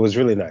 but it was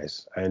really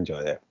nice. I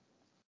enjoyed it.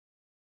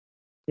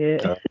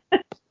 Yeah. Uh,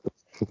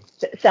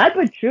 Sad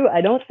but true.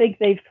 I don't think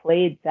they've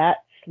played that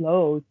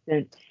slow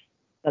since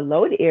the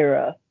load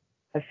era.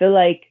 I feel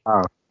like,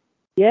 oh,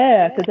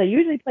 yeah, because I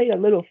usually play a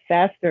little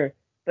faster,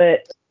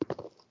 but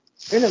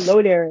during the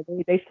load era,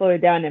 they slow it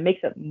down. It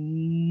makes it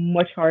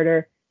much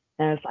harder.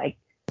 And it's like,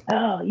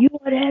 oh, you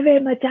want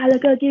heaven?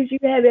 Metallica gives you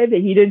heaven.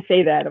 He didn't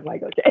say that. I'm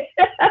like, okay.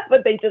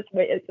 But they just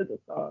went into the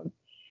song.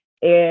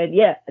 And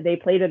yeah, they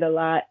played it a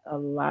lot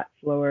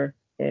slower.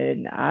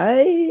 And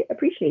I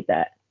appreciate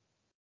that.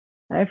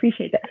 I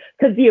appreciate that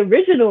because the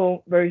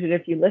original version,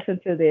 if you listen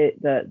to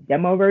the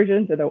demo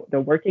versions or the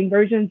working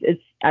versions,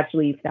 it's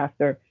actually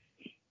faster,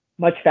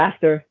 much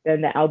faster than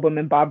the album.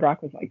 And Bob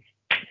Rock was like,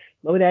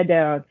 slow that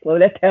down,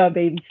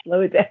 baby,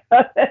 slow it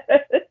down."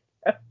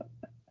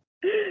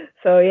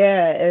 So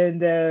yeah,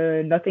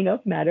 and nothing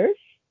else matters,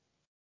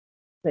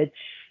 which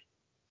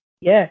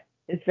yeah,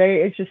 it's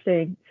very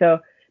interesting. So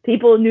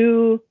people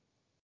knew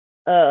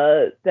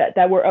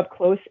that were up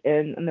close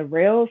and on the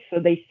rails, so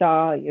they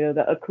saw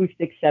the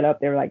acoustic setup.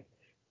 They were like,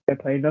 they're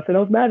playing Nothing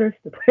Else Matters.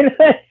 They're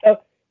playing so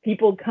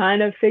people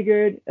kind of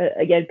figured.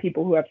 Again,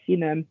 people who have seen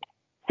them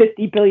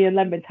 50 billion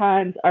lemon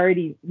times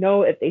already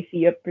know if they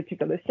see a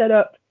particular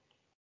setup,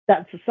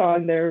 that's the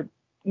song they're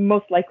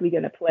most likely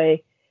going to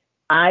play.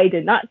 I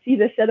did not see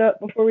the setup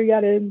before we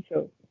got in,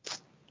 so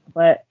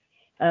but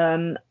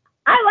I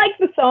like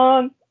the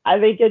song. I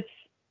think it's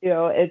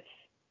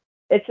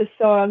a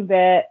song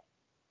that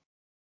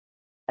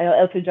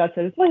Elton John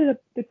said it's one of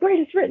the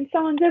greatest written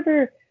songs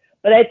ever.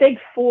 But I think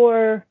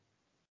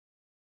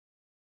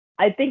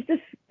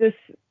this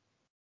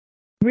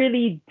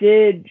really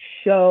did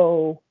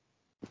show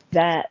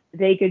that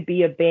they could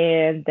be a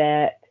band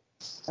that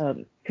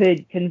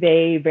could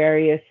convey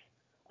various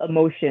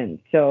emotions.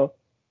 So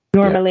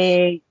yes,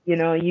 normally,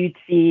 you'd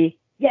see,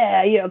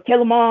 yeah, kill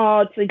them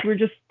all. It's like we're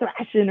just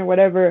thrashing or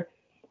whatever.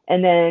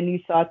 And then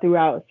you saw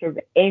throughout sort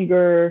of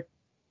anger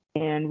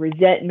and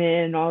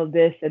resentment and all of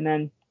this, and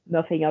then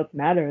Nothing Else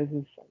Matters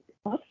is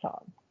a love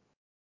song.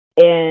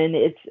 And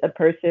it's a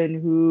person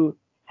who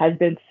has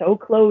been so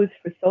close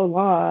for so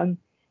long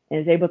and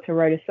is able to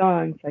write a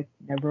song. It's like,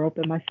 never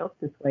opened myself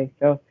this way.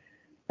 So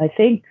I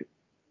think,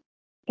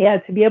 yeah,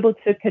 to be able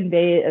to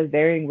convey a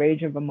varying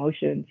range of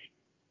emotions,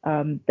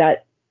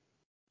 that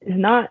is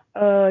not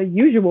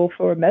usual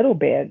for a metal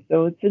band.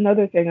 So it's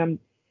another thing I'm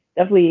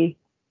definitely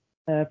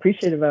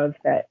appreciative of,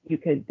 that you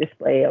could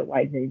display a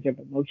wide range of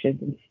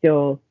emotions and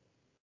still,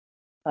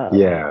 um,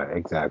 yeah,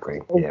 exactly,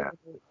 yeah,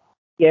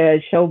 yeah,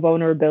 show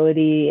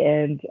vulnerability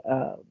and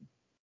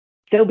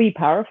still be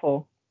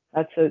powerful.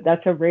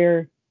 That's a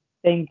rare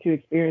thing to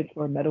experience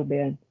for a metal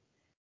band.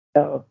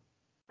 So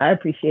I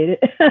appreciate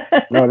it.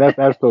 no, that's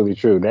absolutely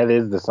true. That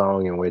is the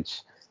song in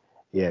which,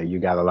 yeah, you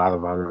got a lot of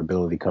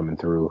vulnerability coming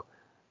through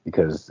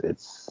because it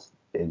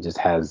just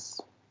has,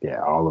 yeah,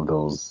 all of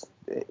those.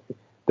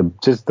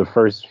 Just the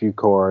first few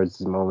chords,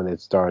 the moment it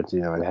starts,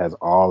 it has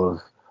all of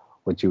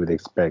what you would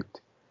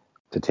expect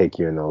to take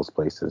you in those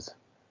places.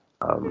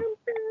 Um,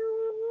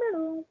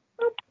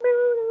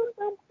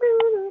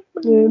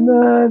 and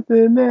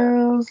nothing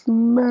else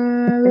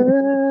matters.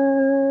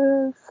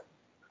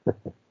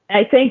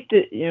 I think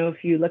that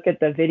if you look at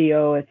the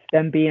video, it's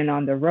them being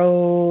on the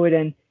road,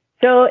 and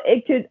so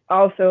it could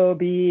also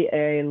be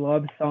a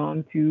love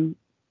song to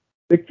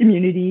the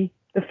community,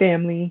 the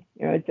family.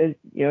 It's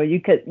you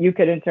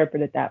could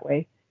interpret it that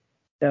way.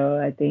 So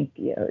I think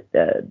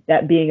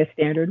that being a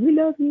standard, we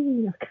love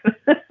you.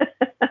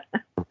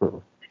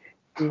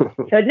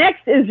 So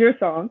next is your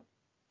song.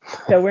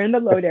 So we're in the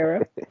load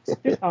era.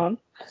 Your song.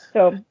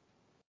 So what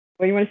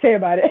do you want to say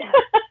about it?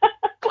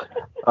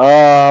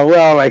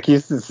 Well, like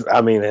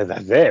I mean, as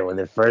I said, when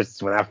I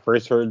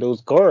first heard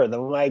those chords,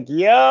 I'm like,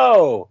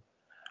 yo.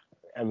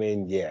 I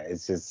mean, yeah,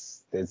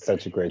 it's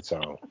such a great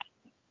song.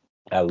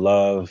 I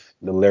love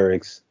the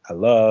lyrics. I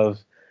love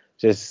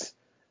just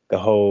the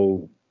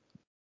whole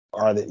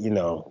art that,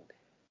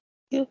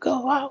 you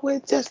go out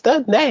with just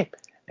a name.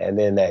 And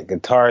then that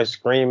guitar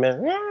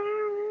screaming.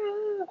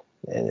 "Ah,"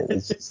 and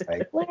it's just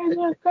like, where's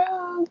your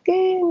girl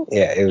again?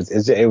 Yeah,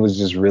 it was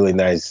just really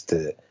nice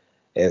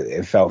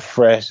it felt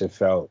fresh. It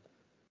felt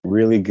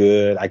really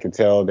good. I could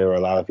tell there were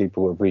a lot of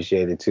people who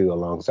appreciated it too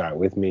alongside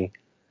with me.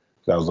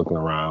 So I was looking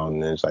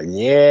around and it's like,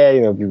 yeah,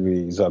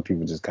 you saw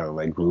people just kind of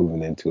like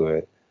grooving into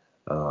it.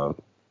 Um,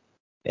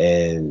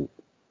 and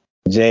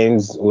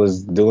James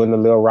was doing the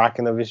little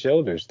rocking of his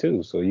shoulders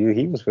too. So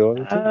he was feeling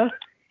it too. uh,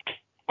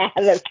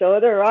 the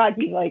shoulder rock.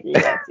 He's like,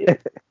 yeah, yeah,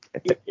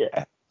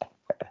 yeah.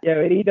 Yeah,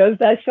 when he does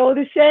that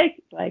shoulder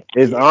shake, like,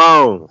 It's yeah,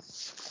 on.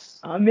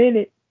 I'm in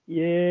it.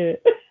 Yeah.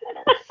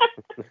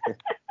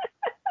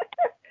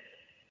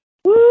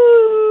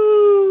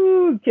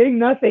 Woo! King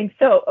nothing.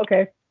 So,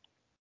 okay.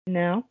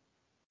 Now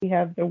we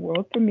have the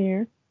world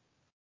premiere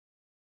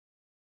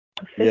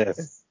of Fixer.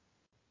 Yes.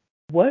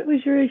 What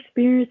was your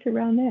experience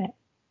around that?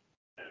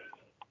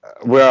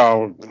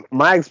 Well,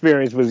 my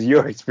experience was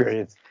your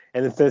experience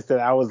in the sense that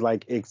I was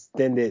like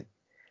extended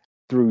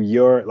through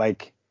your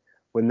like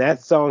when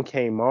that song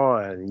came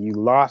on, you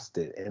lost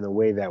it in a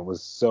way that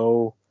was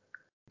so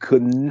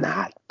could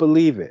not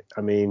believe it.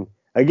 I mean,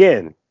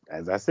 again,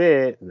 as I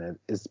said, and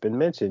it's been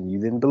mentioned, you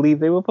didn't believe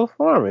they would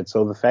perform it.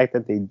 So the fact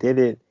that they did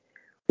it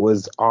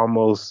was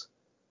almost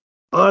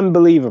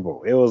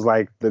unbelievable. It was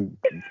like the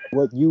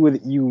what you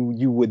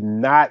would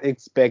not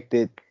expect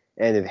it,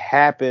 and it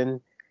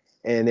happened,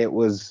 and it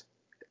was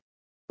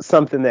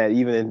something that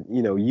even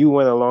you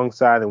went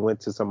alongside and went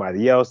to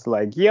somebody else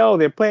like, yo,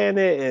 they're playing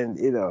it, and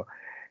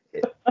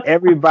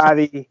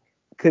everybody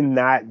could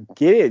not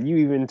get it. You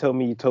even told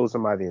me you told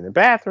somebody in the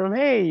bathroom,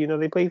 hey,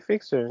 they play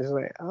Fixer, and it's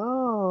like,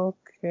 oh,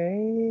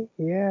 okay,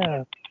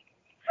 yeah,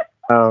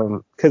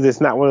 because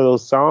it's not one of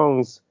those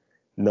songs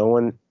no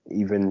one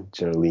even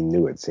generally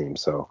knew, it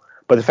seems. So,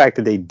 but the fact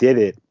that they did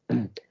it,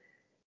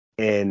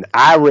 and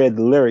I read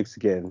the lyrics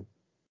again.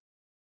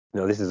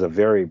 This is a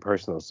very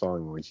personal song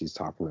in which he's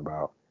talking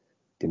about,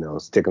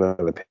 stick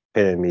another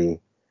pin in me.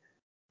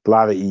 A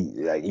lot of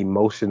like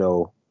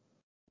emotional,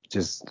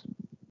 just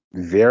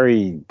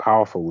very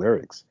powerful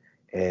lyrics,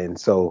 and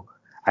so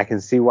I can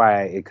see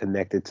why it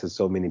connected to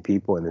so many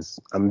people. And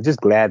I'm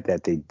just glad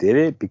that they did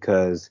it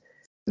because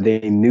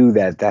they knew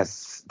that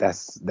that's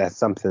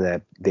something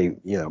that they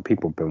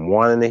people have been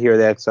wanting to hear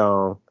that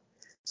song.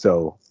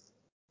 So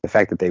the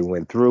fact that they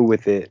went through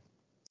with it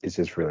is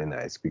just really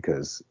nice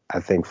because I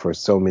think for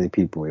so many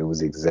people it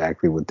was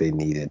exactly what they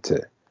needed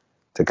to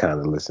kind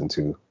of listen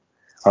to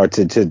or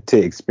to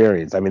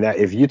experience. I mean,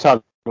 if you're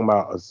talking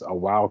about a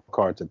wild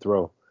card to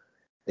throw,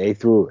 they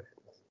threw it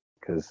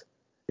because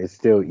it's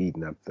still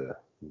eating up the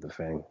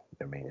thing.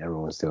 I mean,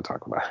 everyone's still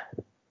talking about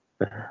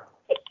it.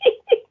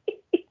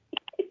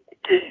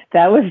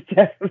 That was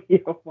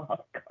definitely a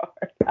wild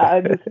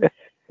card.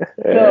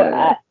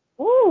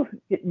 Ooh,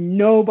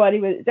 nobody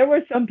was. There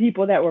were some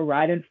people that were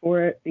riding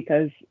for it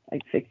because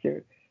like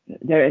Fixer,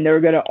 and they were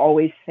gonna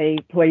always say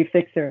play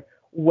Fixer.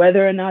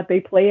 Whether or not they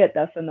play it,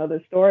 that's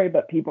another story.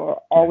 But people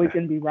are always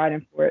gonna be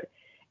riding for it,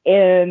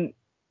 and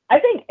I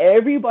think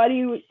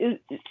everybody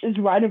is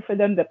riding for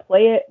them to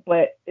play it.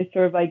 But it's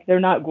sort of like they're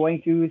not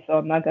going to, so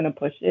I'm not gonna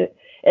push it.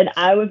 And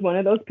I was one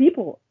of those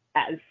people.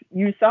 As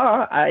you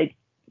saw, I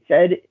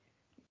said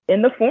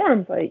in the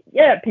forums, like,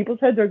 yeah, people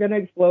said they're gonna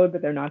explode,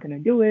 but they're not gonna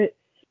do it.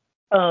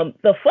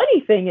 The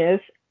funny thing is,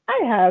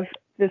 I have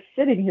this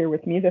sitting here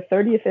with me, the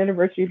 30th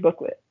anniversary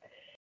booklet.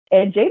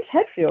 And James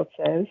Hetfield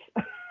says,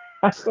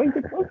 I'm going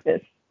to quote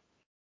this.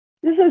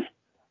 This is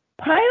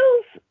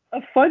piles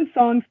of fun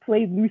songs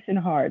played loose and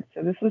hard.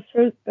 So this was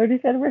for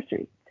 30th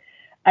anniversary.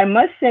 I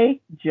must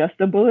say, Just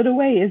a Bullet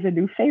Away is a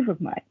new fave of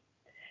mine.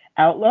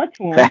 Outlaw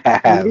Torn,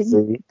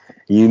 See,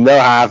 you know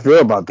how I feel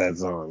about that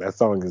song. That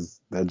song is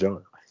that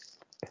joint.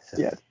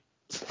 yes.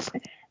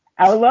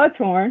 Outlaw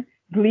Torn,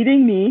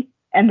 Bleeding Me,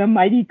 and The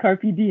Mighty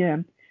Carpe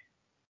Diem.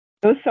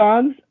 Those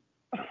songs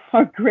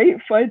are great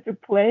fun to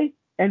play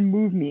and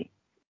move me.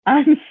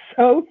 I'm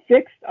so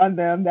fixed on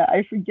them that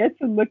I forget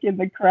to look in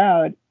the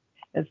crowd.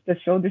 As the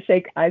shoulder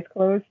shake, eyes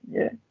closed.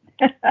 Yeah.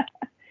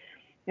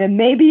 And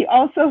maybe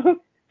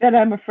also that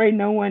I'm afraid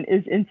no one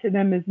is into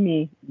them as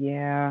me.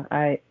 Yeah,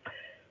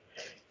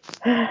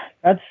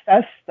 that's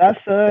a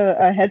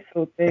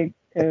Hetfield thing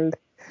because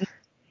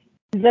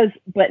he says,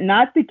 but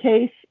not the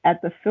case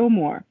at the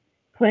Fillmore.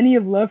 Plenty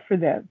of love for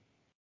them.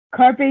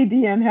 Carpe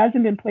Diem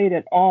hasn't been played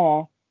at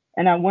all,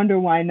 and I wonder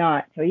why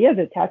not. So he has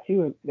a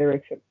tattoo of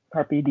lyrics of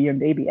Carpe Diem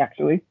Baby,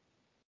 actually.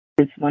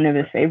 It's one of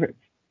his favorites.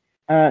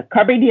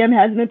 Carpe Diem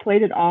hasn't been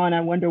played at all, and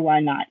I wonder why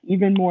not.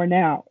 Even more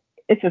now.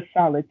 It's a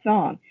solid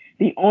song.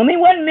 The only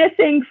one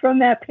missing from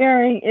that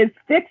pairing is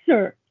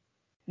Fixer.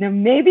 Now,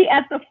 maybe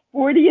at the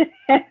 40th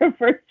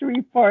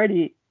anniversary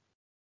party.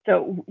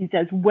 So he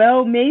says,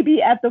 well,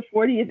 maybe at the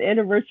 40th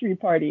anniversary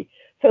party.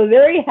 So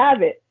there you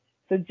have it.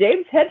 So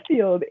James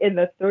Hetfield in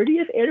the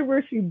 30th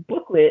anniversary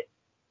booklet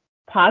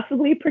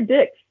possibly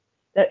predicts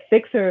that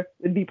Fixer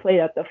would be played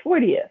at the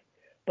 40th.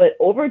 But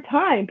over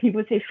time, people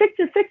would say,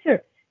 Fixer,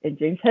 Fixer. And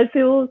James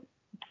Hetfield,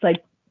 it's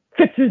like,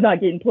 Fixer's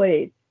not getting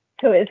played.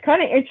 So it's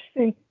kind of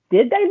interesting.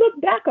 Did they look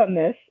back on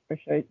this? Or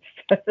should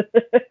I,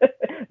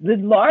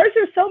 did Lars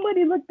or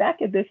somebody look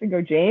back at this and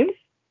go, James,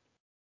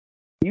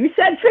 you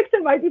said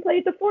Fixer might be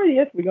played at the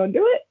 40th. We gonna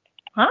do it?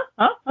 Huh?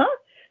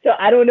 So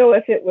I don't know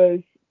if it was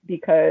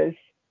because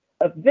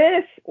of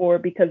this or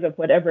because of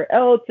whatever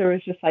else, or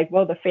it's just like,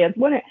 well, the fans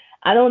want it.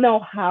 I don't know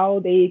how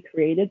they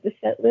created the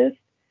set list,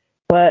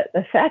 but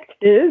the fact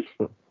is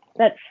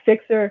that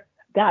Fixer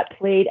got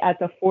played at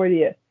the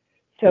 40th.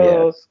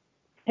 So yes.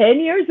 10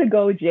 years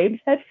ago, James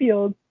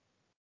Hetfield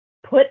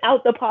put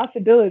out the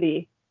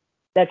possibility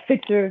that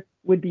Fixer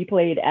would be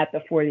played at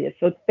the 40th.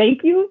 So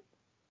thank you,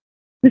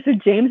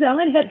 Mr. James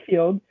Allen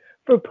Hetfield,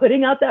 for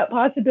putting out that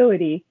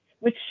possibility,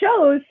 which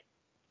shows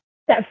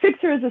that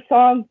Fixer is a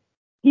song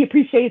he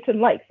appreciates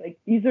and likes. Like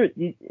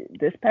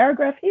this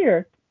paragraph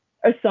here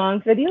are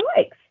songs that he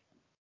likes.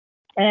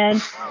 And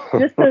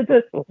just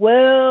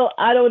well,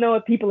 I don't know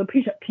if people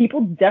appreciate.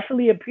 People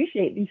definitely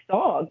appreciate these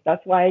songs.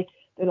 That's why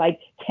they're like,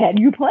 can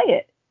you play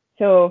it?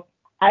 So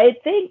I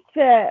think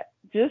that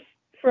just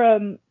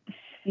from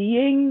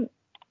seeing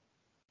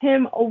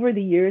him over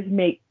the years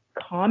make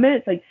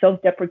comments, like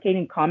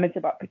self-deprecating comments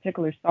about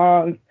particular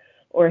songs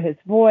or his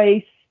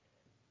voice,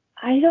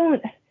 I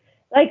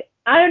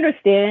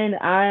understand.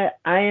 I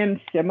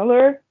am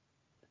similar,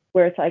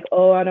 where it's like,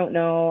 oh, I don't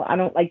know. I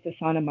don't like the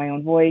sound of my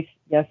own voice.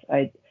 Yes,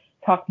 I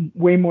talk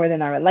way more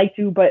than I would like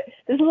to, but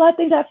there's a lot of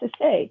things I have to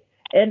say.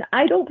 And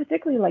I don't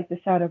particularly like the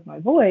sound of my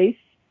voice,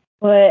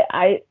 but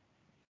I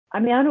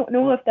mean, I don't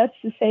know if that's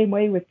the same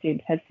way with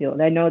James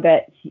Hetfield. I know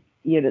that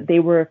they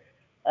were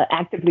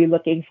actively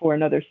looking for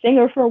another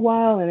singer for a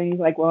while, and then he's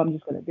like, well, I'm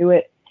just going to do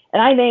it.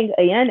 And I think,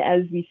 again,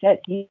 as we said,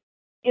 he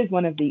is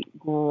one of the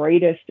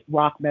greatest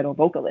rock metal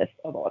vocalists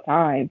of all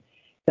time.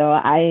 So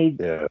I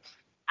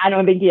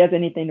don't think he has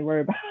anything to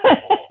worry about.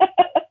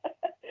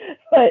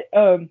 But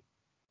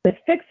the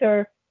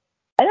Fixer,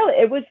 I know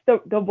it was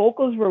the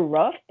vocals were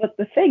rough, but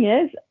the thing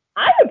is,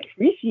 I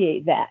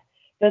appreciate that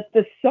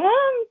the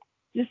song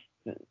just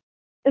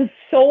is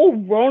so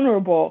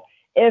vulnerable.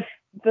 If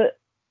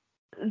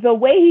the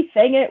way he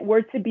sang it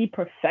were to be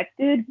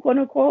perfected, quote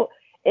unquote,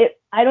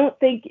 I don't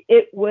think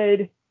it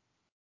would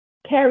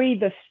carry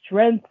the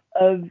strength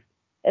of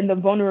and the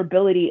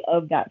vulnerability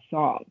of that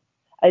song.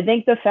 I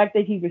think the fact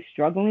that he was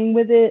struggling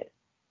with it,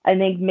 I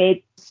think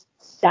made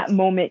that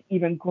moment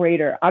even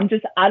greater.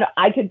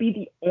 I could be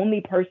the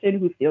only person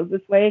who feels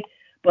this way,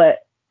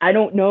 but I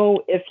don't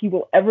know if he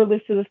will ever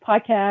listen to this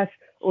podcast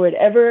or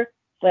whatever.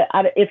 But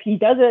if he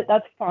does it,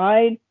 that's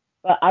fine.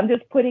 But I'm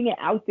just putting it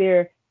out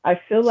there. I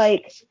feel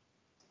like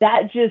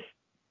that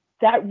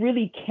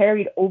really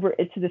carried over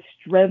into the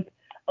strength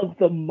of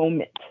the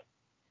moment.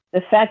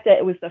 The fact that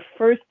it was the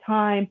first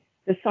time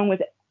the song was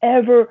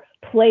ever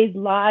played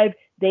live.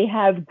 They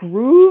have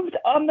grooved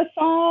on the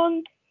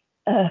song,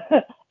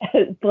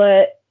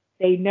 but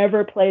they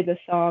never played the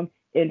song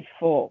in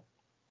full.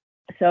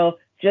 So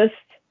just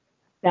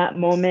that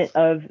moment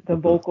of the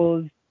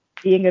vocals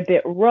being a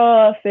bit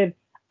rough, and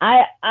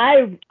I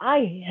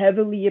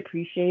heavily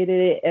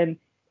appreciated it, and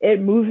it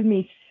moved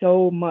me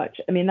so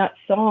much. I mean, that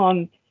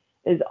song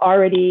is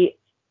already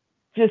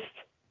just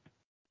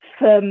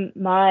from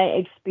my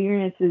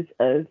experiences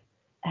of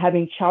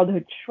having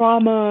childhood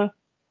trauma,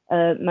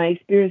 my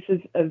experiences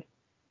of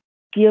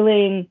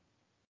dealing,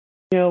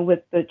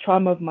 with the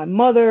trauma of my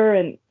mother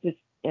and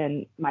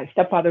my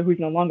stepfather who's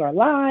no longer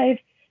alive,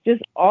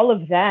 just all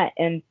of that,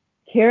 and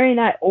carrying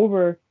that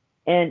over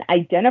and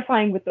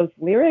identifying with those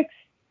lyrics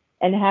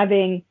and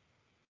having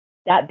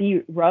that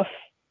be rough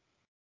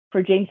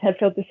for James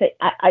Hetfield to say.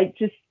 I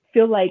just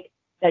feel like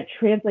that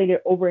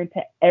translated over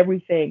into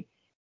everything.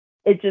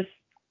 It just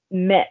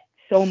meant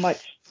so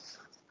much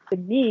to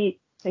me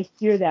to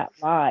hear that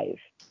live.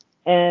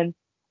 And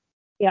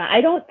yeah,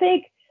 I don't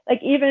think,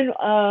 like, even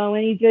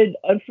when he did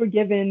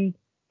Unforgiven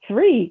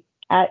 3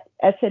 at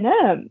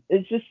S&M,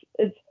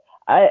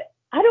 I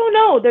don't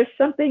know. There's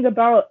something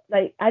about,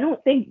 like, I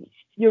don't think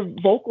your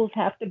vocals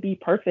have to be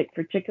perfect,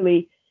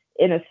 particularly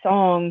in a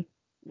song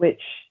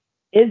which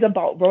is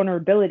about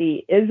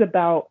vulnerability, is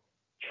about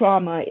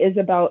trauma, is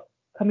about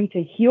coming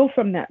to heal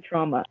from that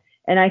trauma.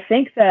 And I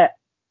think that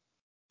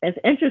it's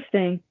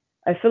interesting.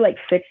 I feel like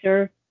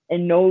Fixer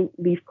and No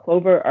Leaf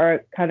Clover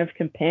are kind of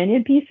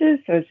companion pieces.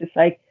 So it's just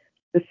like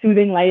the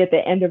soothing light at the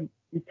end of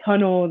the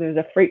tunnel. There's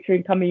a freight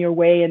train coming your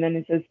way, and then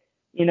it says,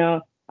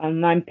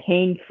 I'm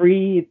pain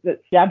free.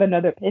 Jab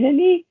another pin in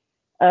me.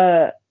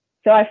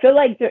 So I feel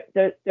like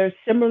there's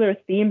similar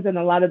themes in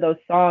a lot of those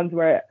songs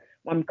where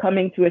I'm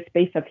coming to a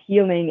space of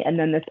healing, and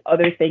then this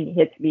other thing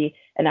hits me,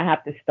 and I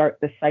have to start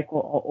the cycle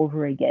all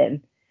over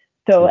again.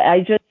 So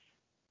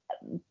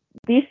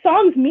these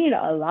songs mean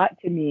a lot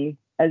to me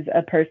as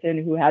a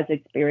person who has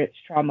experienced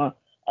trauma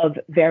of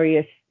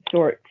various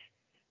sorts.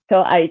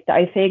 So I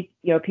think,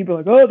 people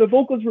are like, oh, the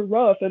vocals were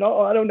rough, and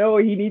I don't know,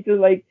 he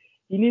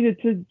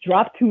needed to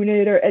drop tune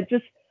it, or it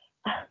just,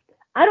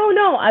 I don't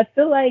know. I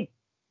feel like,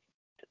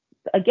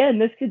 again,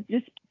 this could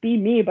just be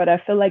me, but I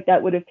feel like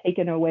that would have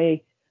taken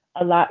away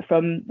a lot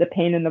from the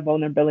pain and the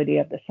vulnerability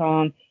of the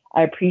song.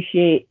 I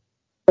appreciate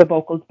the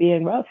vocals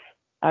being rough.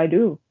 I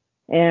do.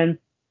 And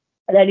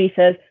then he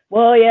says,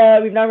 well,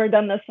 yeah, we've never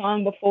done this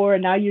song before,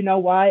 and now you know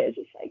why. It's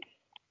just like,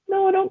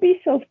 no, don't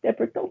be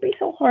self-deprecating. Don't be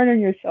so hard on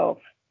yourself.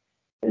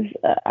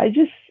 I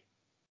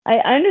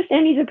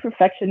understand he's a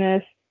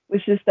perfectionist,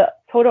 which is the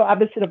total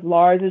opposite of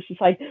Lars. It's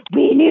just like,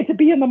 we need to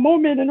be in the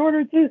moment in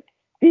order to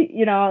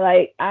be,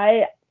 like,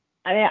 I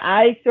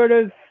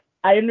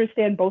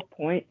understand both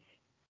points,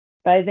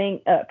 but I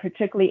think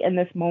particularly in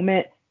this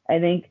moment, I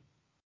think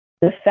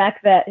the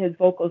fact that his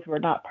vocals were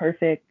not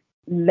perfect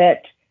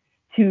led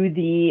to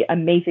the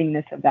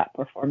amazingness of that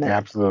performance.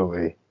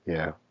 Absolutely,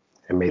 yeah.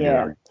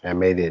 That's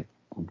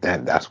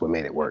what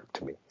made it work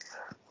to me.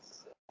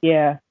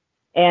 Yeah.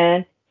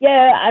 And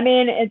yeah, I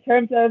mean, in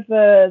terms of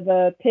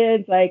the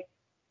pins, like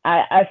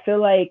I feel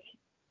like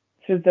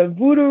to the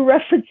voodoo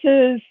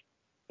references,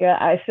 yeah,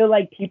 I feel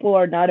like people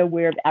are not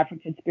aware of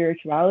African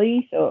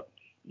spirituality, so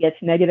it gets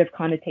negative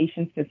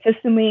connotations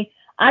consistently.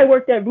 I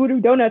worked at Voodoo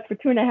Donuts for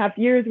 2.5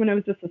 years when it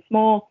was just a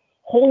small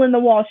hole in the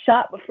wall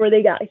shop before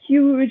they got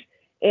huge,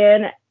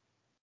 and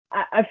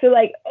I feel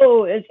like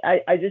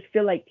I just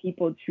feel like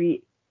people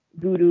treat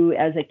voodoo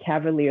as a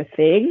cavalier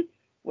thing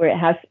where it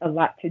has a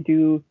lot to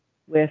do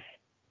with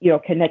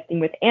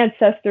connecting with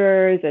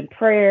ancestors and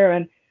prayer,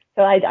 and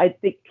so I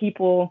think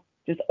people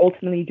just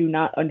ultimately do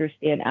not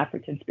understand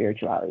African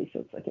spirituality.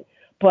 So it's like,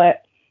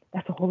 but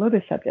that's a whole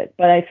other subject.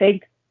 But I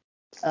think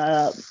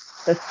uh,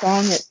 the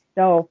song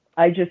itself,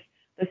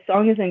 the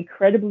song is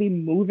incredibly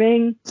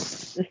moving.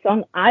 The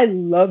song, I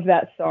love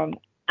that song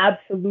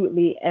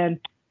absolutely, and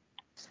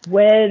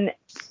when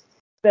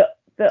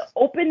the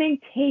opening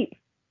tape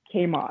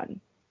came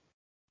on,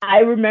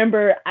 I don't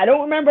remember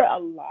a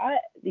lot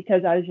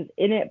because I was just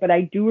in it, but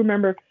I do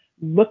remember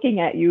looking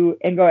at you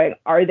and going,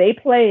 are they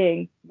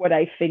playing what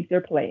I think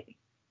they're playing?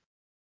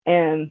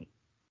 And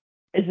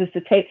is this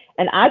the tape?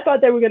 And I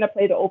thought they were going to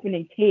play the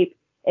opening tape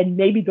and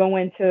maybe go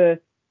into,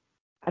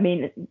 I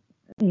mean,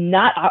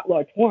 not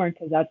Outlaw Torn,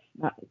 because that's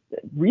not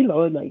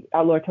Reload, like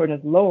Outlaw Torn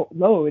is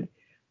load,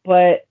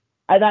 but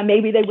I thought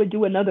maybe they would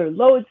do another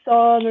Load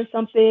song or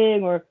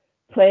something, or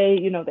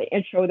play, the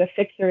intro, the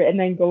Fixer, and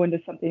then go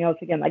into something else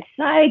again. Like,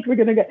 psych, we're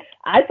gonna go.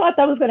 I thought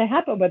that was gonna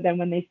happen, but then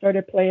when they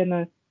started playing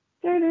the,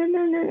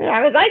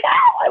 I was like,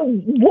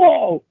 oh,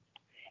 whoa!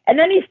 And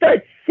then he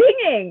starts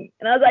singing,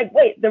 and I was like,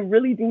 wait, they're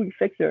really doing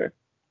Fixer.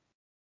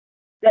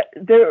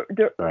 They're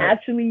Right.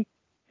 actually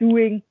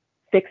doing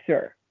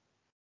Fixer.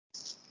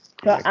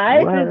 So Like, I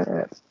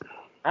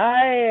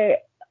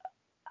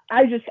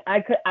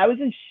was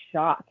in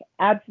shock,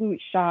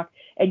 absolute shock.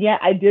 And yet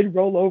I did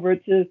roll over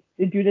to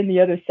the dude in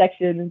the other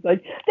section and it's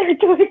like, they're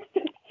doing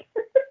Fixer.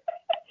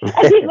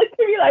 And he looked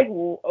at me like,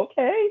 well,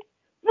 okay.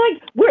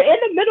 Like, we're in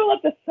the middle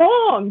of the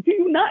song. Do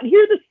you not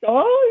hear the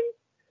song?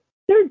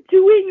 They're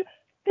doing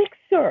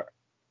Fixer.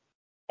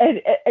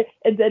 And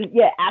then,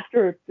 yeah,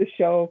 after the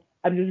show,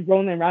 I'm just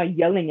rolling around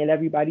yelling at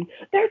everybody,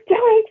 they're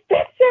doing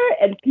Fixer.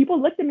 And people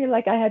looked at me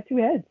like I had two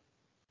heads.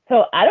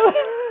 So I don't,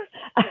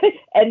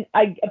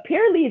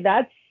 apparently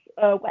that's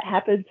what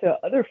happened to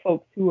other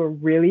folks who were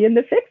really in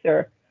the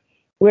Fixer,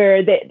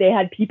 where they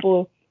had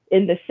people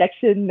in the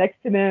section next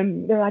to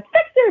them. They're like,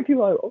 Fixer.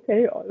 People are like,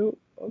 okay,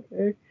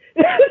 okay.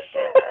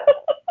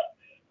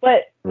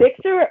 But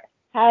Fixer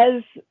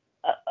has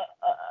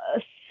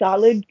a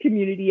solid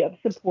community of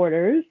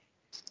supporters,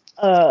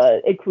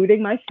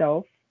 including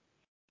myself.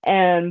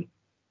 And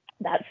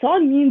that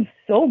song means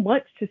so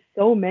much to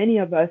so many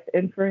of us.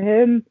 And for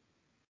him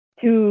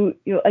to,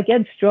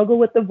 again, struggle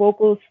with the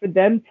vocals, for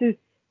them to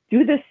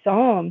do this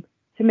song,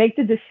 to make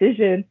the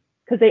decision,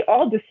 because they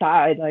all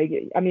decide, like,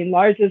 I mean,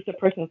 Lars is the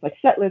person that's like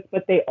set list,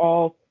 but they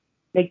all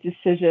make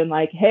decision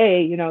like,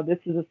 hey, this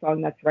is a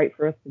song that's right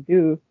for us to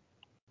do.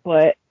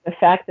 But the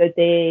fact that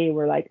they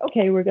were like,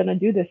 okay, we're going to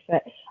do this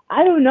set,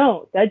 I don't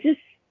know. That just,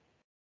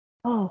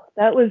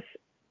 that was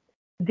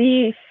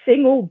the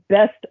single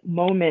best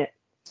moment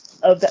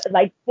of the,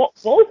 like,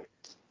 both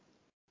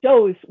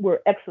shows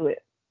were excellent,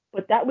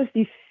 but that was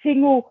the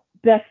single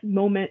best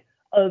moment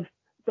of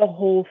the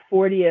whole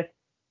 40th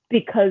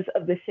because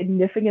of the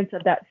significance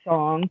of that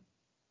song,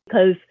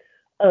 because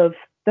of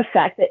the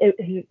fact that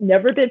it has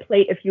never been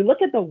played. If you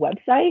look at the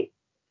website,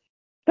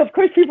 so of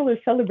course people are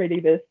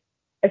celebrating this,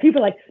 and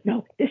people are like,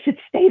 no, this should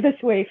stay this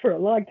way for a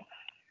long time.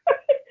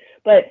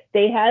 But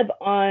they have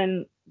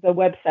on the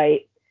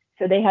website,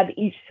 so they have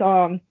each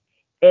song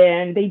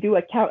and they do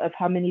a count of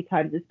how many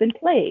times it's been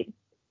played.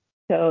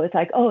 So it's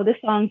like, oh, this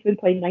song's been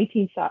played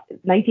 19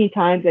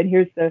 times, and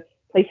here's the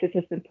places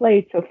it's been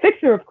played. So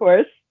Fixer, of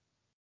course,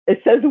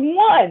 it says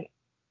 1.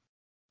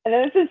 And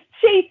then it says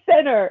Chase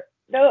Center,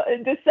 no,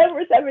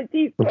 December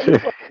 17th,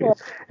 2024.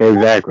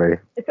 Exactly.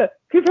 So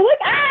people are like,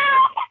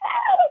 ah!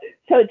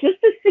 So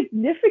just the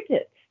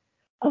significance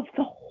of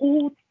the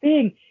whole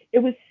thing. It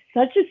was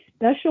such a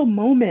special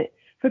moment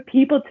for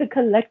people to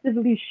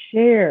collectively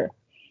share.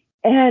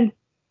 And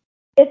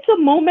it's a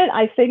moment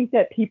I think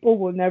that people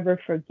will never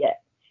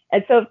forget.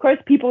 And so, of course,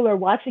 people are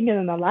watching it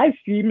on the live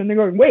stream and they're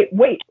going, wait.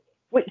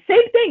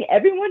 Same thing.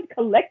 Everyone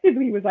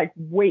collectively was like,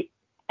 wait,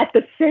 at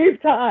the same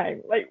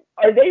time. Like,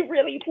 are they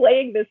really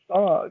playing this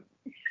song?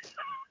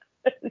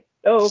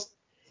 So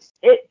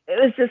it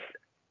was just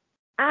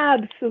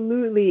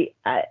absolutely,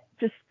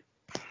 just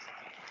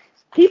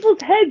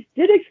people's heads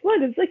did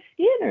explode. It's like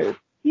scanners.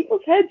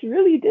 People's heads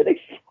really did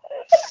explode.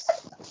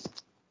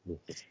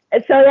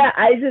 And so, yeah,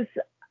 I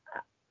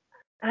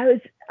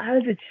was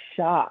in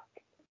shock.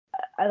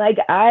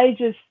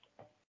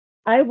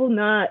 I will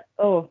not.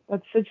 Oh,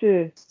 that's such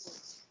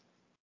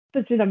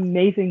an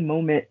amazing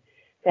moment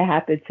to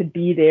happen, to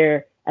be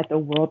there at the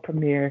world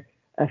premiere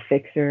of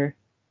Fixer,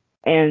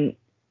 and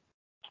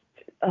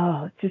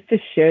just to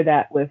share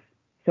that with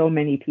so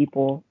many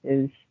people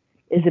is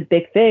a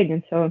big thing.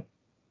 And so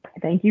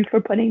thank you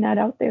for putting that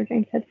out there,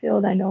 James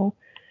Hetfield. I know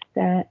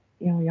that,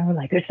 y'all were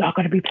like, it's not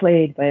going to be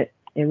played, but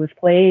it was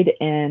played,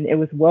 and it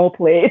was well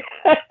played.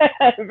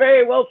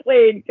 Very well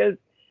played, because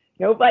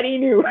nobody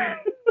knew.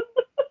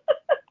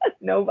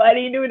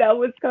 Nobody knew that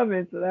was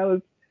coming. So that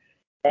was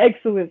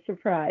excellent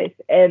surprise.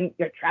 And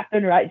you're trapped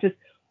in right, just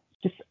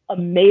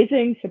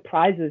amazing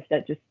surprises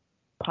that just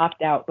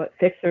popped out. But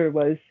Fixer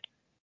was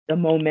the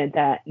moment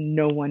that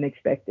no one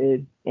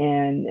expected,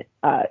 and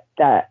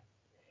that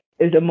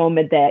is a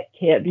moment that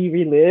can't be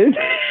relived.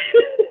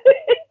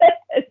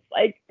 It's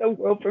like the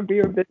world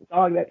premiere of this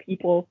song that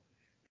people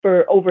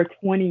for over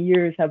 20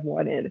 years have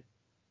wanted,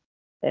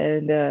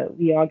 and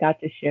we all got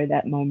to share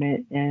that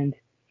moment. And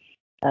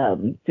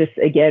just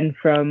again,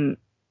 from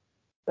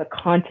the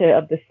content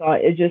of the song,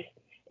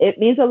 it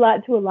means a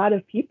lot to a lot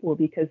of people,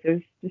 because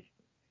there's just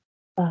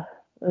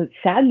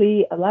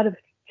sadly a lot of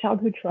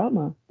childhood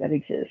trauma that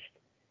exists.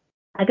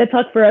 I could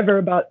talk forever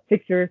about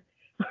Fixer,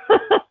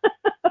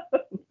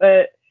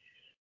 but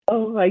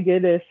oh my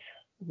goodness,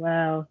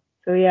 wow.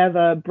 So we have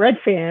a Bread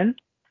Fan,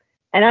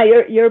 and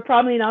you're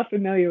probably not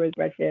familiar with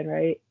Bread Fan,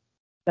 right?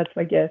 That's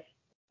my guess.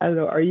 I don't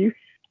know. Are you?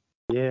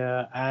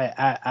 Yeah,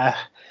 I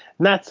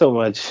not so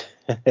much.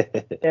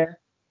 Yeah.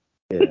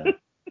 Yeah.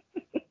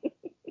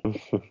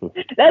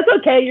 That's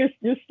okay.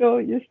 You're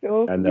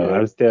still. I know.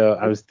 I'm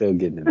still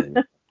getting it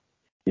in.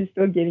 You're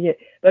still getting it.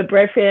 But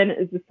Bread Fan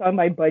is a song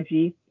by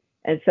Budgie,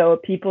 and so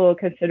people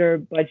consider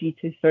Budgie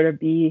to sort of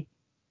be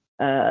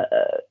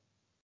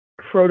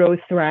proto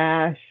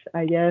thrash,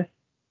 I guess.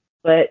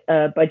 But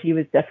Budgie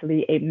was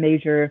definitely a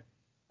major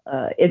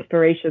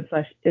inspiration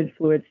 /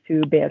 influence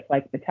to bands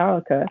like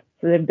Metallica.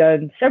 So they've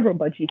done several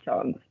Budgie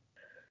songs.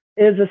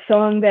 It is a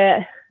song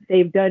that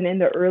they've done in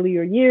the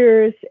earlier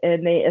years,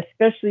 and they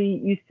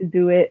especially used to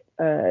do it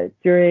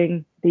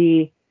during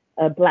the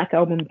Black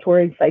Album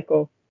touring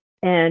cycle,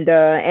 and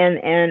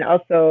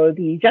also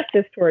the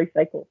Justice touring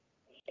cycle.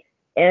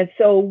 And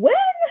so when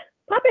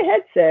Papa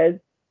Head says,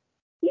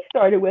 he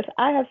started with,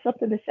 I have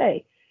something to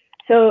say.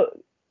 So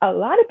a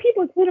lot of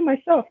people, including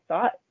myself,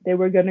 thought they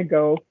were going to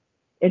go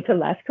into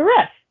Last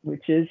Caress,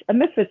 which is a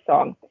Misfits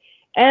song.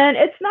 And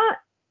it's not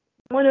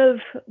one of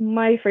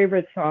my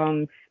favorite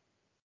songs,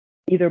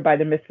 either by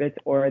the Misfits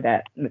or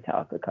that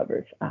Metallica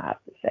covers, I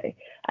have to say.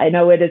 I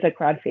know it is a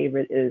crowd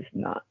favorite, it is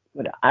not.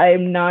 But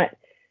I'm not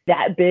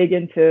that big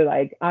into,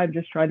 like, I'm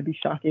just trying to be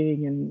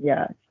shocking, and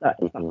yeah,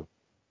 it's not.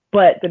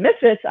 But the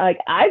Misfits, like,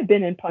 I've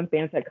been in punk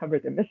bands that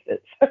covered the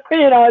Misfits.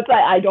 It's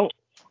like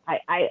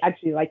I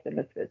actually like the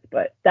Misfits,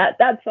 but that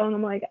song,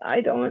 I'm like, I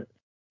don't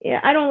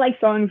like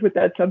songs with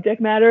that subject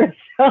matter.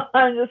 So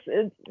I'm just,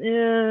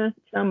 it's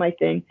not my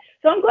thing.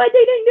 So I'm glad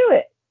they didn't do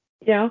it.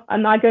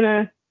 I'm not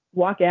gonna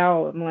walk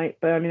out. I'm like,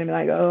 but I'm gonna be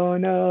like, oh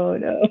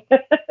no.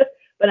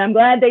 But I'm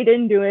glad they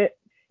didn't do it.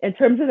 In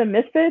terms of the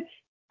Misfits,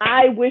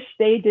 I wish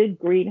they did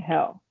Green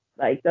Hell.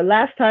 Like, the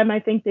last time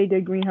I think they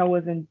did Green Hell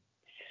was in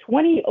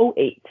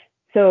 2008.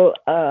 So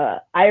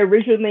I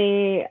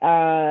originally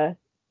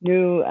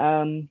knew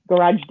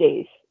Garage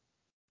Days.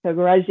 So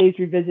Garage Days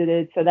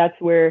Revisited. So that's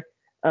where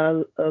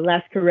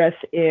Last Caress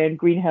and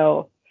Green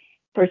Hell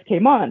first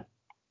came on.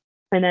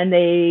 And then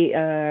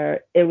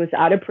it was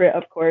out of print,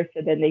 of course,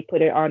 and then they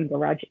put it on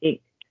Garage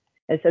Inc.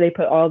 And so they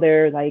put all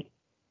their, like,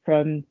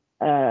 from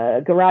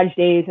Garage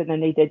Days, and then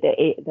they did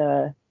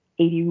the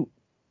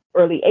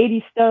early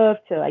 80s stuff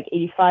to like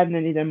 85, and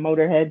then they did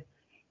Motorhead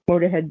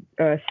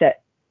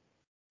set.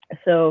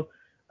 So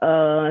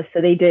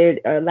they did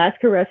Last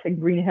Caress and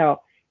Green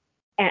Hell.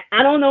 And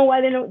I don't know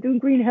why they don't do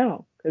Green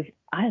Hell, because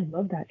I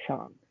love that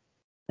song.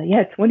 But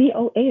yeah,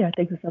 2008, I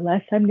think, was the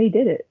last time they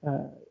did it.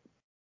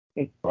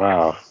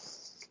 Wow.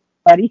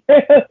 Buddy.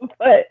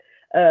 But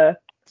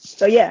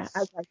so yeah, I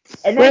was like,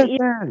 and then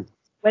even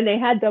when they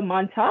had the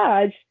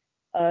montage,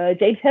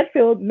 James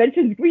Hetfield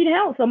mentions Green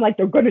Hell. So I'm like,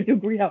 they're gonna do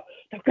Green Hell.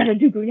 They're gonna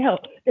do Green Hell.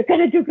 They're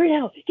gonna do Green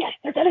Hell. Yes,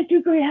 they're gonna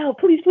do Green Hell.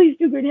 Please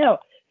do Green Hell.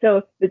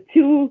 So the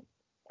two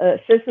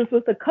Sisters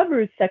with the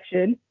Covers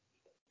section,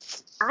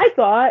 I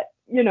thought,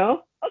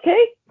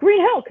 okay,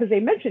 Green Hell, because they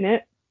mention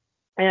it.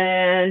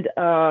 And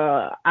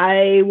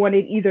I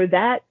wanted either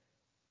that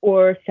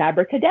or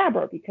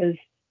Sabracadabra, because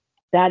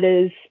that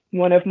is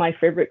one of my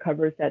favorite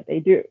covers that they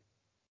do.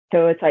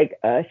 So it's like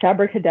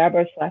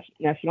Sabracadabra /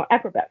 National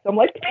Acrobat. So I'm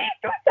like, please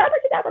do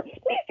Sabracadabra.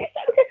 Please do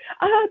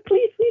Sabracadabra.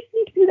 Please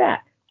do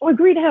that. Or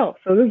Green Hell.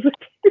 So those are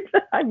the things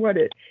I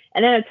wanted.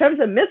 And then in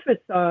terms of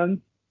Misfits songs,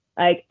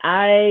 like,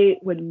 I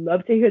would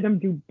love to hear them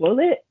do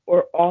Bullet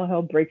or All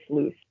Hell Breaks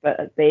Loose.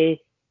 But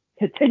they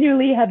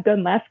continually have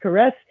done Last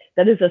Caress.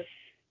 That is a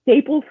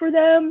staple for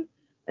them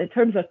in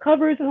terms of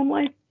covers. And I'm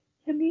like,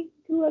 can we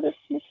do other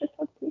Misfits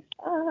songs, please?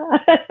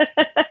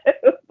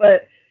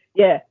 But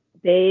yeah,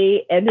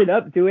 they ended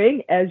up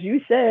doing, as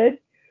you said,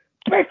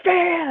 Brick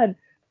Fan.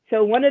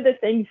 So one of the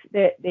things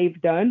that they've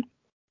done,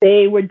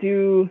 they would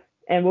do,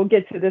 and we'll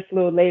get to this a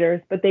little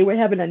later, but they would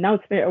have an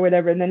announcement or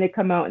whatever, and then they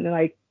come out and they're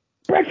like,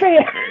 Brick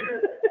Fan.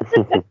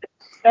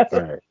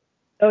 Right.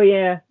 Oh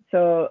yeah,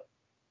 so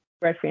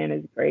Brick Fan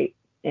is great.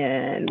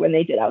 And when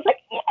they did, I was like,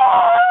 yeah,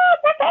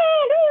 Brick Fan.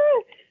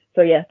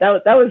 So yeah,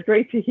 that was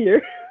great to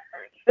hear.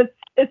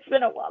 It's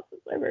been a while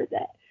since I heard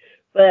that.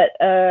 But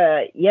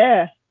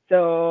yeah,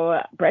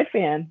 so Bread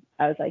Fan,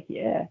 I was like,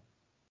 yeah.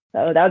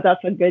 So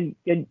that's a good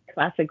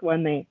classic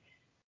one they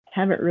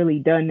haven't really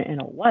done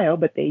in a while,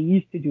 but they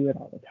used to do it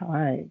all the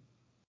time.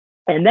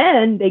 And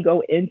then they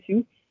go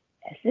into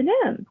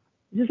S&M.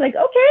 Just like,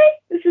 okay,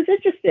 this is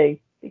interesting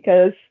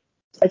because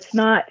it's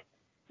not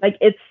like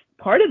it's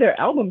part of their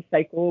album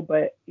cycle,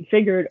 but you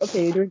figured,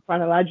 okay, doing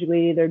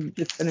chronologically, they're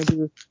just gonna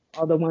do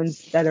all the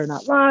ones that are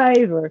not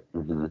live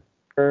Mm-hmm.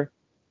 or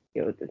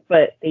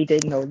but they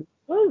didn't know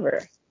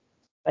over.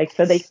 Like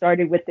so they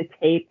started with the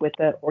tape with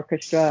the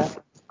orchestra.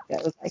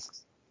 That was like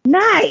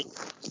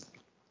nice.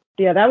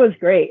 Yeah, that was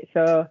great.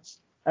 So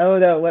I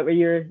don't know, what were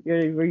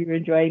were you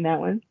enjoying that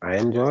one? I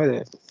enjoyed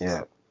it.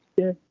 Yeah.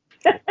 Yeah.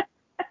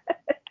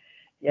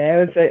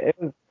 Yeah, it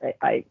was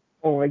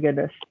oh my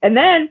goodness. And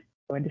then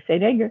going to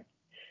St. Anger.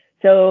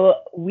 So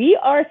we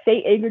are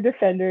St. Anger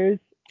defenders.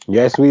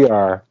 Yes, we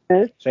are.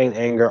 Saint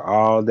Anger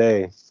all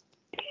day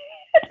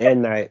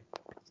and night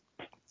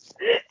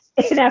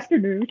In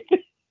afternoon.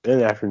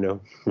 and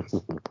afternoon.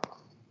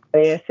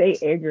 Yeah,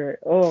 St. Anger.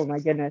 Oh my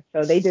goodness.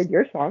 So they did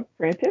your song,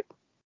 Frantic.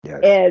 Yes.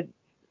 And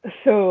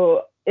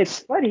so it's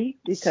funny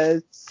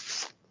because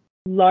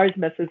Lars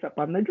messes up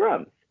on the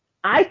drums.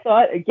 I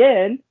thought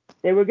again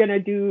they were gonna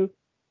do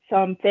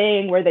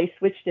something where they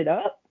switched it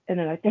up and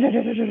then like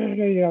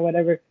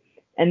whatever,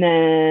 and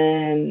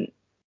then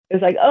it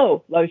was like,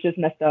 oh, Lars just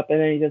messed up,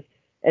 and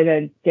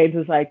then James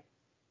was like,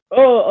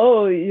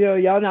 oh,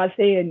 y'all not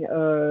saying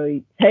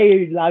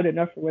hey loud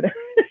enough or whatever.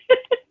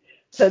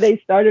 So they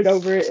started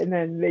over it and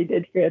then they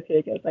did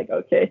Frantic. I was like,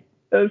 okay,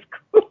 that was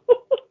cool.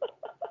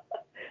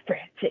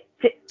 Frantic,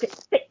 tick, tick,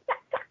 tick,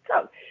 tack,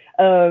 tack,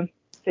 so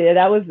yeah,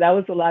 that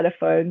was a lot of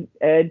fun.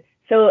 And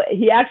so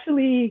he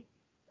actually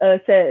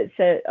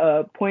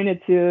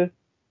pointed to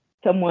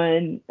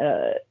someone,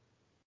 and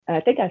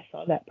I think I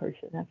saw that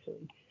person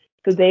actually,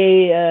 because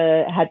they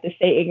had the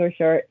St. Anger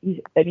shirt,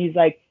 and he's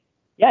like,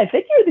 yeah, I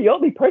think you're the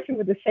only person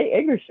with the St.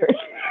 Anger shirt.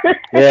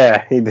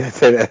 Yeah, he did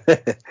say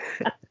that.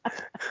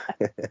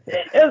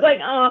 It was like,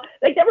 oh,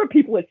 like there were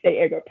people with St.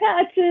 Anger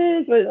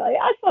patches, but like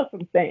I saw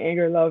some St.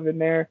 Anger love in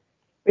there.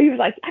 But he was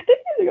like, I think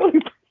you're the only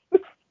person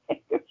with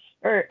St. Anger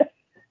shirt.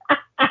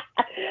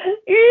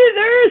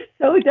 They're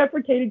so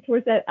deprecating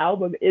towards that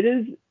album. It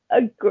is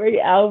a great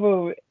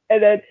album.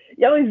 And then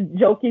he always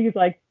joking, he's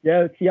like,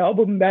 yeah, it's the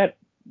album that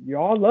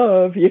y'all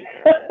love. You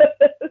know?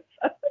 So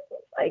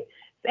it's like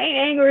Saint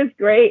Anger is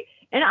great.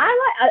 And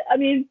I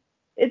mean,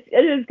 it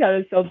is kind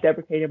of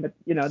self-deprecating, but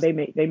they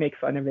make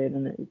fun of it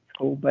and it's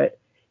cool. But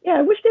yeah,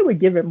 I wish they would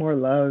give it more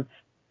love.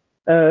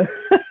 Uh,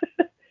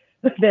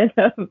 then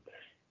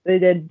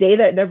the Day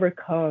That Never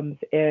Comes,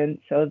 and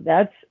so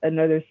that's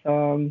another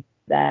song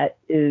that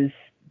is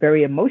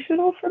very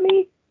emotional for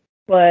me,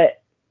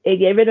 but it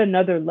gave it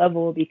another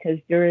level because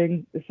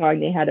during the song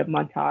they had a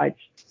montage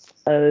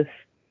of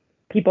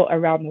people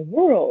around the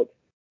world,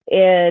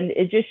 and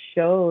it just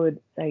showed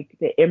like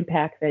the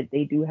impact that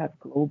they do have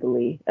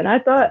globally. And I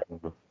thought,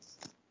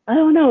 I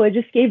don't know, it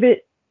just gave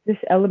it this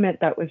element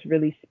that was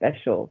really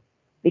special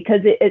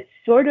because it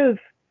sort of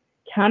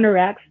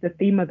counteracts the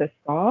theme of the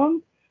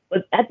song,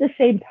 but at the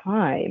same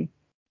time,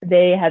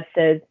 they have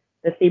said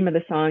the theme of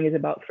the song is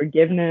about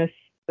forgiveness,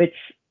 which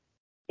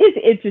is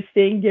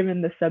interesting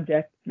given the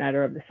subject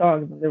matter of the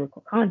song and the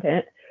lyrical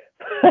content.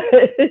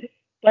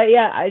 But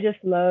yeah, I just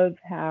love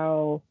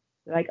how,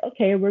 like,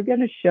 okay, we're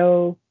going to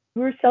show,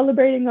 we're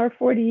celebrating our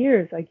 40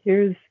 years. Like,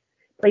 here's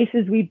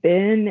places we've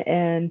been,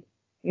 and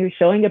you're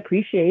showing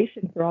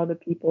appreciation for all the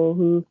people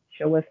who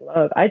show us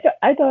love. I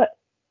thought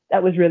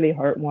that was really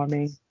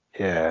heartwarming.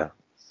 Yeah,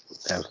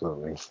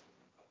 absolutely.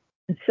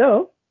 And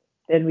so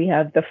then we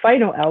have the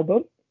final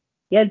album.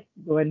 Again,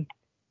 going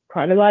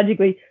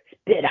chronologically,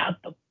 Spit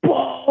Out the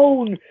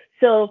Bone.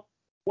 So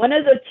one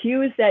of the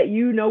cues that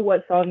you know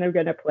what song they're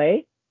going to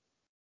play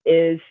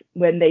is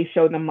when they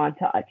show the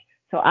montage.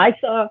 So I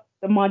saw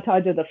the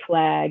montage of the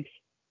flags,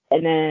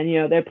 and then,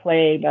 they're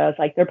playing, but I was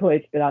like, they're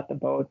playing Spit Out the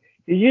Bone.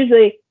 Because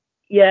usually,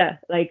 yeah,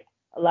 like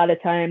a lot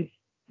of times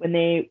when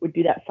they would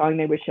do that song,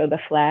 they would show the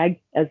flag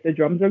as the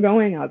drums are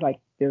going. I was like,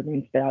 they're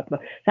going to Spit Out the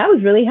Bone. So I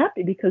was really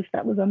happy because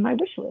that was on my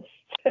wish list.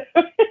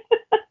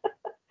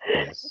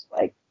 Yes.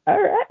 Like,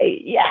 all right,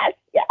 yes.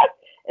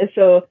 And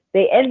so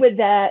they end with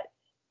that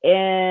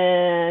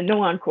and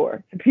no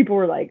encore. So people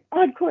were like,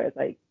 encore. It's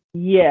like,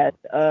 yes,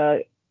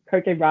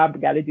 Kirk and Rob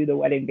got to do the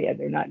wedding band.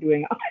 They're not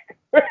doing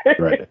encore.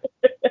 Right.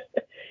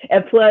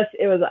 And plus,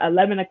 it was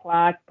 11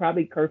 o'clock,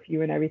 probably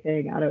curfew and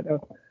everything. I don't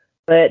know.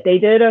 But they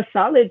did a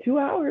solid 2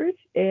 hours,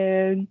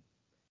 and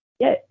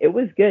yeah, it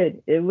was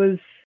good. It was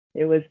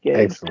good.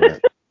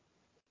 Excellent.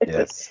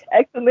 Yes.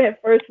 Excellent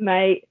first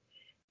night.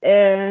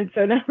 And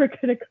so now we're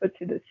going to go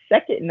to the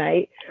second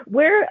night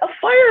where a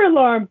fire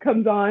alarm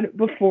comes on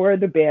before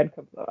the band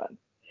comes on.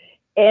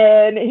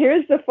 And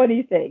here's the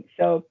funny thing.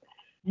 So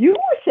you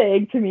were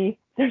saying to me,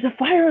 there's a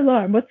fire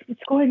alarm. What's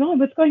going on?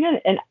 What's going on?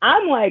 And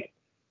I'm like,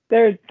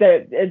 it's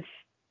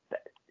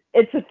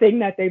a thing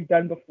that they've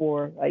done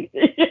before. Like,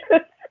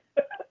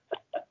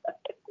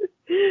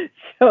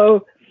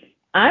 So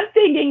I'm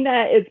thinking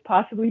that it's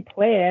possibly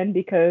planned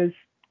because,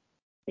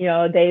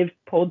 they've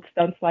pulled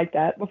stunts like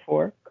that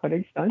before,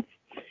 cutting stunts.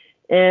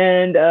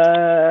 And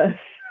I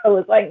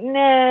was like,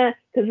 nah,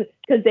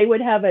 because they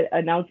would have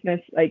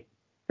announcements, like,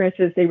 for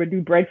instance, they would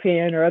do Bread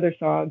Fan or other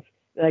songs,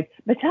 like,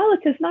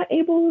 Metallica's not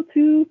able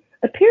to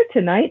appear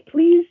tonight.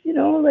 Please,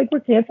 like, we're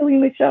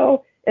canceling the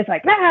show. It's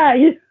like, nah.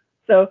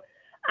 So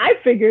I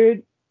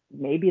figured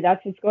maybe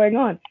that's what's going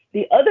on.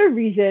 The other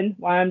reason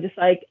why I'm just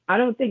like, I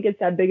don't think it's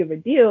that big of a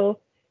deal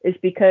is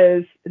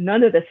because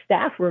none of the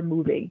staff were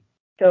moving.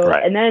 So,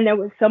 Right. and then there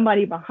was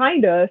somebody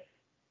behind us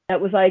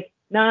that was like,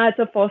 nah, it's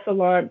a false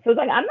alarm. So it's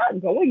like, I'm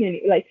not going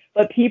any, like,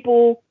 but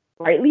people,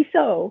 rightly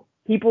so,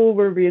 people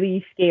were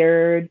really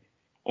scared.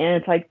 And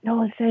it's like,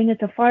 no, it's saying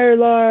it's a fire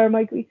alarm.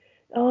 Like, we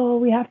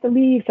have to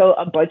leave. So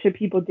a bunch of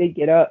people did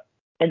get up,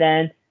 and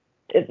then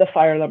the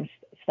fire alarm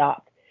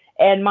stopped.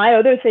 And my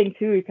other thing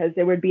too, because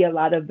there would be a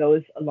lot of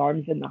those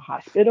alarms in the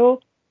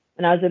hospital.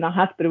 When I was in the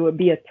hospital, would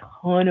be a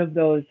ton of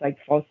those like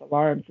false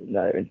alarms, and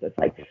it's just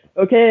like,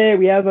 okay,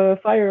 we have a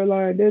fire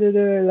alarm,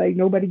 like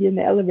nobody get in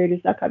the elevators,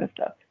 that kind of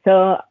stuff.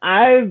 So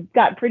I've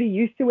got pretty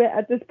used to it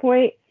at this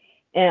point,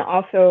 and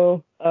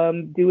also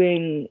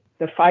doing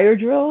the fire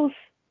drills.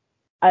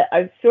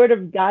 I've sort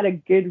of got a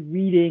good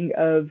reading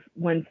of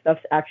when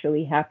stuff's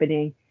actually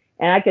happening,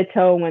 and I could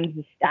tell when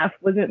the staff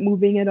wasn't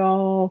moving at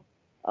all.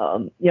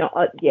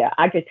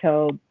 I could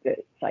tell that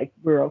it's like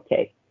we're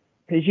okay.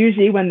 Because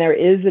usually when there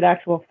is an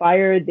actual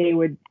fire, they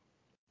would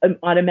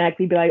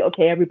automatically be like,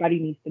 okay, everybody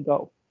needs to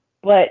go.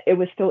 But it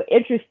was still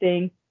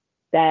interesting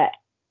that,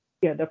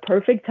 the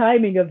perfect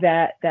timing of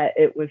that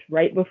it was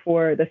right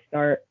before the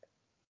start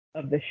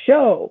of the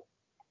show.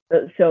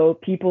 So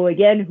people,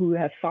 again, who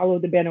have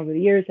followed the band over the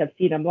years, have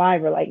seen them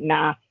live, are like,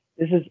 nah,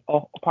 this is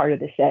a part of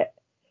the set.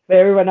 But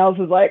everyone else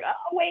was like,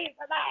 oh, wait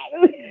for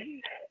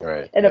that.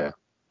 Right. And Yeah.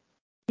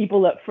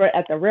 people up front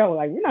at the rail were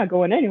like, we're not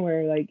going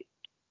anywhere. Like,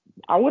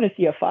 I want to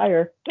see a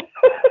fire.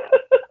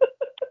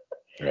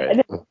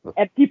 Right.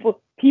 And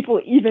people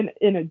even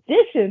in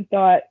addition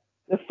thought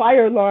the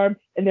fire alarm,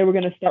 and they were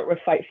going to start with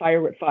fight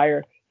fire with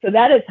fire. So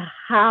that is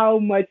how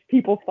much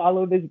people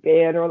follow this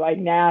band, or like,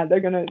 nah, they're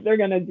gonna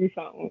do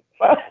something.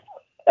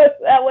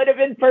 That would have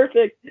been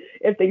perfect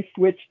if they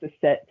switched the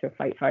set to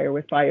fight fire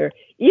with fire,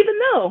 even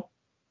though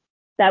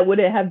that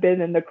wouldn't have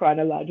been in the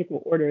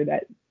chronological order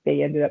that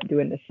they ended up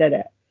doing the set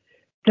at.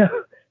 So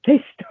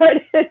they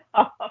started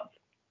off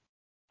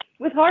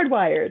with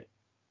Hardwired.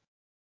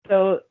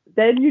 So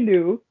then you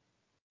knew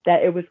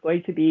that it was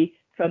going to be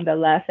from the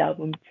last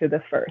album to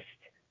the first.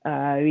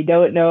 We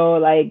don't know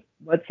like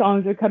what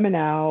songs are coming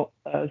out.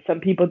 Some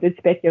people did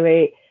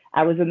speculate.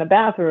 I was in the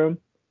bathroom,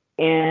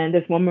 and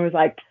this woman was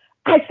like,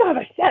 I saw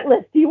the set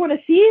list. Do you want to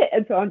see it?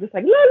 And so I'm just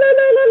like, la, la,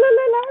 la, la, la,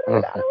 la,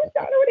 la, I don't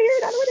want to hear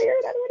it. I don't want to hear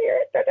it. I don't want to hear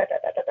it. Da, da, da,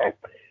 da, da.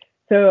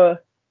 So,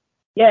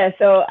 yeah,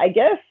 so I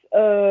guess,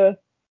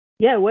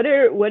 what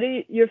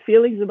are your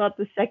feelings about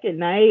the second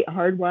night,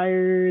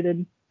 Hardwired,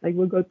 and like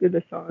we'll go through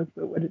the songs,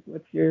 but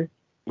what's your...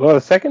 Well,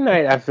 the second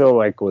night I feel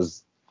like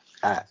was,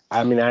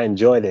 I mean, I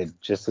enjoyed it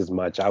just as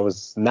much. I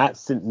was not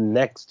sitting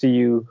next to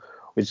you,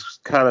 which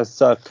kind of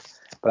sucked,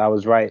 but I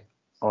was right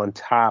on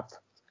top.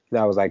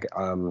 I was like,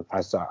 I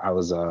was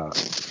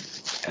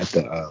at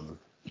the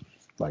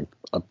like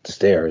up the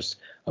stairs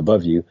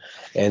above you,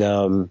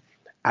 and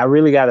I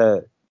really got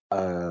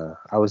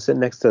I was sitting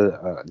next to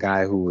a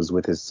guy who was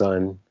with his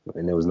son,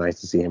 and it was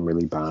nice to see him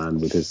really bond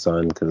with his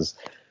son because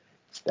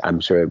I'm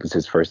sure it was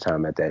his first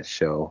time at that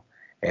show.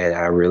 And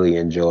I really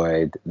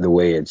enjoyed the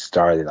way it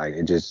started. Like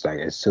it just like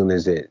as soon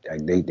as it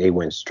like they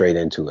went straight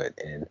into it.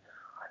 And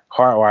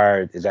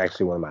Hardwired is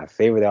actually one of my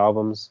favorite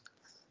albums.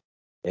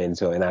 And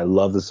I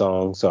love the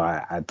song. So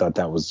I thought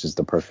that was just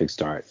the perfect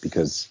start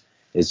because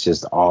it's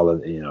just all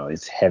of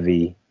it's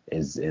heavy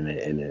and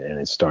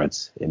it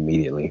starts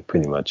immediately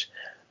pretty much.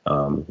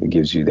 It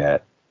gives you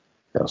that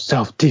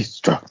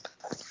self-destruct.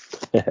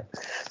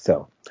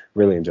 So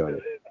really enjoyed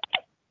it.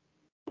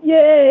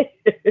 Yay!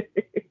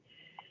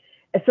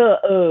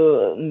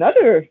 So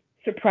another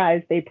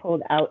surprise they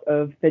pulled out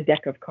of the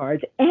deck of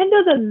cards, End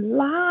of the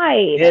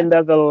Line. End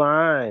of the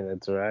Line.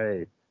 That's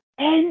right.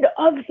 End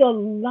of the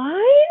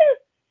Line?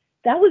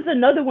 That was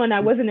another one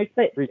I wasn't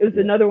expecting. It was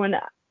another one.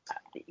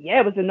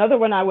 Yeah, it was another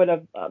one I would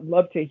have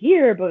loved to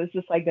hear, but it's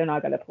just like they're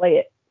not going to play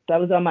it. So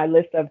that was on my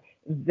list of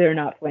they're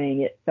not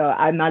playing it. So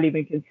I'm not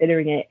even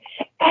considering it.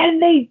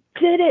 And they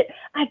did it.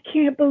 I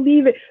can't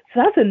believe it.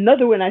 So that's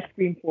another one I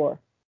screamed for.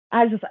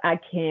 I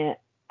can't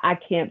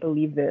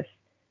believe this.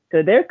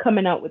 So they're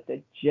coming out with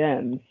the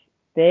gems.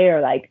 They are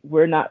like,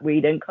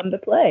 we didn't come to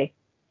play.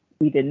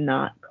 We did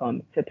not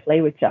come to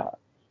play with y'all.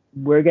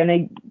 We're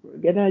gonna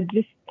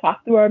just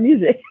talk through our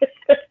music.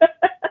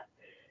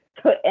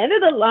 So End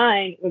of the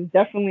Line was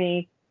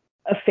definitely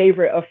a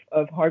favorite of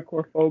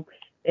hardcore folks.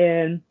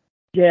 And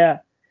yeah,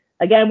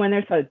 again, when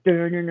there's like it's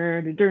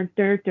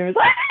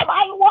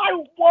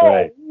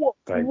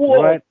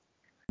like,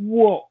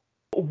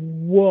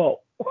 whoa.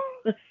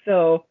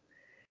 So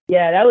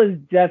yeah, that was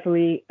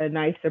definitely a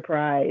nice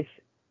surprise.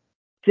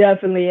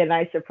 definitely a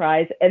nice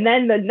surprise. And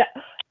then the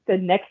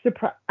next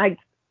surprise, like,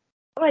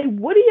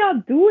 what are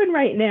y'all doing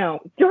right now?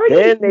 Dirty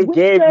Then they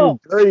gave window. you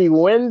Dirty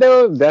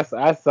Window.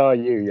 I saw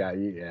you. Yeah,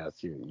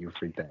 you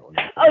freaked that one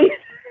out. Oh,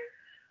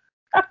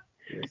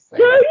 You're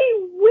saying, dirty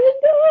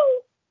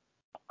window.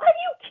 Are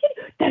you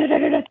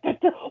kidding?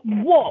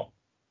 Whoa.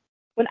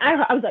 When I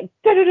heard, I was like,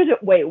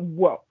 wait,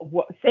 whoa,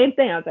 whoa. Same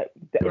thing. I was like,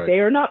 right.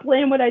 they are not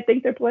playing what I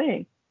think they're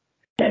playing.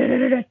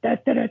 Excuse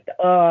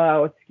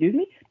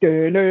me.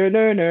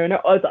 I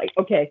was like,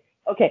 okay.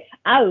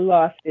 I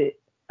lost it.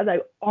 I was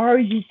like, are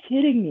you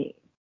kidding me?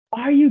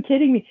 Are you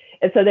kidding me?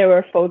 And so there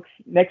were folks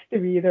next to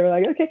me. They were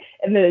like, okay.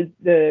 And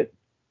the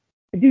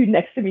dude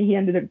next to me, he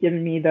ended up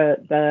giving me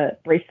the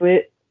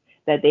bracelet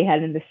that they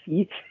had in the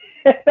seats.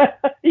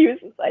 He was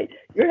just like,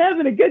 "You're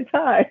having a good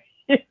time."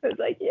 I was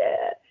like,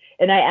 "Yeah."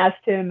 And I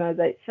asked him, I was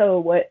like, "So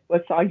what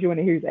songs do you want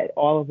to hear?" He's like,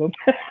 "All of them."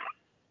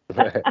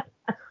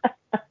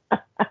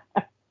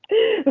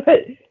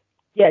 But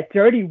yeah,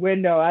 Dirty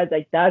Window. I was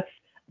like, that's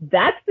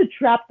the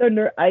Trapped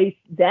Under Ice.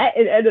 That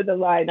and End of the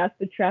Line. That's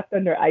the Trapped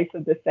Under Ice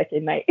of the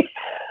second night.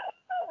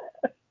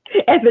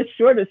 And the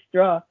shortest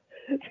straw.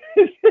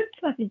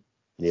 It's like,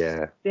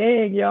 Yeah.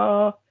 dang,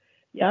 y'all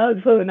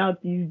pulling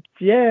out these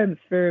gems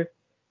for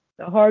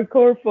the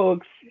hardcore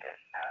folks.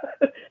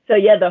 So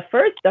yeah, the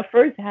first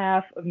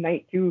half of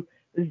night two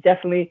was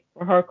definitely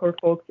for hardcore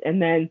folks,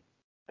 and then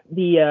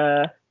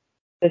the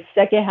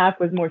second half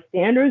was more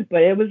standards,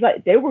 but it was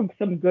like there were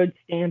some good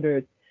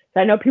standards.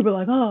 So I know people are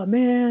like, oh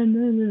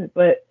man,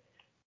 but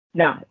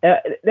no,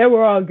 they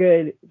were all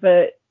good.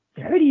 But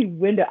Dirty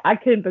Window, I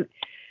couldn't. But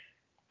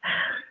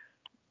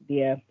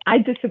yeah, I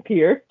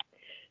disappear.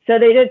 So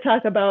they did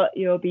talk about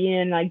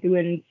being like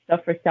doing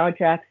stuff for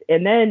soundtracks,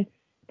 and then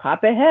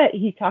Papa Het,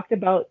 he talked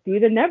about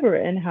Through the Never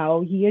and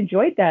how he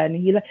enjoyed that, and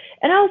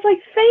and I was like,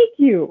 thank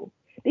you,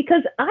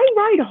 because I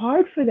ride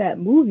hard for that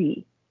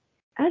movie.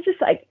 I was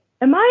just like,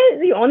 am I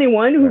the only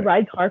one who Right.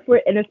 rides hard for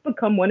it? And it's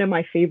become one of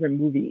my favorite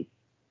movies.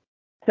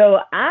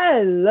 So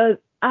I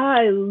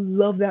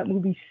love that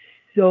movie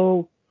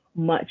so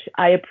much.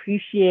 I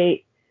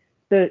appreciate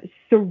the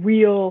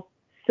surreal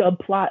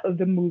subplot of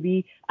the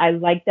movie. I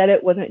like that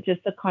it wasn't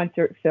just a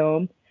concert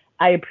film.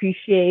 I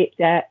appreciate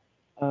that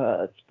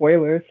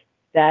spoilers,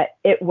 that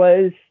it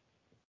was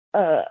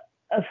a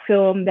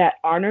film that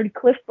honored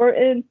Cliff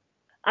Burton.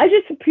 I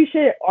just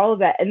appreciate all of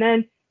that. And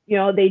then,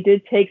 they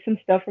did take some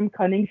stuff from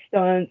Cunning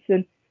Stunts,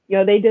 and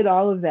they did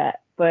all of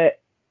that. But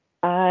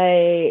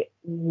I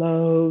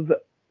love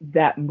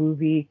that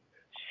movie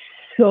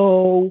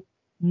so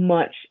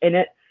much. And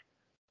it's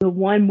the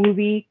one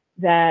movie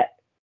that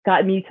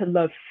got me to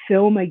love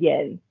film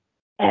again.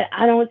 And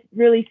I don't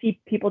really see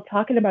people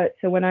talking about it.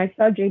 So when I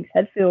saw James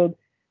Hetfield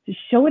just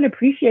show an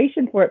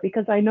appreciation for it,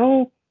 because I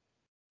know,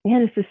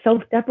 man, it's a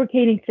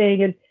self-deprecating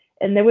thing,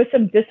 and there was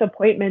some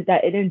disappointment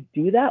that it didn't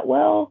do that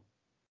well.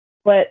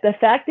 But the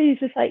fact that he's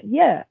just like,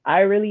 yeah, I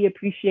really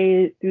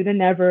appreciated Through the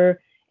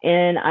Never,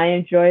 and I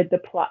enjoyed the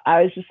plot.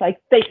 I was just like,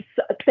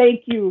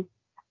 thank you.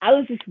 I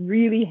was just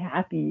really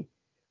happy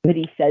that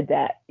he said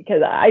that,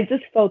 because I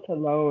just felt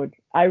alone.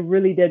 I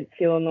really did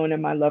feel alone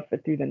in my love for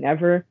Through the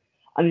Never.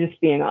 I'm just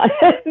being honest.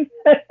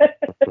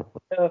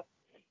 So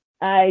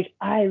I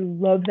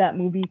love that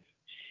movie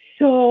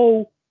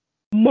so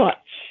much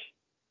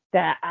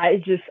that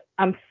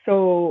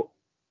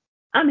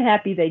I'm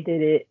happy they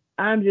did it.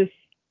 I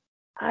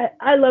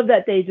love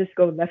that they just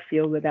go left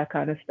field with that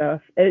kind of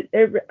stuff.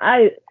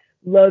 I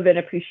love and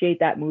appreciate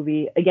that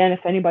movie. Again,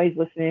 if anybody's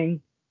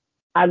listening,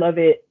 I love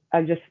it.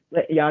 I just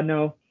let y'all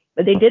know.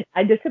 But they did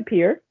I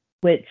Disappear,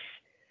 which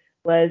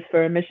was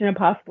for Mission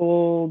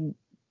Impossible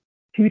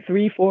 2,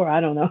 3, 4.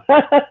 I don't know.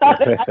 I've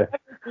never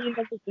seen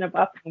the Mission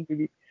Impossible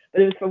movie,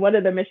 but it was for one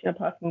of the Mission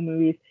Impossible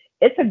movies.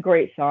 It's a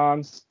great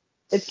song.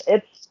 It's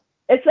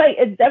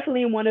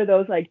definitely one of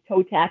those like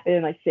toe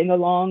tapping, like sing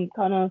along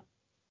kind of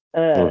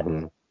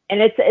hmm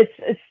and it's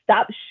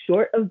stopped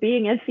short of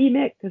being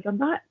anthemic, because I'm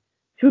not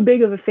too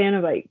big of a fan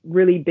of like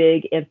really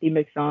big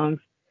anthemic songs.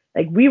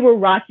 Like We Will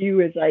Rock You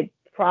is like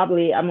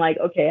probably, I'm like,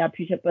 okay, I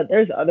appreciate it, but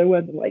there's other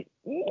ones I'm like,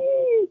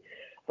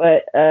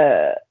 but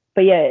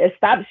but yeah, it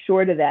stops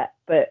short of that.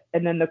 But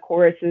and then the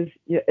chorus is,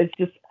 it's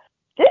just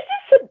there's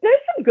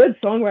some good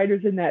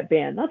songwriters in that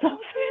band. That's all.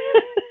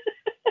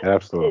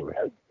 Absolutely.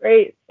 It's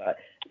great.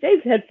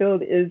 James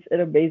Hetfield is an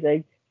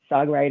amazing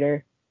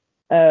songwriter.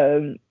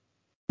 Um,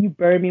 you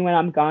burn me when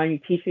I'm gone. You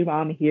teach me while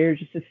I'm here.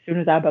 Just as soon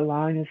as I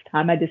belong, it's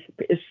time I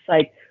disappear. It's just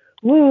like,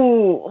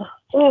 woo,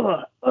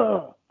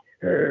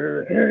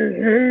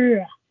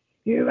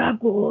 here I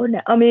go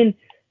now. I mean,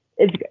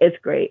 it's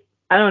great.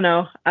 I don't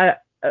know. I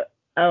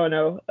don't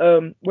know.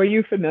 Were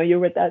you familiar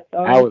with that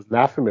I song? was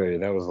not familiar.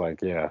 That was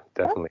like, yeah,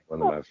 definitely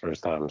one of my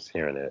first times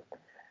hearing it.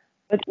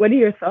 What are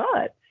your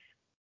thoughts?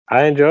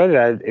 I enjoyed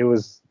it. It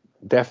was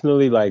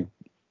definitely like,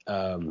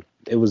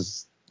 it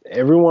was,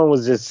 everyone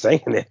was just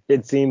saying it.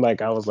 It seemed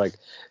like I was like,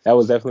 that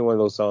was definitely one of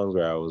those songs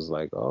where I was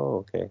like,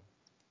 oh, okay.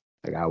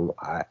 Like I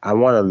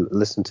want to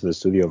listen to the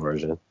studio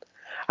version.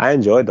 I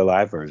enjoyed the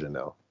live version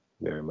though,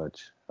 very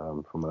much.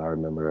 From what I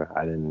remember,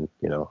 I didn't,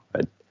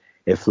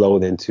 it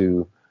flowed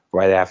into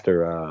right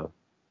after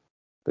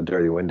the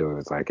Dirty Window. It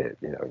was like it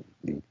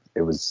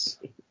was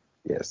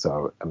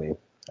So I mean,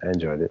 I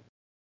enjoyed it.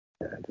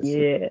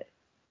 Yeah.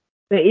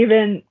 But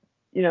even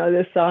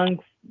the songs,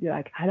 you're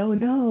like, I don't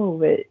know,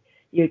 but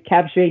you're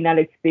capturing that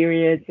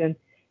experience and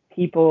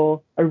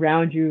people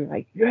around you,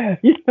 like, yeah.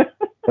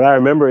 What I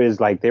remember is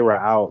like they were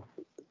out.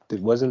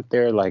 Wasn't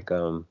there like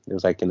it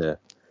was like in a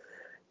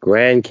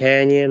Grand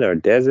Canyon or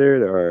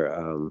desert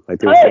or like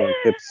they were showing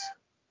clips.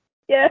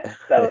 Yeah.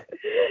 So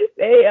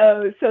they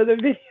so the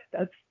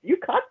video, you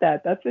caught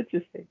that. That's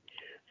interesting.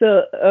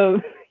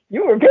 So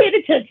you were paying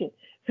attention.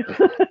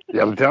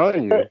 Yeah, I'm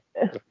telling you.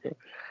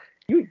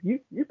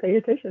 You pay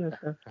attention to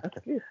stuff. That's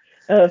good.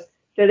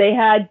 So they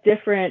had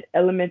different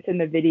elements in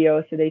the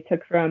video. So they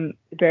took from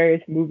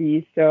various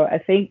movies. So I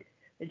think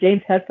the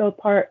James Hetfield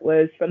part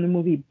was from the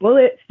movie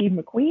Bullet, Steve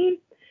McQueen.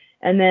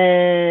 And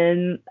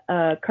then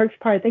Kirk's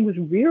part, I think, was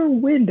Rear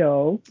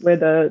Window, where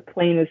the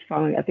plane is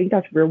falling. I think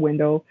that's Rear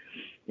Window.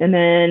 And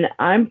then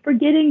I'm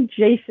forgetting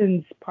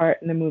Jason's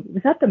part in the movie.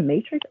 Was that The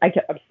Matrix?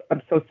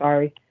 I'm so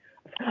sorry.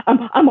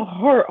 I'm a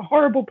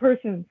horrible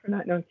person for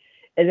not knowing.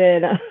 And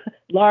then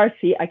Lars,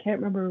 I can't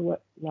remember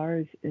what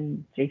Lars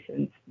and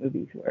Jason's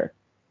movies were.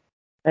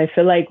 I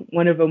feel like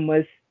one of them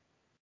was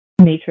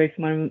Matrix,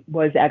 one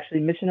was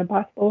actually Mission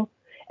Impossible.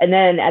 And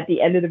then at the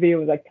end of the video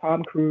was like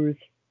Tom Cruise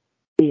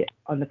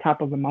on the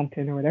top of a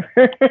mountain or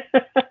whatever.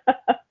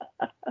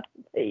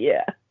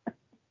 Yeah.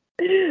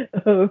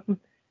 But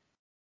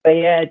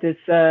yeah,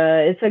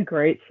 it's a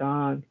great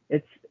song.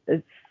 It's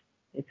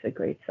a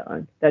great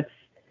song. That's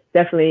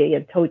definitely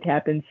a toe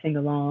tap and sing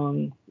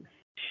along.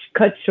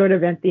 Cut short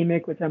of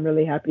anthemic, which I'm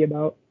really happy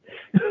about.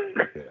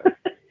 Yeah.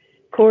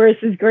 Chorus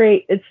is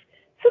great. It's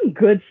some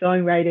good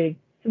songwriting.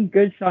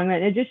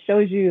 It just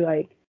shows you,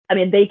 like, I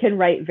mean, they can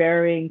write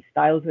varying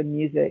styles of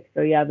music.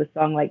 So you have a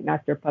song like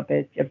Master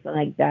Puppets, you have a song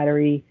like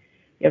Battery,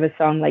 you have a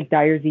song like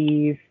Dyer's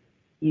Eve,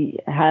 you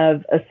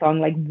have a song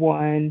like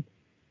One,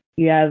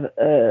 you have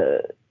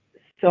a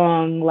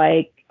song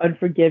like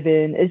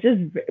Unforgiven. It's just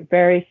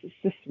very, it's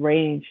just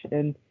range,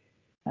 and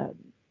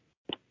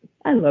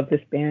I love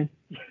this band.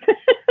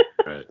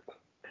 Right.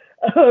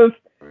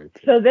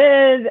 So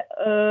then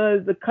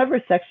the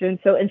cover section.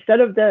 So instead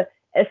of the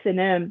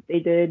S&M, they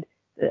did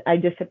the I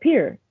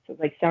Disappear. So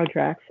like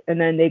soundtracks,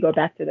 and then they go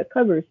back to the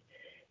covers.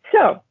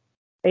 So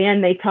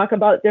and they talk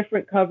about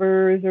different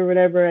covers or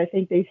whatever. I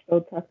think they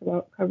still talk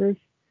about covers.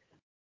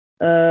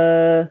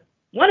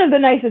 One of the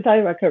nights to talk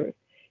about covers.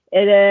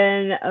 And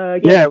then I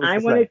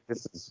wanted. Like,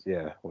 this is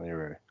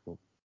whenever.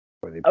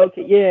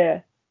 Okay,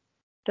 yeah.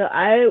 So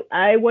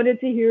I wanted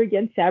to hear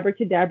again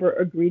Sabracadabra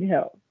or Green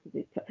Hell,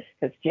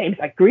 because James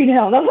like Green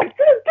Hell, and I was like,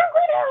 Green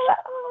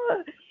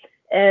Hell.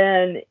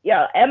 And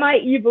yeah, Am I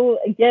Evil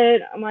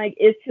again? I'm like,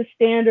 it's a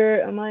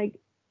standard. I'm like,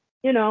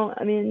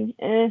 I mean,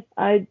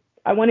 I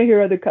want to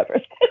hear other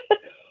covers.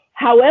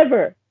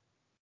 However,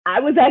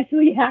 I was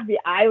actually happy.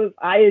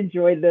 I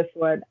enjoyed this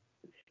one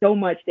so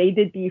much. They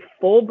did the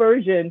full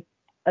version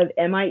of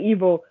Am I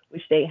Evil,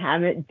 which they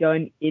haven't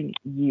done in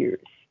years.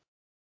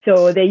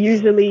 So they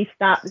usually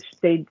stop.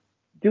 They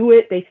do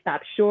it. They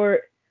stop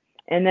short,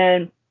 and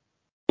then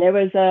there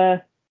was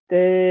LA.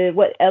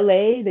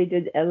 They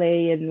did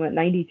LA in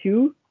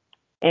 '92,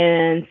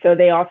 and so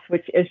they all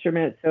switched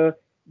instruments. So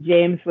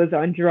James was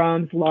on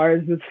drums,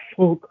 Lars was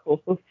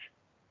vocals,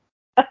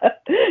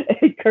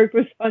 Kirk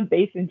was on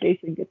bass, and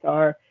Jason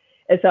guitar.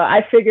 And so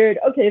I figured,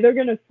 okay, they're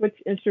gonna switch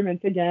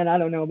instruments again. I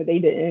don't know, but they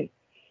didn't,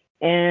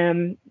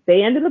 and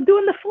they ended up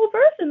doing the full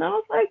version. I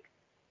was like,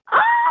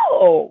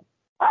 oh.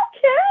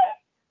 Okay.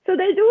 So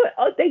they do it.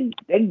 Oh, they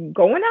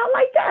going out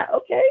like that.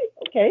 Okay.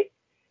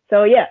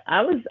 So yeah,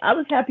 I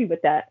was happy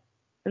with that.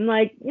 And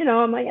like,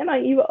 I'm like, am I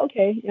evil?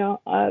 Okay,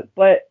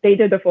 but they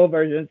did the full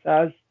version,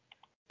 so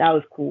that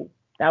was cool.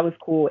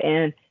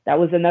 And that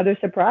was another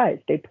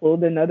surprise. They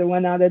pulled another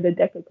one out of the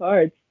deck of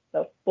cards,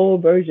 the full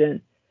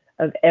version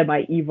of Am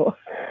I Evil?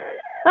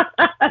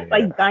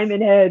 Like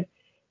Diamond Head.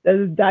 That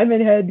was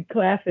Diamond Head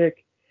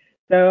classic.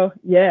 So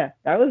yeah,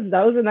 that was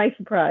a nice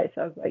surprise.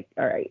 I was like,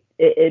 all right,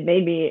 it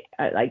made me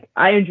I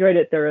enjoyed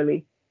it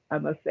thoroughly, I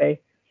must say.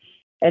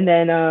 And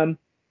then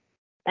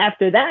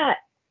after that,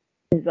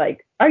 he's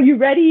like, "Are you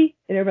ready?"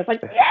 And everyone's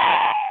like,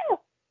 "Yeah!" And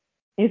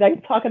he's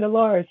like talking to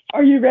Lars,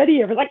 "Are you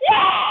ready?" Everyone's like,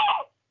 "Yeah!"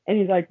 And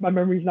he's like, "My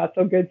memory's not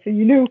so good, so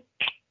you knew."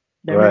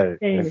 Right.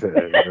 And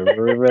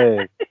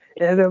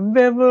a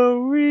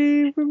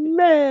memory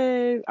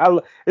remains.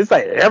 It's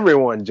like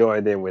everyone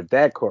joined in with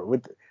that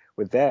chorus,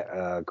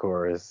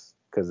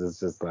 because it's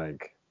just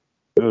like,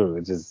 ooh,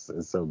 it's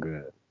so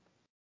good.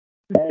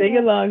 Sing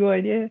along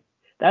one, yeah.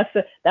 That's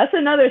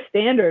another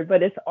standard,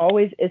 but it's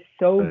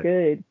so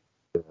good.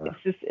 Yeah.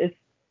 It's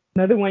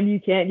another one you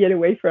can't get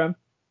away from,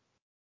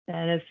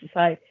 and it's just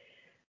like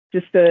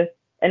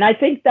and I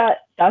think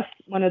that's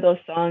one of those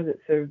songs that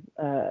sort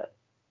of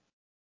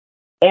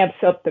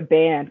amps up the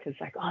band, because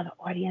like, oh, the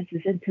audience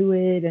is into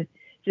it, and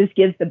just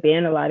gives the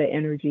band a lot of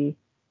energy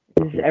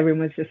because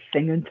everyone's just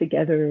singing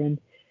together, and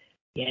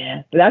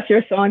Yeah, but that's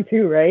your song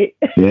too, right?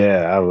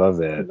 Yeah, I love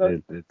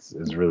that.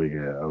 It's really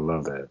good. I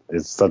love that.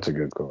 It's such a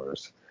good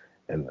chorus,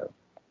 and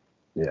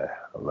yeah,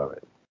 I love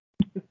it.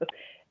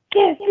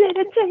 Yes,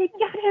 little take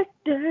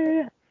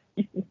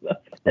you love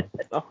that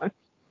song.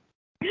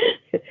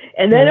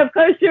 And then of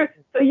course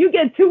you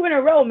get two in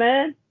a row,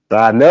 man.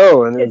 I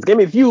know, and it's give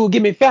me fuel,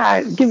 give me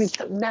fire, give me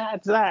something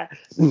that's right.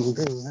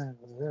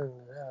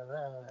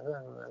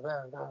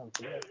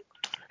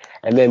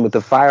 And then with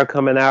the fire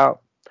coming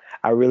out,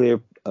 I really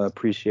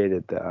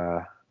appreciated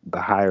the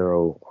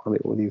hyro.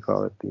 What do you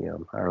call it?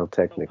 The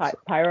pyrotechnics.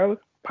 Pyro,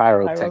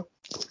 Pyrotech. pyro.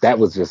 That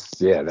was just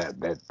yeah.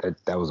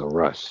 That was a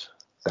rush.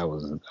 That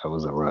was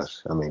a rush.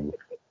 I mean,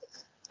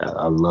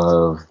 I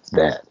love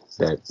that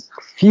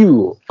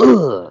fuel.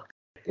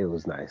 It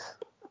was nice.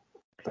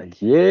 Like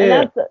And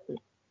yeah. that's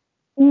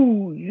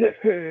ooh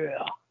yeah.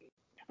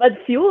 But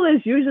Fuel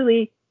is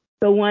usually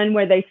the one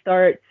where they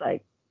start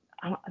like,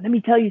 let me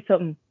tell you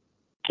something.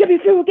 Give me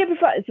fuel, give me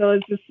fire. So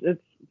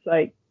it's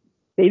like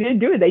they didn't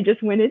do it. They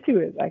just went into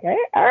it. Like, hey,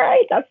 all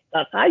right, that's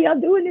how y'all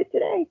doing it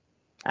today.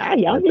 Ah,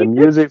 y'all Let the need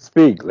this. music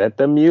speak. Let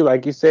the music,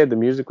 like you said, the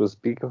music was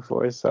speaking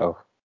for itself.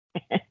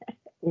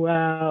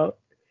 Wow.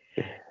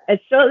 And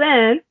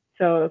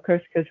so of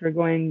course, because we're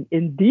going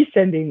in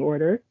descending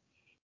order,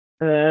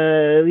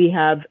 we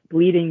have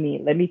Bleeding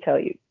Me. Let me tell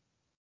you.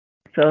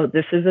 So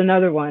this is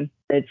another one.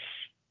 It's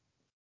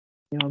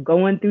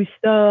going through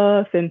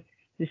stuff and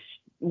just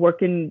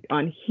working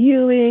on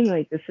healing.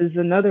 Like this is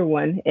another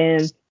one,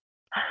 and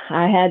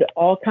I had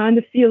all kind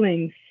of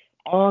feelings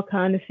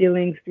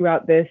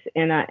throughout this,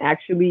 and I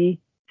actually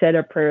said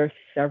a prayer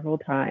several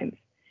times.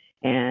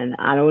 And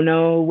I don't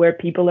know where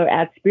people are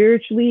at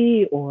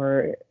spiritually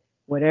or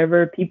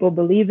whatever people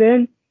believe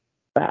in,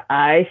 but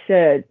I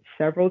said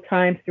several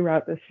times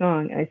throughout the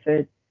song, I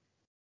said,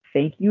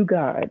 "Thank you,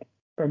 God,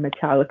 for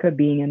Metallica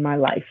being in my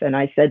life." And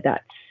I said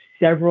that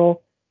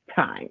several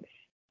times.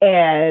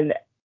 And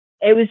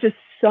it was just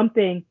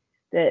something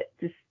that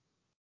just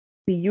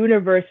the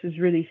universe was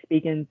really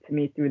speaking to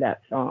me through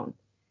that song.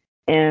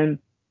 And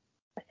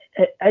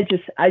I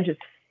just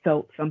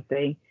felt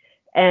something.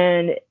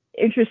 And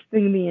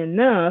interestingly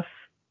enough,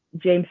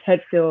 James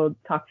Hetfield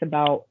talks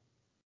about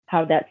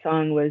how that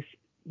song was,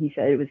 he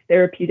said it was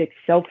therapeutic,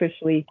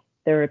 selfishly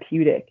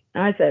therapeutic.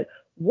 And I said,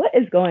 what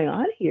is going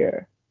on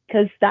here?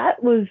 Because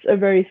that was a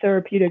very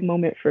therapeutic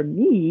moment for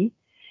me.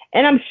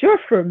 And I'm sure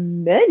for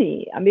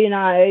many. I mean,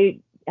 I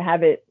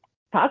haven't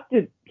talked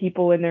to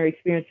people in their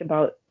experience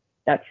about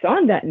that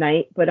song that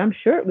night, but I'm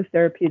sure it was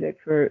therapeutic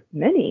for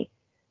many.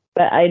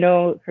 But I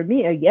know for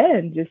me,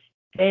 again, just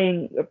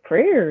saying a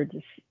prayer,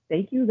 just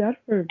thank you, God,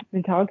 for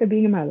Metallica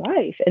being in my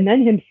life. And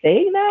then him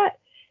saying that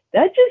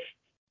just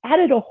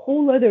added a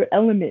whole other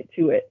element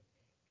to it.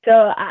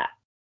 So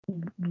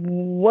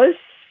was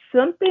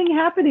something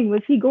happening?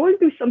 Was he going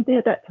through something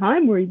at that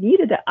time where he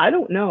needed it? I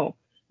don't know.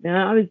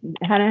 Now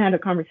hadn't had a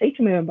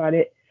conversation with him about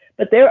it,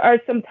 but there are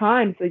some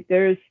times like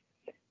there's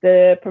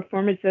the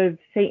performance of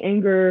Saint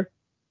Anger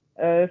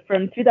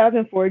from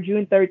 2004,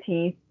 June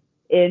 13th,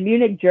 in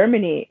Munich,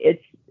 Germany.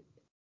 It's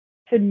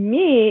to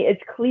me,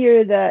 it's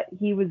clear that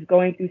he was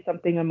going through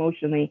something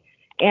emotionally,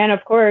 and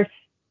of course,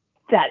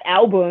 that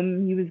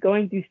album, he was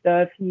going through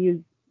stuff.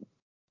 He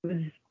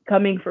was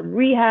coming from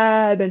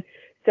rehab, and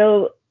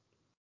so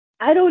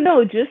I don't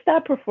know. Just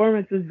that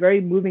performance was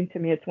very moving to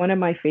me. It's one of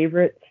my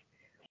favorites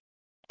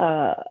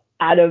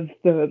out of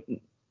the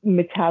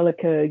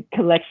Metallica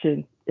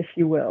collection, if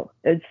you will.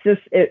 It's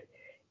just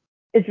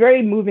it's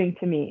very moving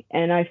to me,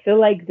 and I feel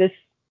like this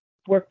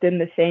worked in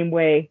the same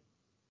way.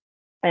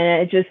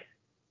 And it just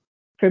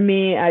for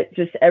me, I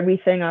just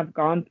everything I've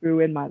gone through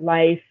in my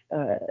life,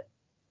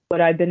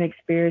 what I've been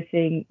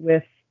experiencing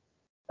with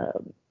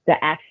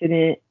the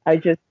accident,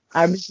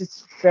 I'm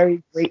just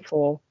very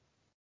grateful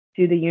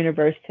to the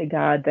universe, to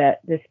God, that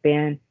this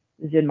band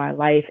is in my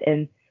life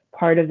and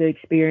part of the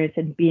experience,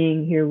 and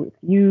being here with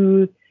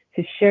you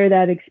to share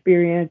that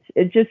experience.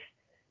 It just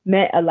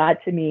meant a lot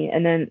to me.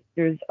 And then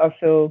there's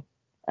also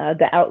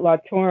the Outlaw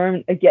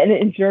Tour again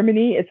in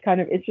Germany. It's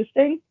kind of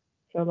interesting.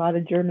 So a lot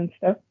of German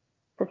stuff,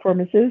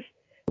 performances.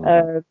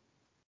 Uh,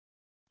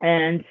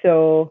 and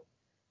so,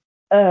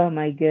 oh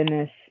my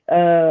goodness.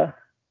 And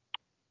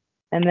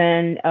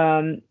then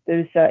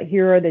there's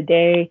Hero of the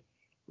Day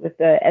with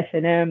the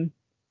S&M.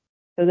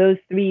 So those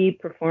three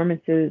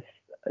performances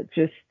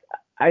just,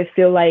 I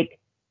feel like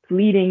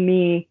leading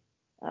me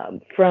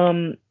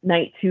from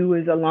night two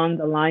is along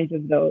the lines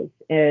of those.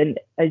 And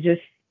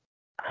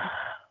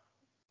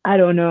I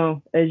don't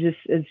know.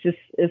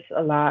 It's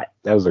a lot.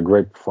 That was a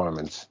great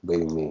performance,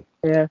 Bleeding Me.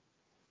 Yeah.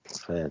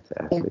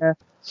 Fantastic. Yeah.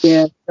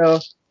 Yeah. So,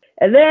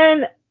 and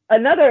then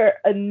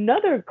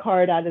another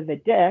card out of the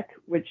deck,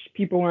 which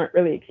people weren't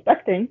really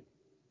expecting,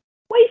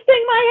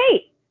 Wasting My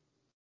Hate.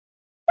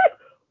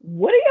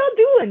 What are y'all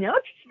doing?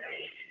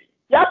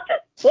 Y'all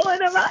just pulling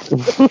them out.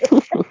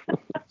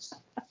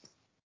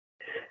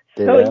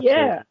 So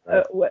yeah,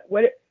 Right. what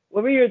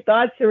were your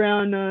thoughts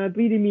around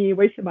Bleeding Me,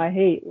 Wasting My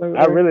Hate?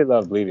 I really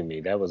love Bleeding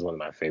Me. That was one of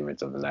my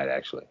favorites of the night,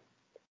 actually.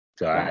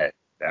 So Wow.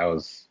 that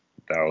was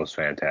That was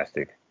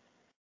fantastic.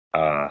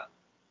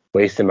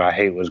 Wasting My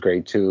Hate was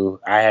great too.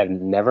 I had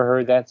never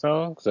heard that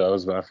song, so it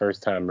was my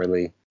first time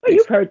really. Oh,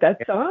 you've heard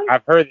that song?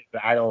 I've heard it,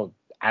 but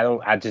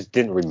I just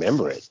didn't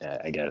remember it.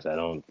 I guess I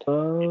don't.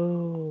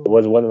 Oh. It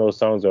was one of those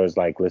songs where it's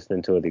like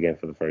listening to it again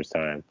for the first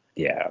time.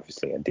 Yeah,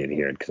 obviously I did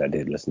hear it because I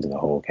did listen to the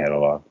whole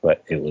catalog,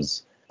 but it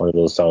was one of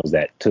those songs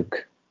that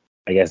took.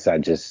 I guess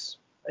and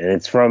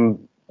it's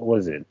from what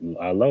is it?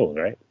 Load,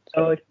 right?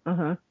 So,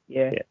 Oh,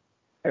 yeah. Yeah.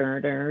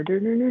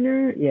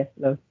 Yeah,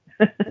 Load.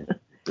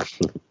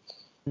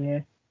 Yeah.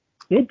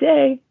 Good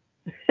day.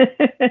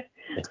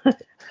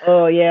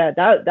 Oh yeah,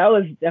 that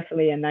was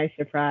definitely a nice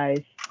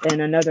surprise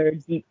and another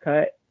deep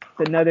cut.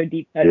 Another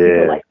deep cut. Yeah.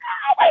 People are like,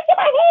 why do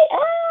I hate?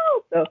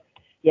 Oh, so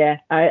yeah,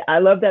 I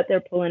love that they're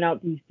pulling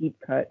out these deep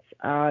cuts.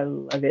 I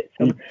love it.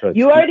 So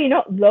you already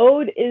know,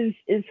 Load is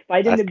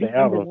fighting to be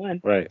number one.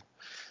 Right.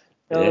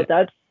 So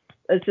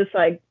it's just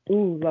like,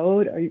 ooh,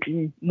 Load, are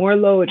you more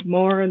Load,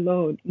 more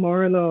Load,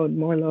 more Load,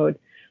 more Load.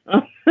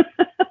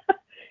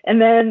 And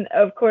then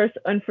of course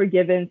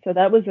Unforgiven. So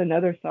that was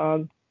another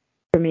song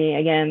for me,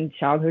 again,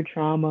 childhood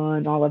trauma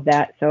and all of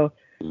that. So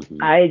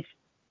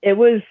it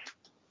was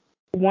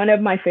one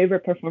of my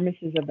favorite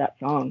performances of that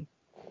song.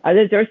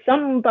 There's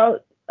something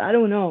about, I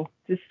don't know,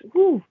 just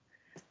it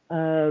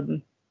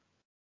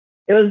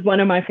was one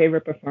of my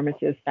favorite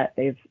performances that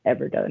they've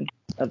ever done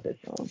of this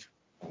song.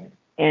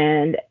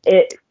 And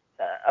it,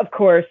 of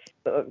course,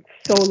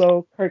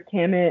 solo Kirk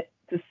Hammett,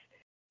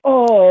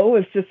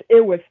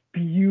 it was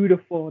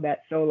beautiful,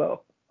 that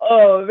solo.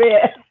 Oh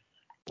man.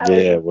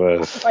 It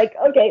was. Like,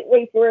 okay,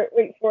 wait for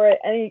it.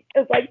 And it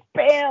was like,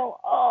 bam!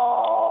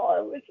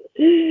 Oh,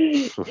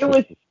 it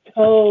was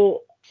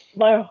so,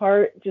 my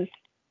heart just,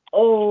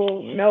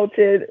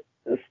 melted,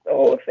 just the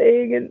whole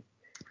thing. And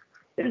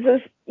it's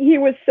just, he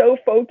was so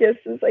focused.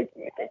 It's like,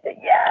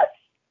 yes.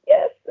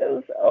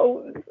 It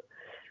was,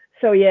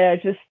 so yeah,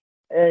 just,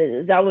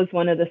 that was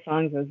one of the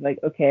songs I was like,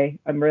 okay,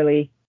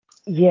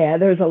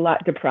 there's a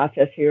lot to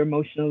process here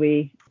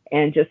emotionally.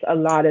 And just a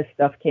lot of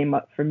stuff came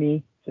up for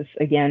me. Just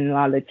again, a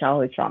lot of the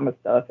childhood trauma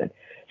stuff, and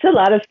just a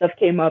lot of stuff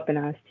came up, and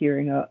I was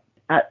tearing up.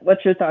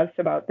 What's your thoughts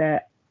about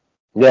that?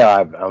 Yeah,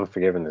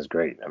 Unforgiven is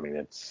great. I mean,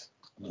 it's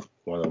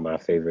one of my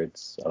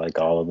favorites. I like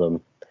all of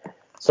them.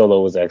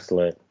 Solo was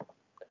excellent.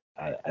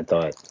 I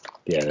thought,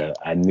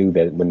 I knew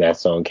that when that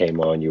song came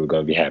on, you were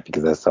going to be happy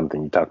because that's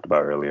something you talked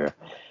about earlier.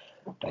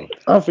 Like,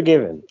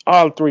 Unforgiven,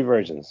 all three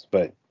versions,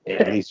 but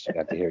at least you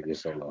got to hear your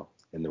solo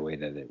in the way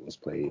that it was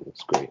played. It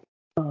was great.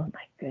 Oh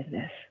my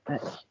goodness.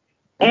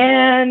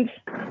 And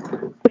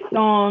the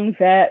song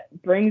that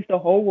brings the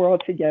whole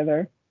world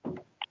together,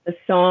 the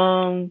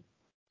song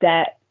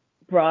that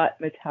brought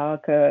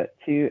Metallica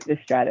to the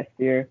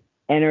stratosphere,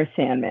 Enter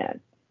Sandman.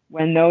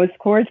 When those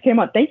chords came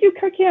out, thank you,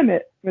 Kirk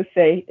Hammett, must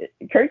say.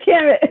 Kirk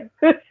Hammett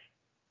was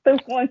the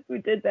one who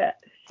did that.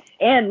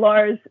 And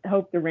Lars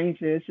helped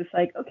arrange it. It's just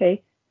like,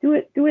 okay, do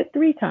it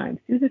 3 times.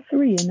 Do the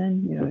 3, and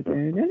then,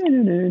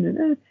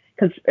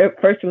 because at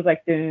first it was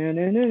like, and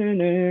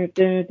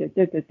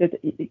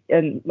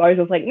Lars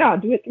was like, no,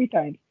 do it 3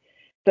 times.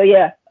 So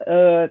yeah,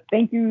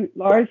 thank you,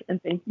 Lars,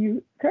 and thank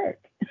you, Kirk.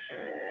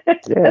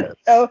 Yeah.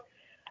 So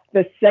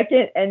the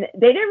second, and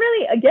they didn't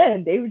really,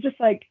 again, they were just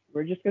like,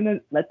 we're just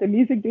gonna let the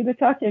music do the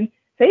talking.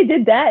 They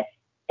did that,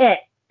 and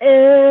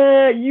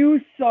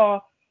you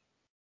saw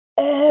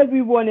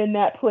everyone in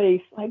that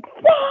place like,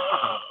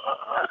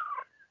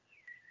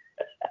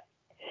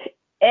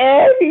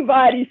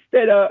 everybody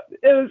stood up.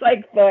 It was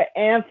like the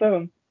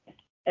anthem.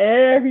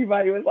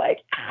 Everybody was like,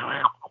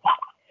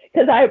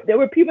 because there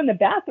were people in the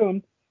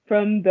bathroom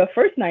from the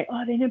first night.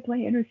 Oh, they didn't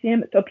play Enter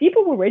Sandman. So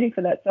people were waiting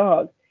for that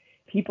song.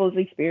 People's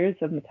experience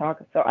of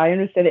Metallica. So I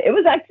understood it. It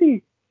was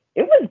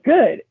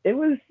good. It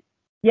was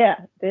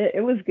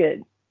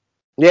good.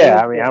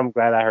 Yeah, I mean, I'm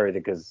glad I heard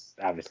it because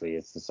obviously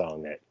it's the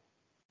song that's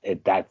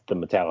the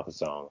Metallica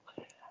song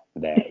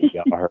that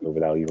y'all heard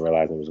without even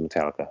realizing it was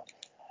Metallica.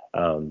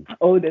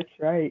 Oh, that's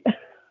right.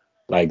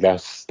 Like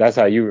that's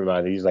how you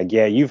reminded. He's like,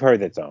 yeah, you've heard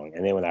that song.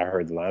 And then when I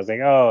heard the line, I was like,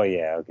 oh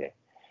yeah, okay.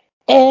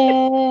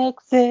 Excellent.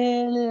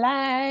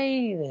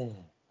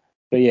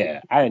 So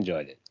yeah, I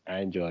enjoyed it.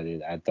 I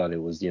thought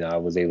it was, I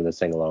was able to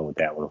sing along with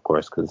that one, of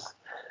course, because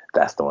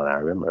that's the one I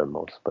remember the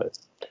most. But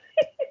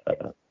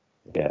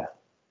yeah.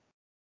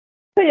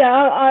 So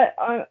yeah,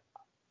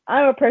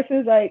 I'm a person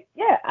who's like,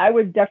 yeah, I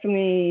would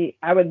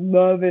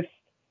love if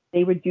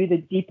they would do the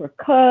deeper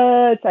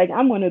cuts. Like,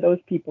 I'm one of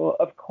those people,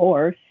 of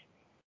course.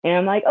 And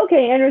I'm like,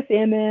 okay, Enter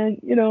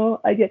Sandman,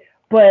 I get.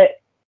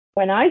 But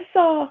when I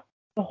saw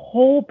the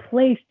whole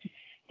place just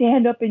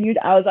stand up and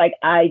I was like,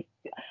 I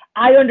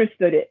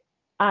understood it.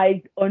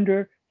 I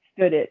understood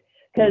it.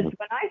 Because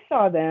when I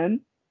saw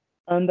them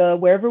on the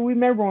Wherever We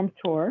May Roam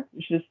tour,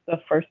 which is the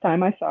first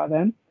time I saw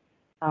them,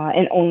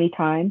 and only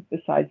time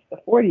besides the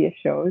 40th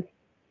shows,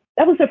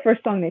 that was the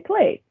first song they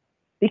played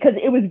because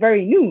it was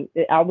very new.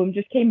 The album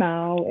just came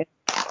out. And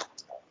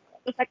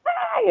it was like,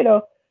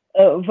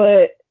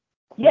 but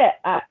yeah,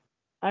 I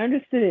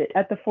understood it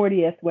at the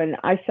 40th when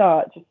I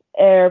saw just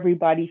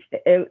everybody.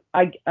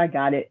 I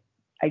got it.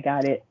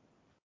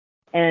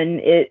 And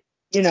it,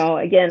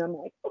 again, I'm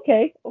like,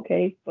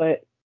 okay,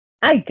 but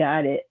I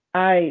got it.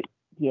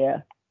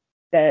 Yeah,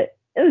 that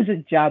it was a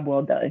job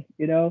well done,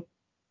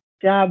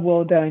 job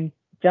well done,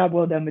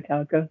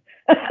 Metallica.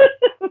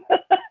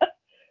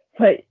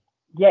 But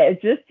yeah,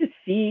 it's just to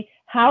see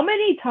how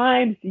many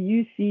times do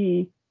you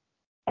see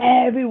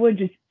everyone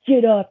just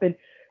get up and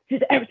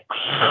just like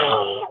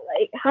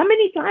how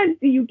many times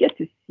do you get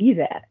to see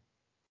that?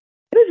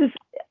 It was just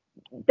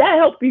that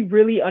helped me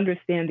really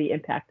understand the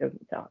impact of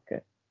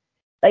Metallica.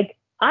 Like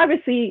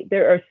obviously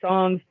there are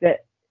songs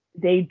that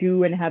they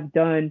do and have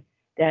done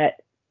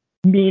that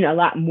mean a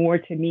lot more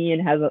to me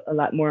and have a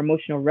lot more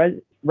emotional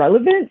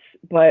relevance,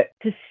 but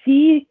to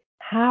see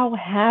how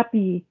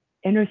happy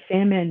Enter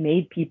Sandman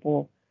made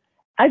people,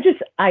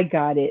 I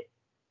got it.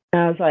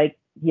 And I was like,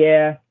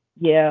 yeah,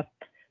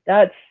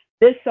 that's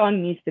this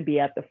song needs to be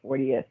at the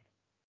 40th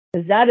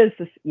because that is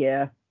just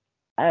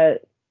I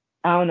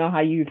don't know how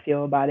you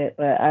feel about it,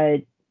 but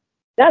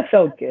that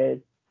felt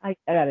good. I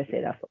gotta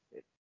say that felt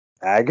good.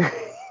 I agree.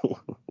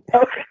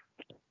 Okay.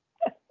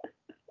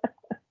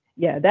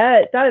 Yeah,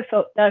 that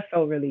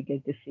felt really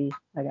good to see.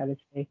 I gotta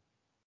say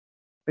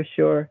for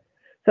sure.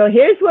 So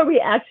here's where we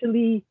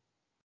actually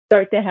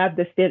start to have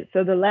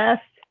so the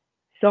last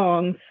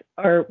songs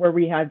are where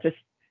we have just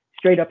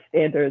straight up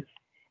standards.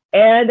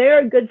 And they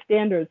are good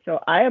standards, so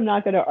I am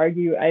not going to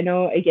argue. I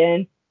know,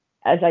 again,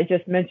 as I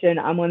just mentioned,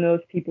 I'm one of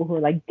those people who are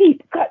like,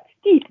 deep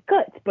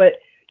cuts, but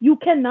you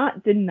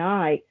cannot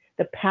deny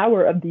the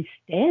power of these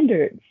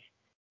standards.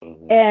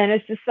 Mm-hmm. And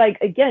it's just like,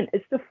 again,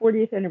 it's the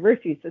 40th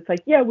anniversary. So it's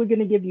like, yeah, we're going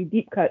to give you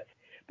deep cuts,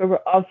 but we're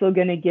also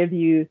going to give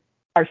you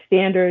our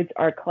standards,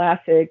 our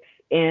classics,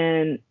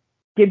 and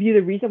give you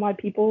the reason why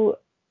people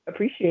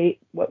appreciate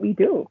what we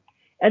do.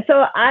 And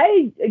so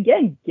I,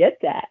 again, get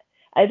that.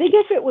 I think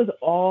if it was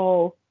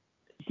all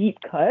deep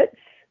cuts,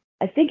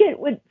 I think it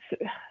would.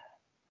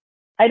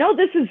 I know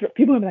this is,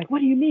 people are like, what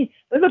do you mean?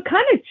 But it would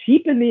kind of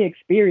cheapen the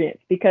experience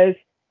because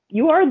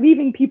you are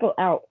leaving people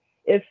out.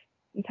 If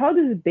you tell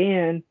this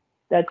band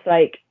that's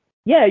like,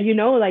 yeah,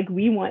 like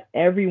we want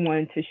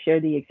everyone to share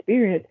the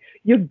experience,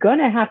 you're going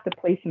to have to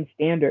play some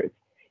standards.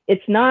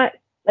 It's not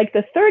like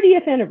the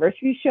 30th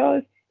anniversary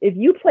shows. If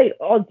you played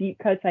all deep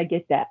cuts, I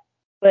get that.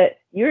 But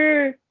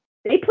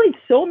they played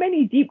so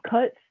many deep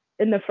cuts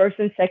in the first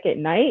and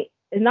second night.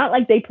 It's not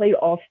like they played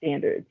all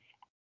standards.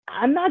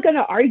 I'm not going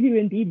to argue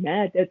and be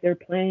mad that they're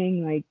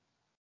playing like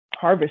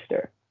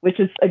Harvester, which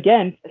is,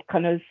 again,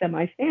 kind of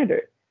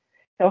semi-standard.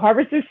 So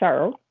Harvester's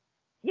Sorrow,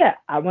 yeah,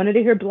 I wanted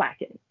to hear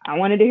Blacken. I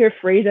wanted to hear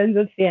Phrase Ends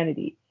of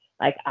Sanity.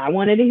 Like, I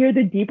wanted to hear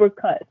the deeper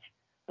cuts.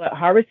 But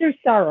Harvester's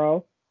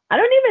Sorrow, I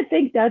don't even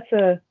think that's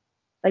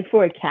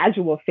for a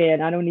casual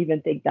fan, I don't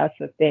even think that's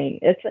a thing.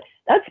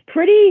 That's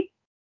pretty,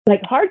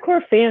 like,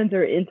 hardcore fans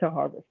are into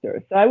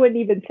Harvester. So I wouldn't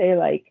even say,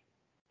 like,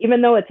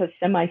 even though it's a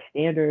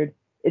semi-standard,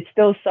 it's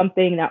still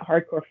something that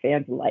hardcore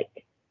fans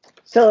like.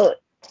 So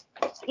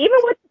even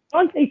with the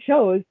songs they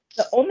chose,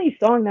 the only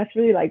song that's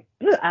really like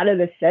out of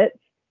the set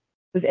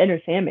was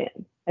Enter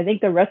Sandman. I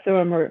think the rest of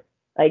them are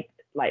like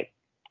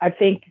I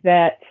think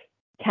that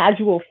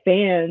casual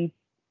fans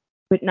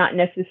would not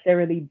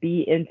necessarily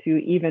be into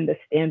even the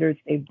standards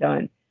they've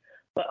done.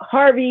 But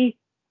Harvey,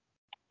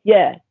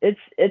 yeah,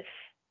 it's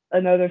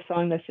another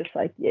song that's just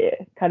like, yeah,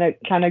 kind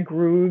of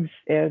grooves,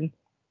 and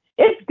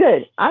it's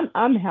good.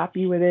 I'm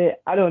happy with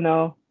it. I don't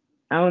know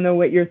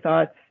what your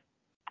thoughts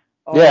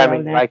Yeah, are I on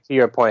mean, that. like to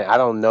your point, I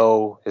don't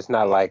know. It's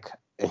not like,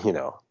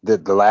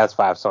 the last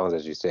 5 songs,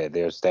 as you said,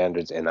 they're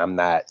standards, and I'm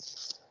not,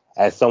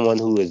 as someone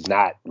who is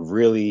not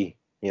really,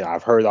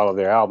 I've heard all of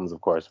their albums,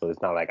 of course, but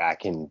it's not like I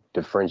can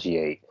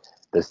differentiate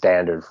the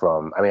standard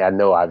from. I mean, I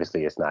know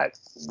obviously it's not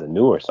the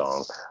newer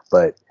song,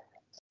 but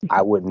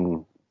I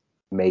wouldn't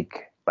make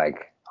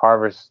like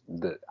Harvest.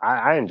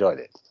 I enjoyed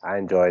it. I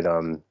enjoyed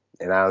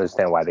and I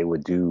understand why they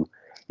would do.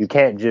 You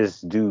can't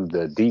just do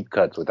the deep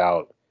cuts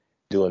without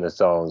doing the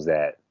songs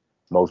that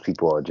most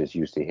people are just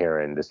used to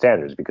hearing, the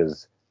standards,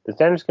 because the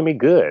standards can be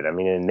good. I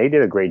mean, and they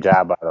did a great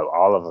job out of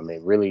all of them. They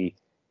really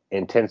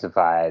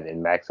intensified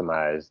and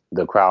maximized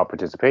the crowd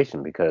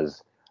participation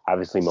because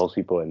obviously most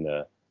people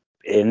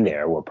in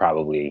there were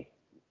probably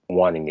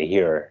wanting to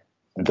hear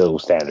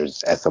those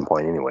standards at some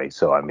point anyway.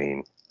 So I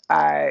mean,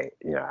 I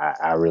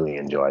really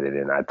enjoyed it,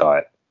 and I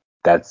thought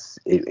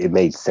it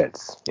made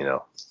sense,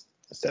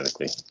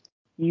 aesthetically.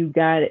 You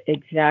got it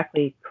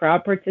exactly.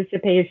 Crowd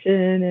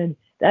participation, and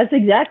that's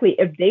exactly,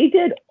 if they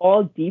did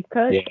all deep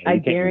cuts, Yeah, I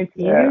you can't.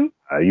 guarantee Yeah, you.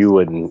 you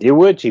wouldn't. It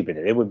would cheapen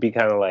it. It would be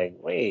kind of like,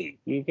 wait,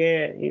 you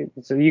can't.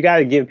 So you got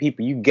to give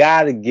people. You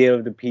got to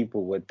give the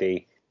people what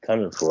they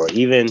coming for,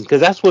 even because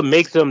that's what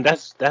makes them.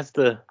 That's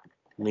the.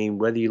 I mean,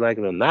 whether you like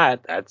it or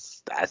not,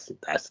 that's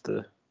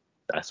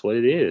what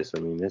it is. I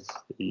mean,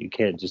 you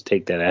can't just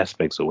take that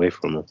aspects away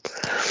from them.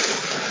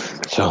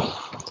 So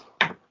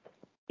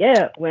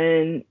Yeah,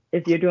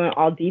 if you're doing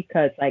all deep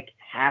cuts, like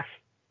half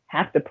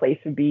the place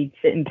would be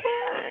sitting down.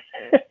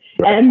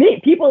 right,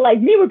 And people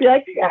like me would be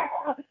like, yeah,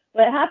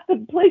 but half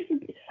the place would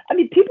be, I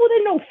mean, people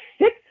didn't know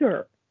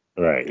Fixer.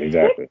 right,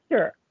 exactly.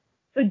 Fixer.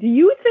 So do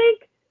you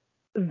think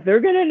they're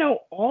gonna know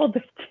all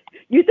the.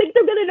 You think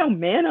they're gonna know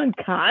 "Man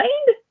Unkind"?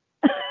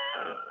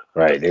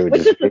 Right. They were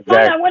Which just is the song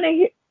I exactly. want to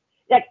hear.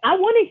 Like I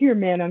want to hear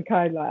 "Man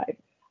Unkind" live.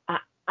 I,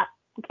 I,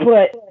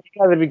 but You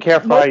gotta be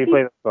careful how most you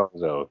play people, the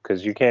songs though,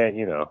 because you can't,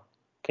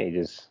 can't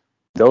just.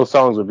 Those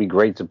songs would be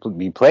great to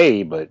be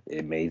played, but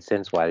it made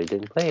sense why they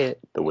didn't play it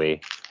the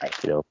way, right,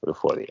 for the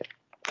 40th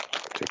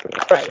particular.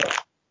 right.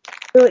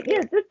 So So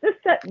yeah, this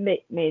set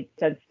made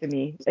sense to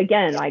me.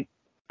 Again, like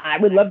I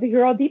would love to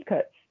hear all deep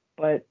cuts,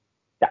 but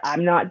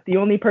I'm not the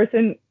only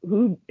person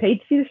who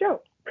paid to see the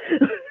show.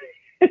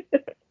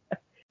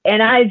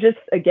 And I just,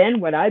 again,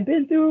 what I've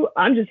been through,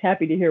 I'm just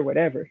happy to hear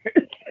whatever.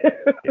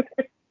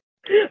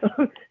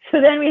 So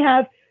then we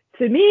have,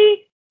 to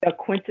me, the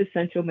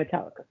quintessential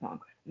Metallica song,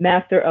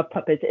 Master of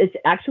Puppets. It's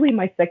actually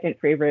my second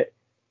favorite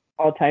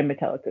all-time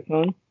Metallica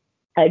song.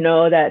 I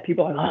know that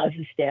people are like, oh, this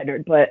is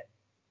standard, but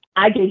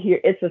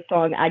it's a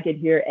song I could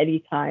hear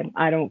anytime.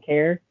 I don't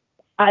care.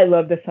 I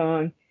love the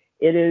song.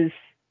 It is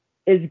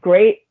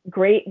great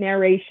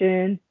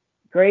narration,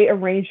 great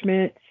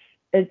arrangements.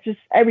 It's just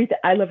everything.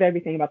 I love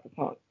everything about the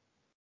song.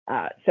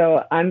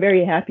 So I'm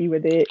very happy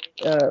with it.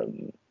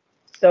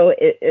 So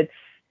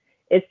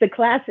it's the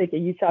classic,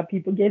 and you saw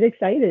people get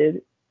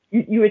excited.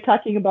 You were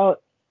talking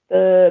about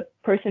the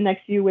person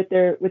next to you with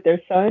their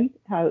son,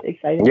 how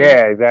excited they.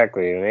 yeah,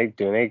 exactly. When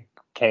they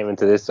came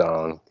into this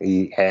song,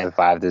 he had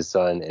five this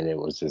son, and it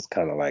was just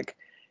kind of like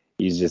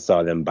you just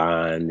saw them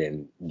bond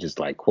and just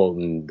like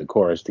quoting the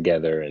chorus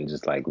together and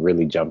just like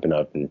really jumping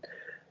up and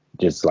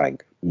just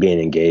like being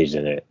engaged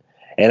in it.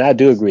 And I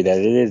do agree that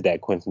it is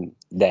that Quentin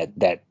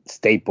that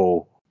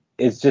staple.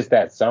 It's just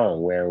that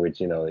song where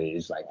which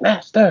it's like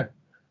master,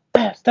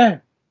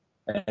 and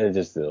it's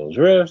just those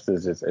riffs.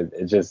 It's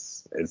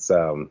just it's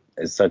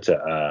such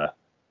a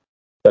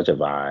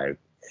vibe,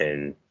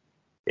 and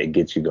it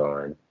gets you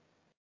going.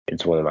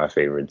 It's one of my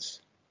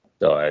favorites.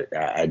 So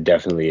I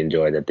definitely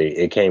enjoyed that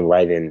it came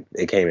right in.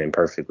 It came in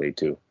perfectly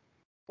too,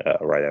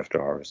 right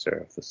after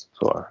Harvester of the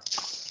Score.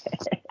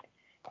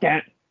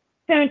 Dun,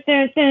 dun,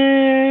 dun,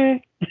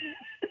 dun.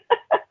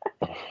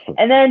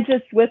 And then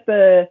just with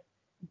the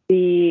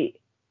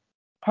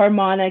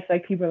harmonics,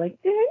 like people are like,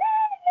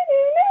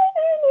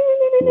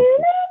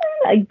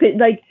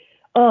 like,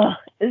 oh,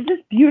 it's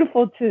just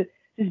beautiful to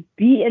just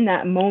be in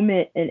that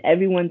moment and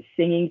everyone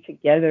singing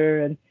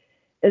together, and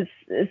it's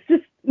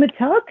just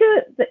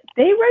Metallica.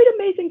 They write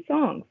amazing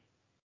songs,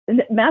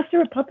 and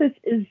Master of Puppets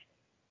is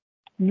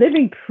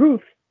living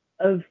proof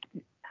of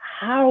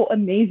how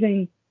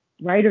amazing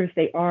writers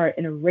they are,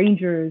 and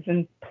arrangers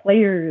and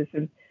players,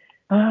 and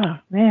oh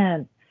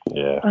man,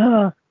 Yeah.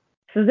 oh.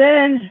 So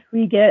then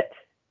we get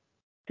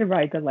to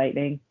Ride the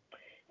Lightning,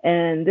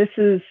 and this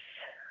is,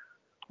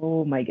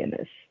 oh my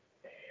goodness.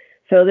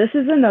 So this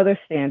is another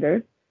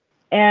standard,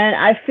 and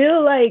I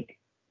feel like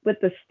with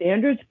the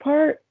standards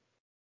part,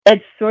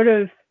 it's sort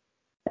of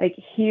like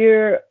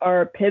here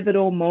are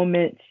pivotal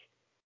moments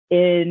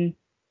in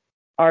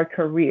our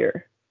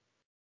career.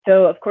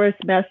 So of course,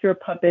 Master of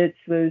Puppets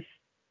was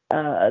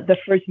the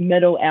first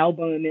metal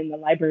album in the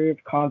Library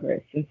of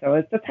Congress, and so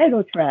it's the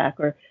title track.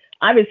 Or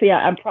obviously,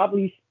 I'm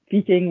probably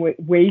speaking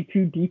way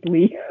too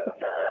deeply.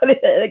 Like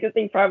I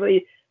think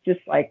probably just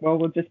like, well,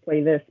 we'll just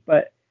play this,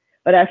 but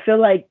I feel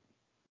like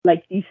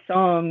these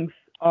songs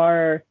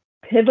are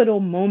pivotal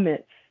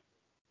moments,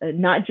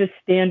 not just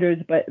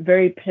standards, but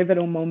very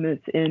pivotal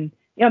moments in,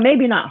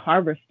 maybe not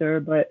Harvester,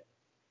 but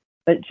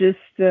just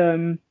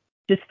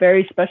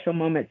very special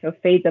moments. So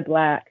Fade to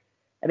Black.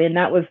 I mean,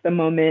 that was the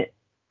moment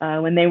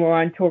when they were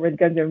on tour with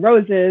Guns N'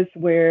 Roses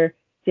where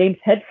James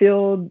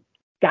Hetfield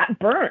got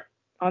burnt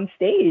on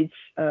stage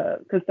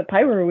because the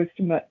pyro was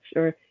too much,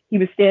 or he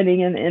was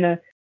standing in a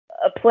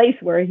place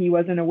where he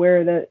wasn't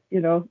aware that.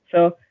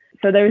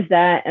 So there's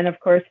that, and of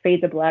course,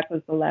 Fade to Black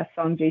was the last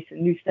song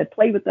Jason Newsted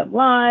played with them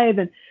live,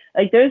 and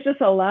like there's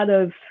just a lot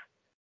of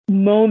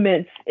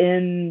moments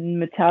in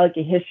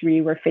Metallica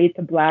history where Fade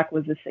to Black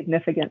was a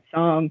significant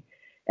song.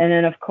 And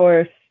then, of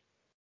course,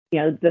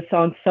 the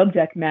song's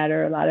subject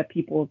matter, a lot of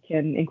people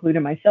can,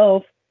 including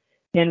myself,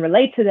 can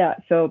relate to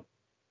that. So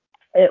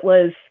it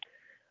was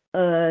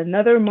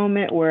another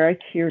moment where I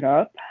teared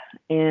up,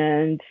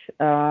 and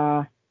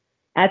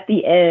at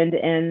the end,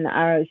 and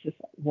I was just,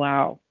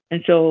 wow.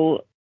 And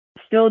so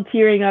still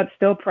tearing up,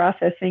 still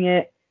processing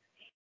it.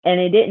 And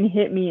it didn't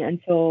hit me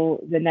until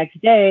the next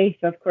day.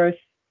 So, of course,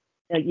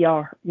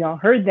 y'all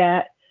heard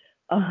that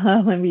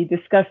when we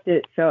discussed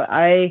it. So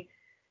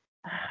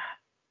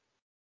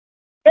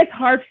it's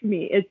hard for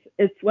me.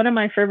 It's one of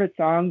my favorite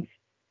songs,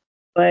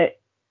 but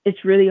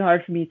it's really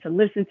hard for me to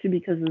listen to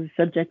because of the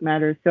subject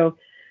matter. So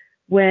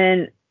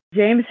when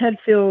James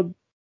Hetfield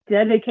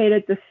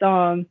dedicated the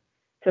song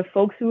to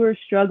folks who are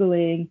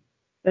struggling,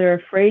 that are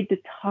afraid to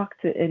talk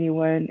to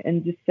anyone,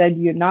 and just said,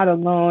 "You're not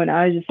alone,"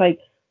 I was just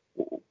like,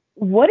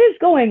 what is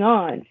going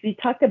on? So he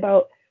talked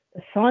about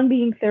the song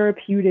being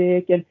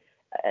therapeutic, and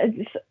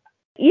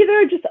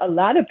either just a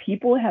lot of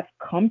people have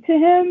come to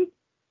him,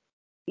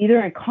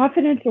 either in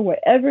confidence or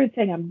whatever,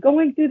 saying, "I'm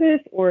going through this,"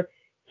 or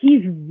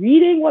he's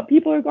reading what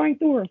people are going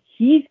through, or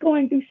he's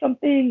going through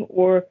something,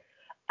 or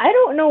I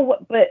don't know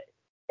what, but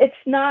it's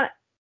not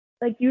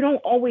like you don't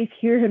always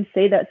hear him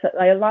say that. So,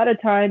 like a lot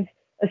of times,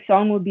 a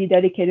song will be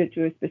dedicated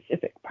to a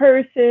specific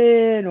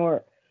person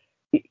or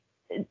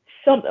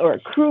some or a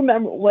crew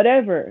member,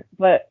 whatever.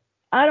 But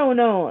I don't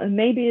know, and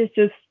maybe it's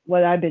just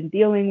what I've been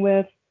dealing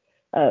with.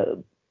 Uh,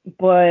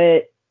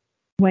 but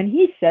when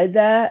he said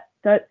that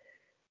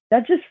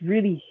just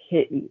really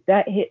hit me.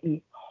 That hit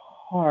me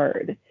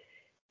hard,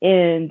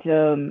 and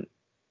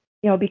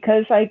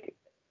because like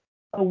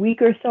a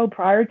week or so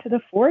prior to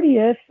the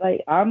 40th,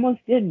 like I almost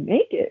didn't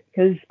make it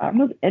because I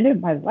almost ended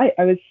my life.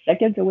 I was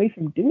seconds away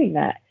from doing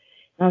that.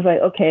 And I was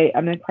like, okay,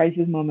 I'm in a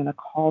crisis moment to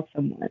call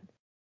someone.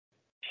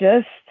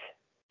 Just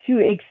to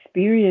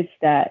experience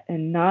that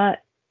and not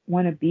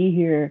want to be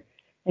here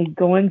and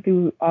going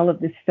through all of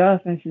this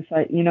stuff. And it's just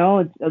like,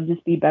 it'll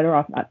just be better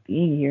off not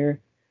being here.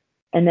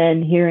 And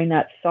then hearing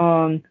that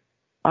song,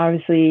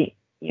 obviously,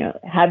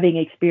 having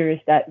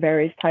experienced that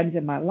various times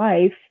in my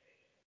life,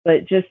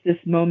 but just this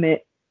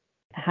moment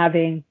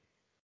having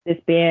this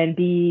band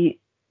be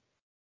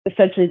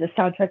essentially the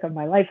soundtrack of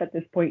my life at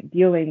this point,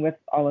 dealing with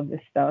all of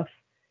this stuff,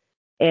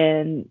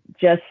 and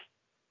just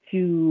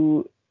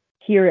to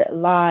hear it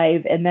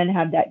live and then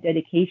have that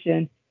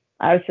dedication.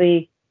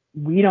 Obviously,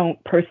 we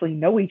don't personally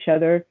know each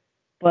other,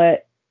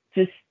 but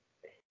just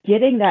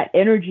getting that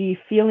energy,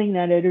 feeling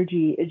that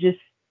energy, it just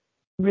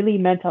really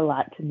meant a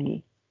lot to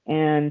me.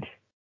 And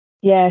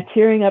yeah,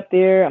 tearing up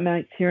there. I'm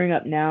like tearing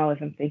up now as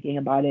I'm thinking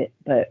about it.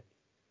 But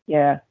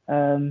yeah,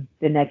 the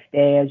next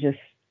day I just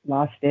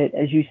lost it,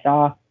 as you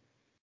saw.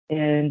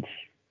 And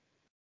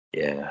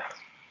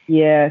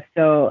yeah,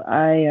 so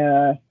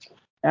I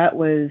that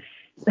was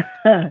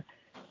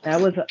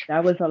that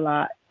was a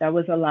lot. That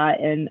was a lot.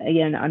 And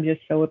again, I'm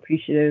just so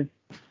appreciative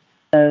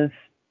of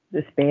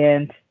this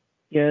band.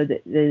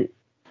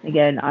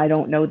 Again, I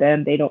don't know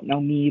them, they don't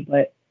know me,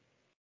 but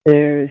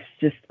there's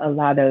just a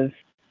lot of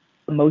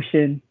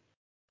emotion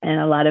and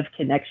a lot of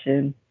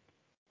connection.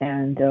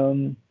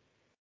 And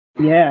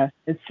yeah,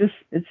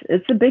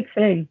 it's a big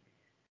thing.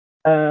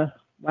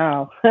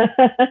 Wow.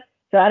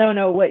 So I don't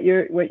know what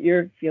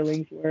your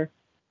feelings were.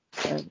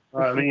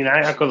 I mean,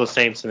 I echo the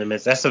same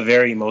sentiments. That's a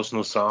very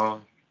emotional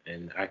song,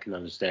 and I can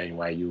understand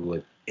why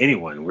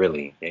anyone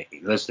really,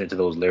 listening to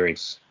those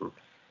lyrics,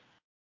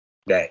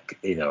 that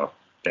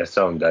that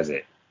song does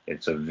it.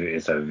 It's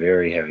a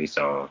very heavy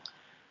song,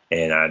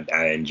 and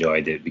I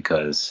enjoyed it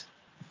because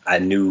I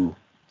knew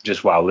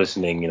just while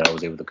listening, I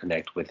was able to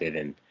connect with it,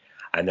 and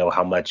I know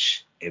how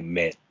much it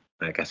meant.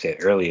 Like I said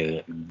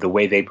earlier, the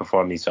way they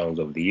perform these songs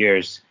over the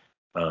years,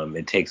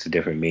 it takes a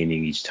different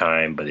meaning each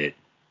time, but it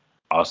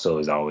also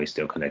is always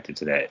still connected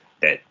to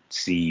that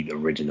seed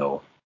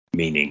original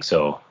meaning.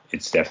 So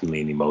it's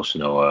definitely an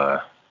emotional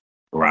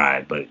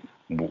ride, but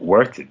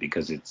worth it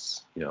because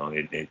it's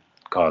it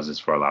causes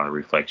for a lot of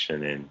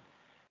reflection, and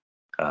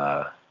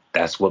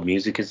that's what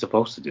music is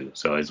supposed to do.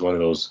 So it's one of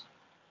those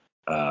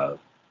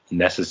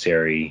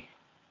necessary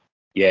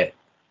yet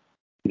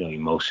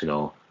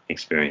emotional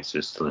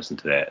experiences to listen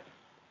to that,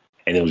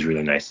 and it was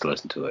really nice to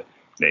listen to it.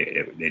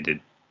 They did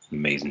an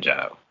amazing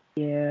job.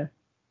 Yeah.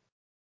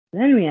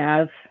 Then we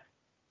have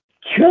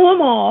Kill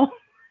 'Em All.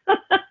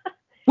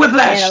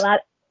 Whiplash. And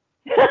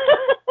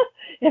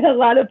and a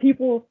lot of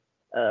people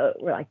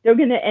were like, they're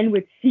gonna end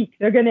with Seek.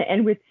 They're gonna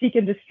end with Seek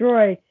and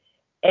Destroy.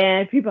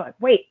 And people are like,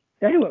 wait,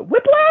 they're ending with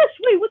Whiplash?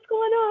 Wait, what's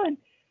going on?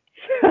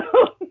 So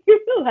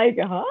people like,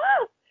 huh?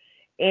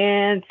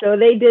 And so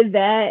they did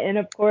that, and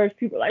of course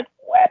people were like,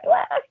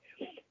 Whiplash.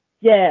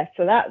 Yeah,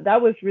 so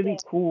that was really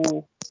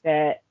cool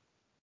that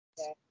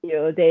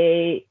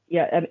they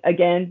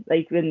again,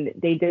 like when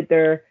they did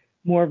their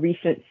more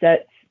recent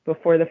sets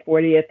before the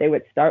 40th, they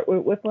would start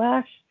with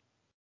Whiplash.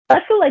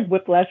 I feel like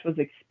Whiplash was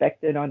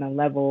expected on a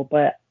level,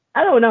 but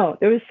I don't know.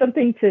 There was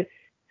something to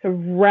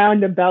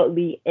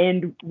roundaboutly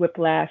end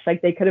Whiplash.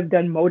 Like they could have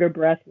done Motor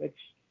Breath, which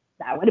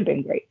that would have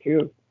been great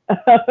too.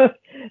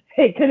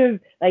 They could have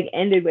like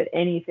ended with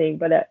anything,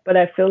 but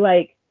I feel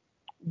like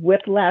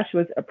Whiplash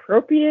was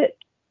appropriate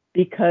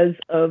because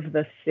of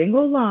the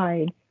single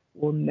line,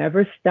 "We'll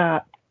never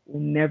stop,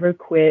 we'll never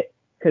quit,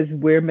 because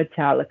we're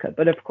Metallica."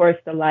 But of course,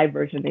 the live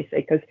version they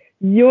say, because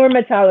you're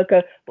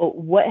Metallica. But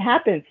what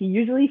happens? He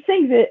usually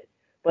sings it,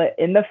 but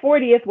in the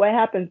 40th, what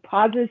happens?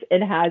 Pauses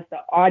and has the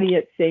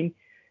audience sing,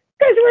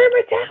 because we're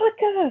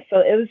Metallica. So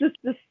it was just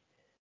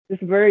this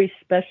very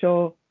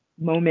special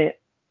moment.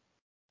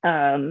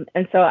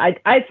 And so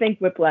I think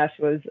Whiplash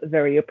was a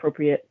very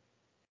appropriate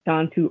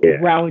song to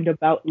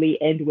roundaboutly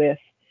end with.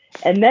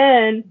 And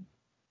then,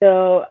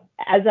 so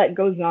as that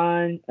goes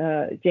on,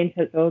 James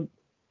Hetfield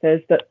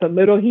says that the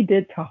little he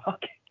did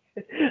talk.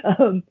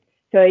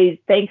 So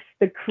he thanks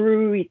the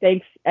crew, he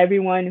thanks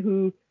everyone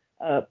who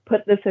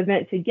put this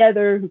event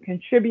together, who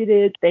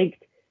contributed, thanks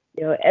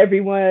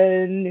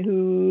everyone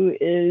who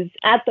is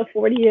at the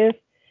 40th,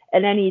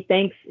 and then he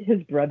thanks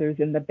his brothers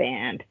in the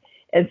band.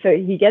 And so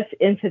he gets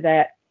into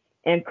that,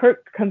 and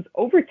Kirk comes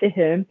over to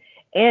him,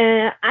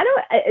 and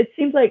it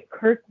seems like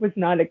Kirk was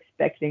not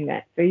expecting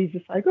that. So he's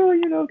just like, oh,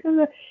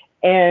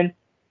 and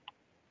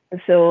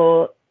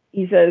so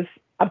he says,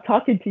 I'm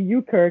talking to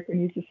you, Kirk,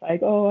 and he's just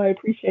like, oh, I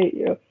appreciate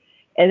you.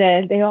 And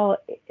then they all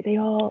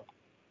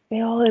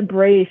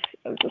embrace.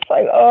 I was just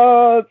like,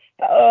 oh,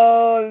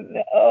 oh,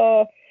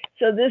 oh.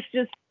 So this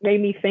just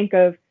made me think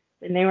of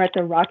when they were at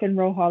the Rock and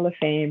Roll Hall of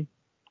Fame,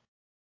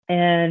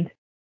 and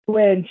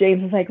when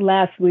James was like,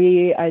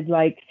 lastly, I'd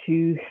like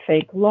to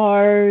thank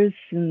Lars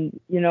and,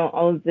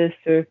 all of this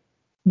for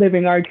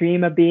living our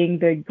dream of being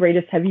the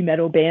greatest heavy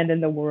metal band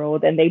in the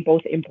world. And they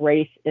both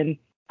embrace. And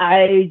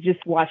I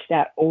just watched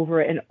that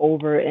over and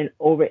over and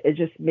over. It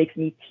just makes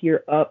me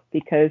tear up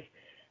because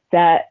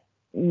that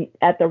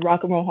at the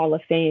Rock and Roll Hall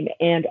of Fame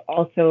and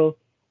also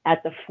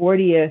at the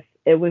 40th,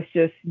 it was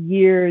just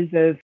years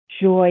of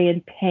joy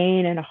and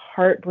pain and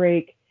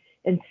heartbreak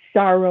and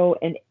sorrow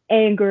and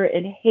anger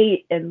and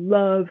hate and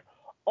love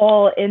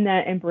all in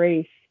that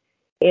embrace.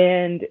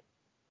 And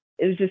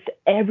it was just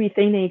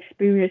everything they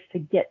experienced to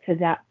get to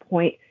that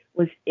point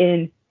was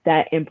in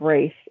that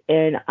embrace.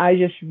 And I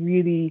just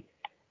really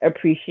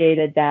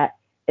appreciated that.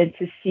 And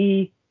to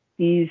see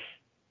these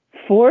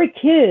 4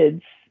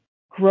 kids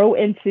grow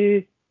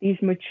into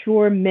these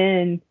mature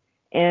men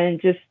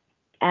and just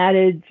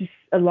added just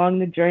along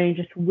the journey,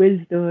 just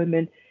wisdom.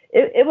 And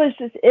it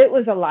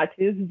was a lot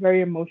too. It was a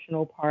very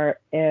emotional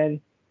part.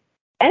 And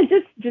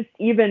just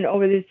even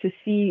over this to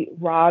see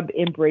Rob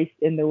embraced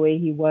in the way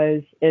he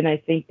was. And I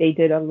think they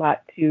did a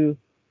lot to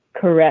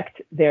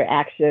correct their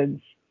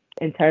actions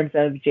in terms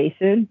of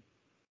Jason.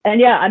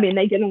 And yeah, I mean,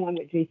 they get along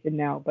with Jason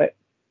now, but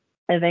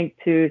I think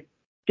to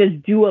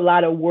just do a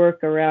lot of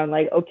work around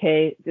like,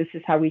 okay, this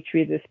is how we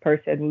treat this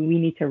person. We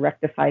need to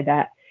rectify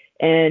that.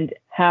 And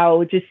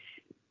how just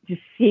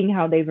seeing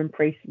how they've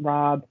embraced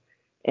Rob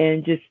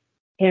and just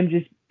him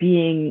just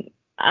being,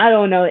 I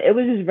don't know, it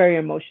was just very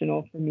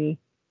emotional for me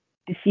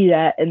to see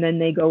that. And then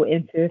they go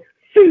into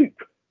seek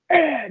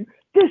and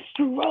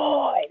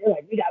destroy. They're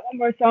like, we got one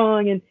more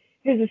song, and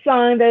here's a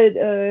song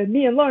that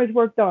me and Lars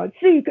worked on.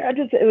 Seek. It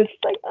was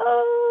just like,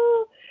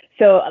 oh.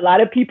 So a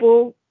lot of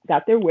people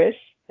got their wish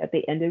that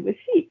they ended with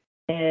Seek.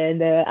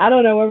 And I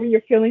don't know, what were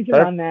your feelings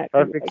around that?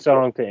 Perfect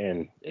song to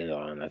end it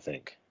on, I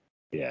think.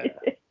 Yeah,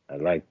 I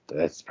like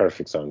that's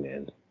perfect song to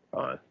end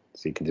on.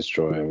 Seek and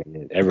Destroy. I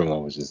mean,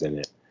 everyone was just in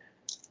it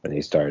when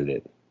he started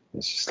it.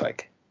 It's just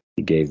like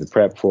he gave the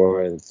prep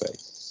for it. It's like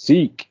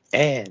seek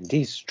and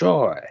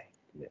destroy.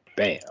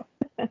 Bam.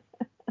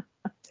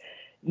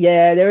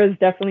 Yeah, there was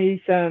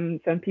definitely some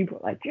people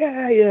like,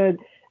 yeah,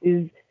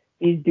 these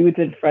dudes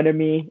in front of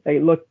me, they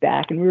looked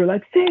back and we were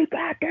like, seek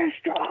back,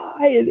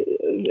 destroy. And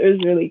it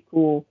was really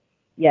cool.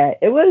 Yeah,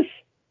 it was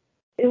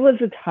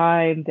a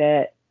time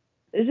that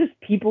it's just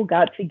people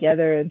got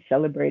together and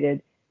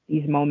celebrated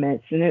these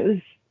moments, and it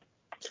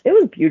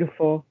was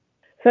beautiful.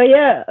 So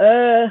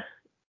yeah,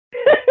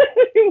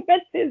 we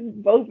went to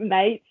both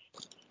nights.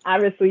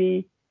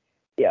 Obviously,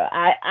 yeah,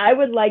 I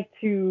would like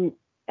to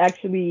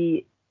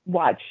actually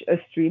watch a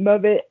stream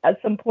of it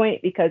at some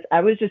point because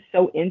I was just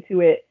so into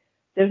it.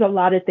 There's a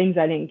lot of things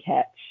I didn't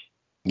catch.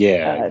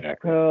 Yeah,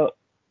 exactly. So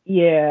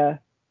yeah,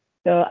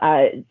 so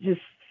I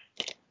just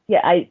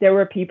there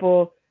were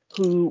people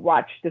who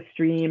watched the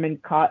stream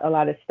and caught a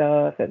lot of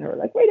stuff, and they were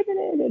like, wait a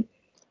minute. And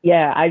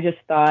yeah, I just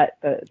thought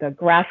the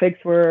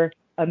graphics were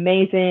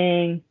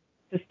amazing,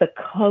 just the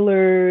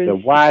colors, the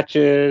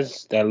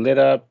watches that lit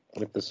up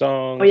with the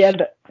songs. Oh yeah,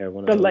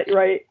 the light,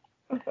 right.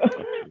 That's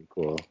pretty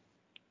cool.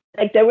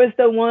 Like there was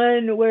the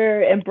one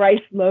where, and Bryce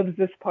loves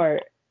this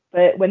part,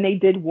 but when they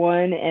did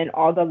one and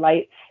all the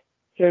lights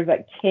sort of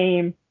like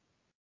came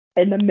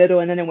in the middle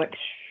and then it went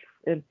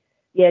and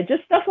yeah,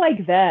 just stuff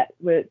like that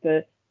with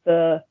the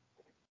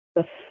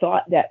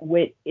thought that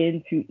went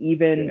into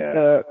even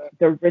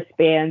the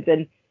wristbands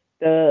and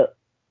the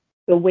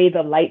way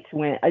the lights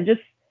went. I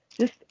just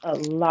a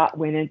lot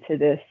went into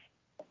this.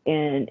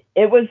 And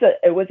it was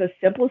a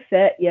simple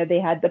set. Yeah, they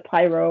had the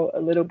pyro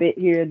a little bit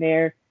here and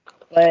there,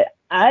 but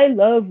I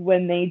love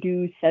when they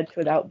do sets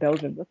without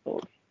bells and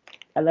whistles.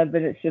 I love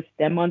that it's just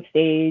them on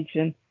stage,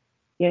 and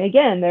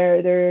again,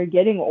 they're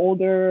getting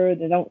older.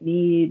 They don't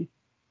need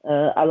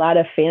a lot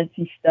of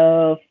fancy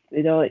stuff.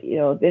 They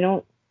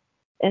don't.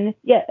 And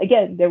yeah,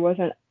 again, there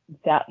wasn't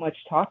that much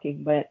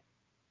talking, but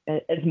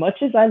as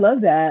much as I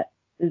love that,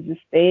 is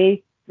just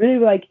they really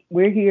like,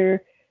 we're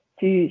here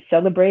to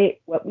celebrate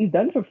what we've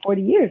done for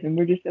 40 years, and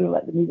we're just going to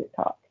let the music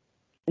talk.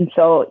 And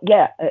so,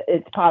 yeah,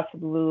 it's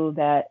possible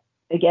that,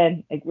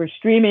 again, like we're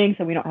streaming,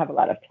 so we don't have a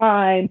lot of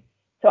time.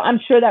 So I'm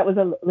sure that was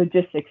a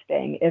logistics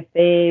thing. If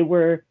they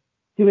were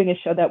doing a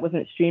show that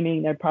wasn't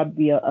streaming, there'd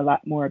probably be a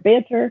lot more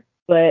banter.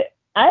 But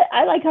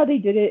I like how they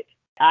did it.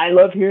 I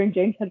love hearing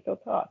James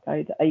Hetfield talk.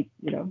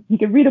 You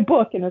can read a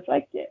book, and it's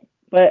like, yeah.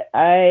 But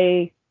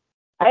I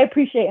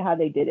appreciate how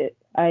they did it.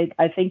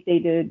 I think they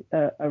did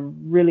a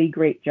really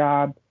great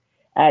job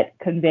at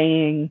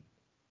conveying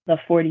the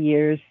 40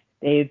 years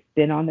they've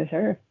been on this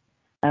earth.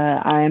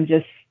 I am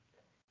just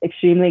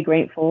extremely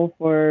grateful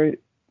for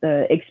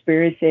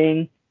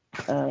experiencing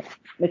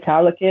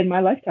Metallica in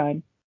my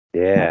lifetime.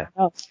 Yeah.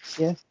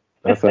 Yeah.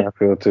 That's what I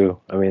feel too.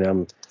 I mean,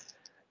 I'm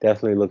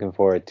definitely looking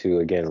forward to,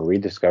 again,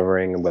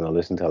 rediscovering. I'm going to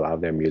listen to a lot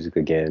of their music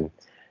again.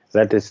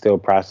 let this still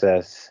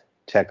process.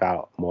 Check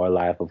out more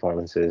live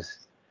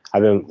performances.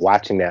 I've been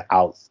watching that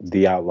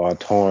the Outlaw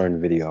Torn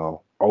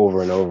video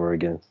over and over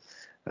again.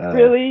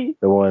 Really?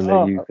 The one that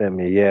Oh, you sent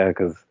me, yeah,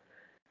 because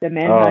the oh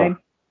Mannheim.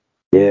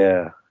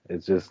 yeah,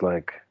 it's just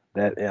like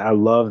that. I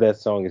love that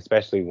song,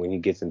 especially when he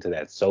gets into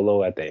that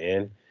solo at the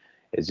end.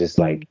 It's just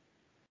like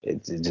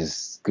it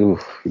just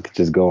oof, you could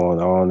just go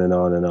on and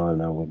on and on.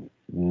 And I would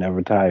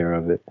never tire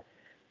of it.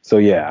 So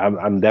yeah,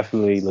 I'm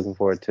definitely looking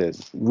forward to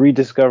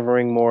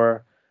rediscovering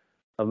more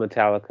of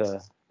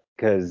Metallica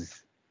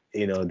because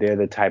they're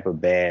the type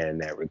of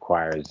band that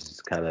requires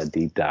just kind of a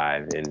deep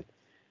dive, and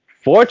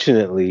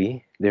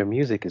fortunately their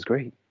music is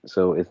great,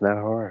 so it's not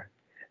hard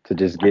to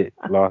just get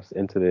lost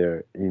into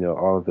their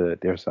all of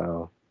their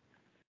sound.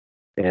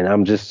 And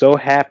I'm just so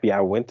happy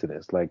I went to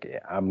this.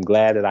 Like, I'm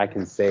glad that I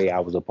can say I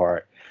was a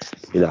part.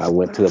 I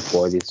went to the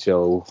 40th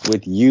show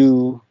with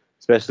you,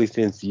 especially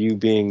since you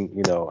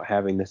being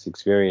having this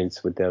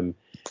experience with them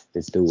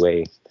is the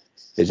way.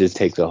 It just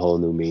takes a whole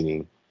new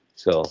meaning.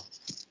 So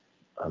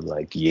I'm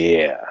like,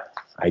 yeah,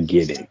 I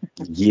get it.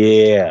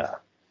 Yeah,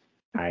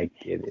 I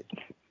get it.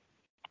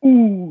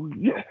 Ooh,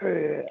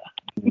 yeah.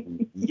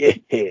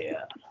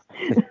 Yeah.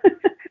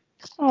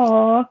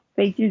 Aw,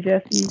 thank you,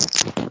 Jesse.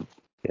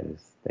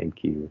 Yes,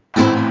 thank you.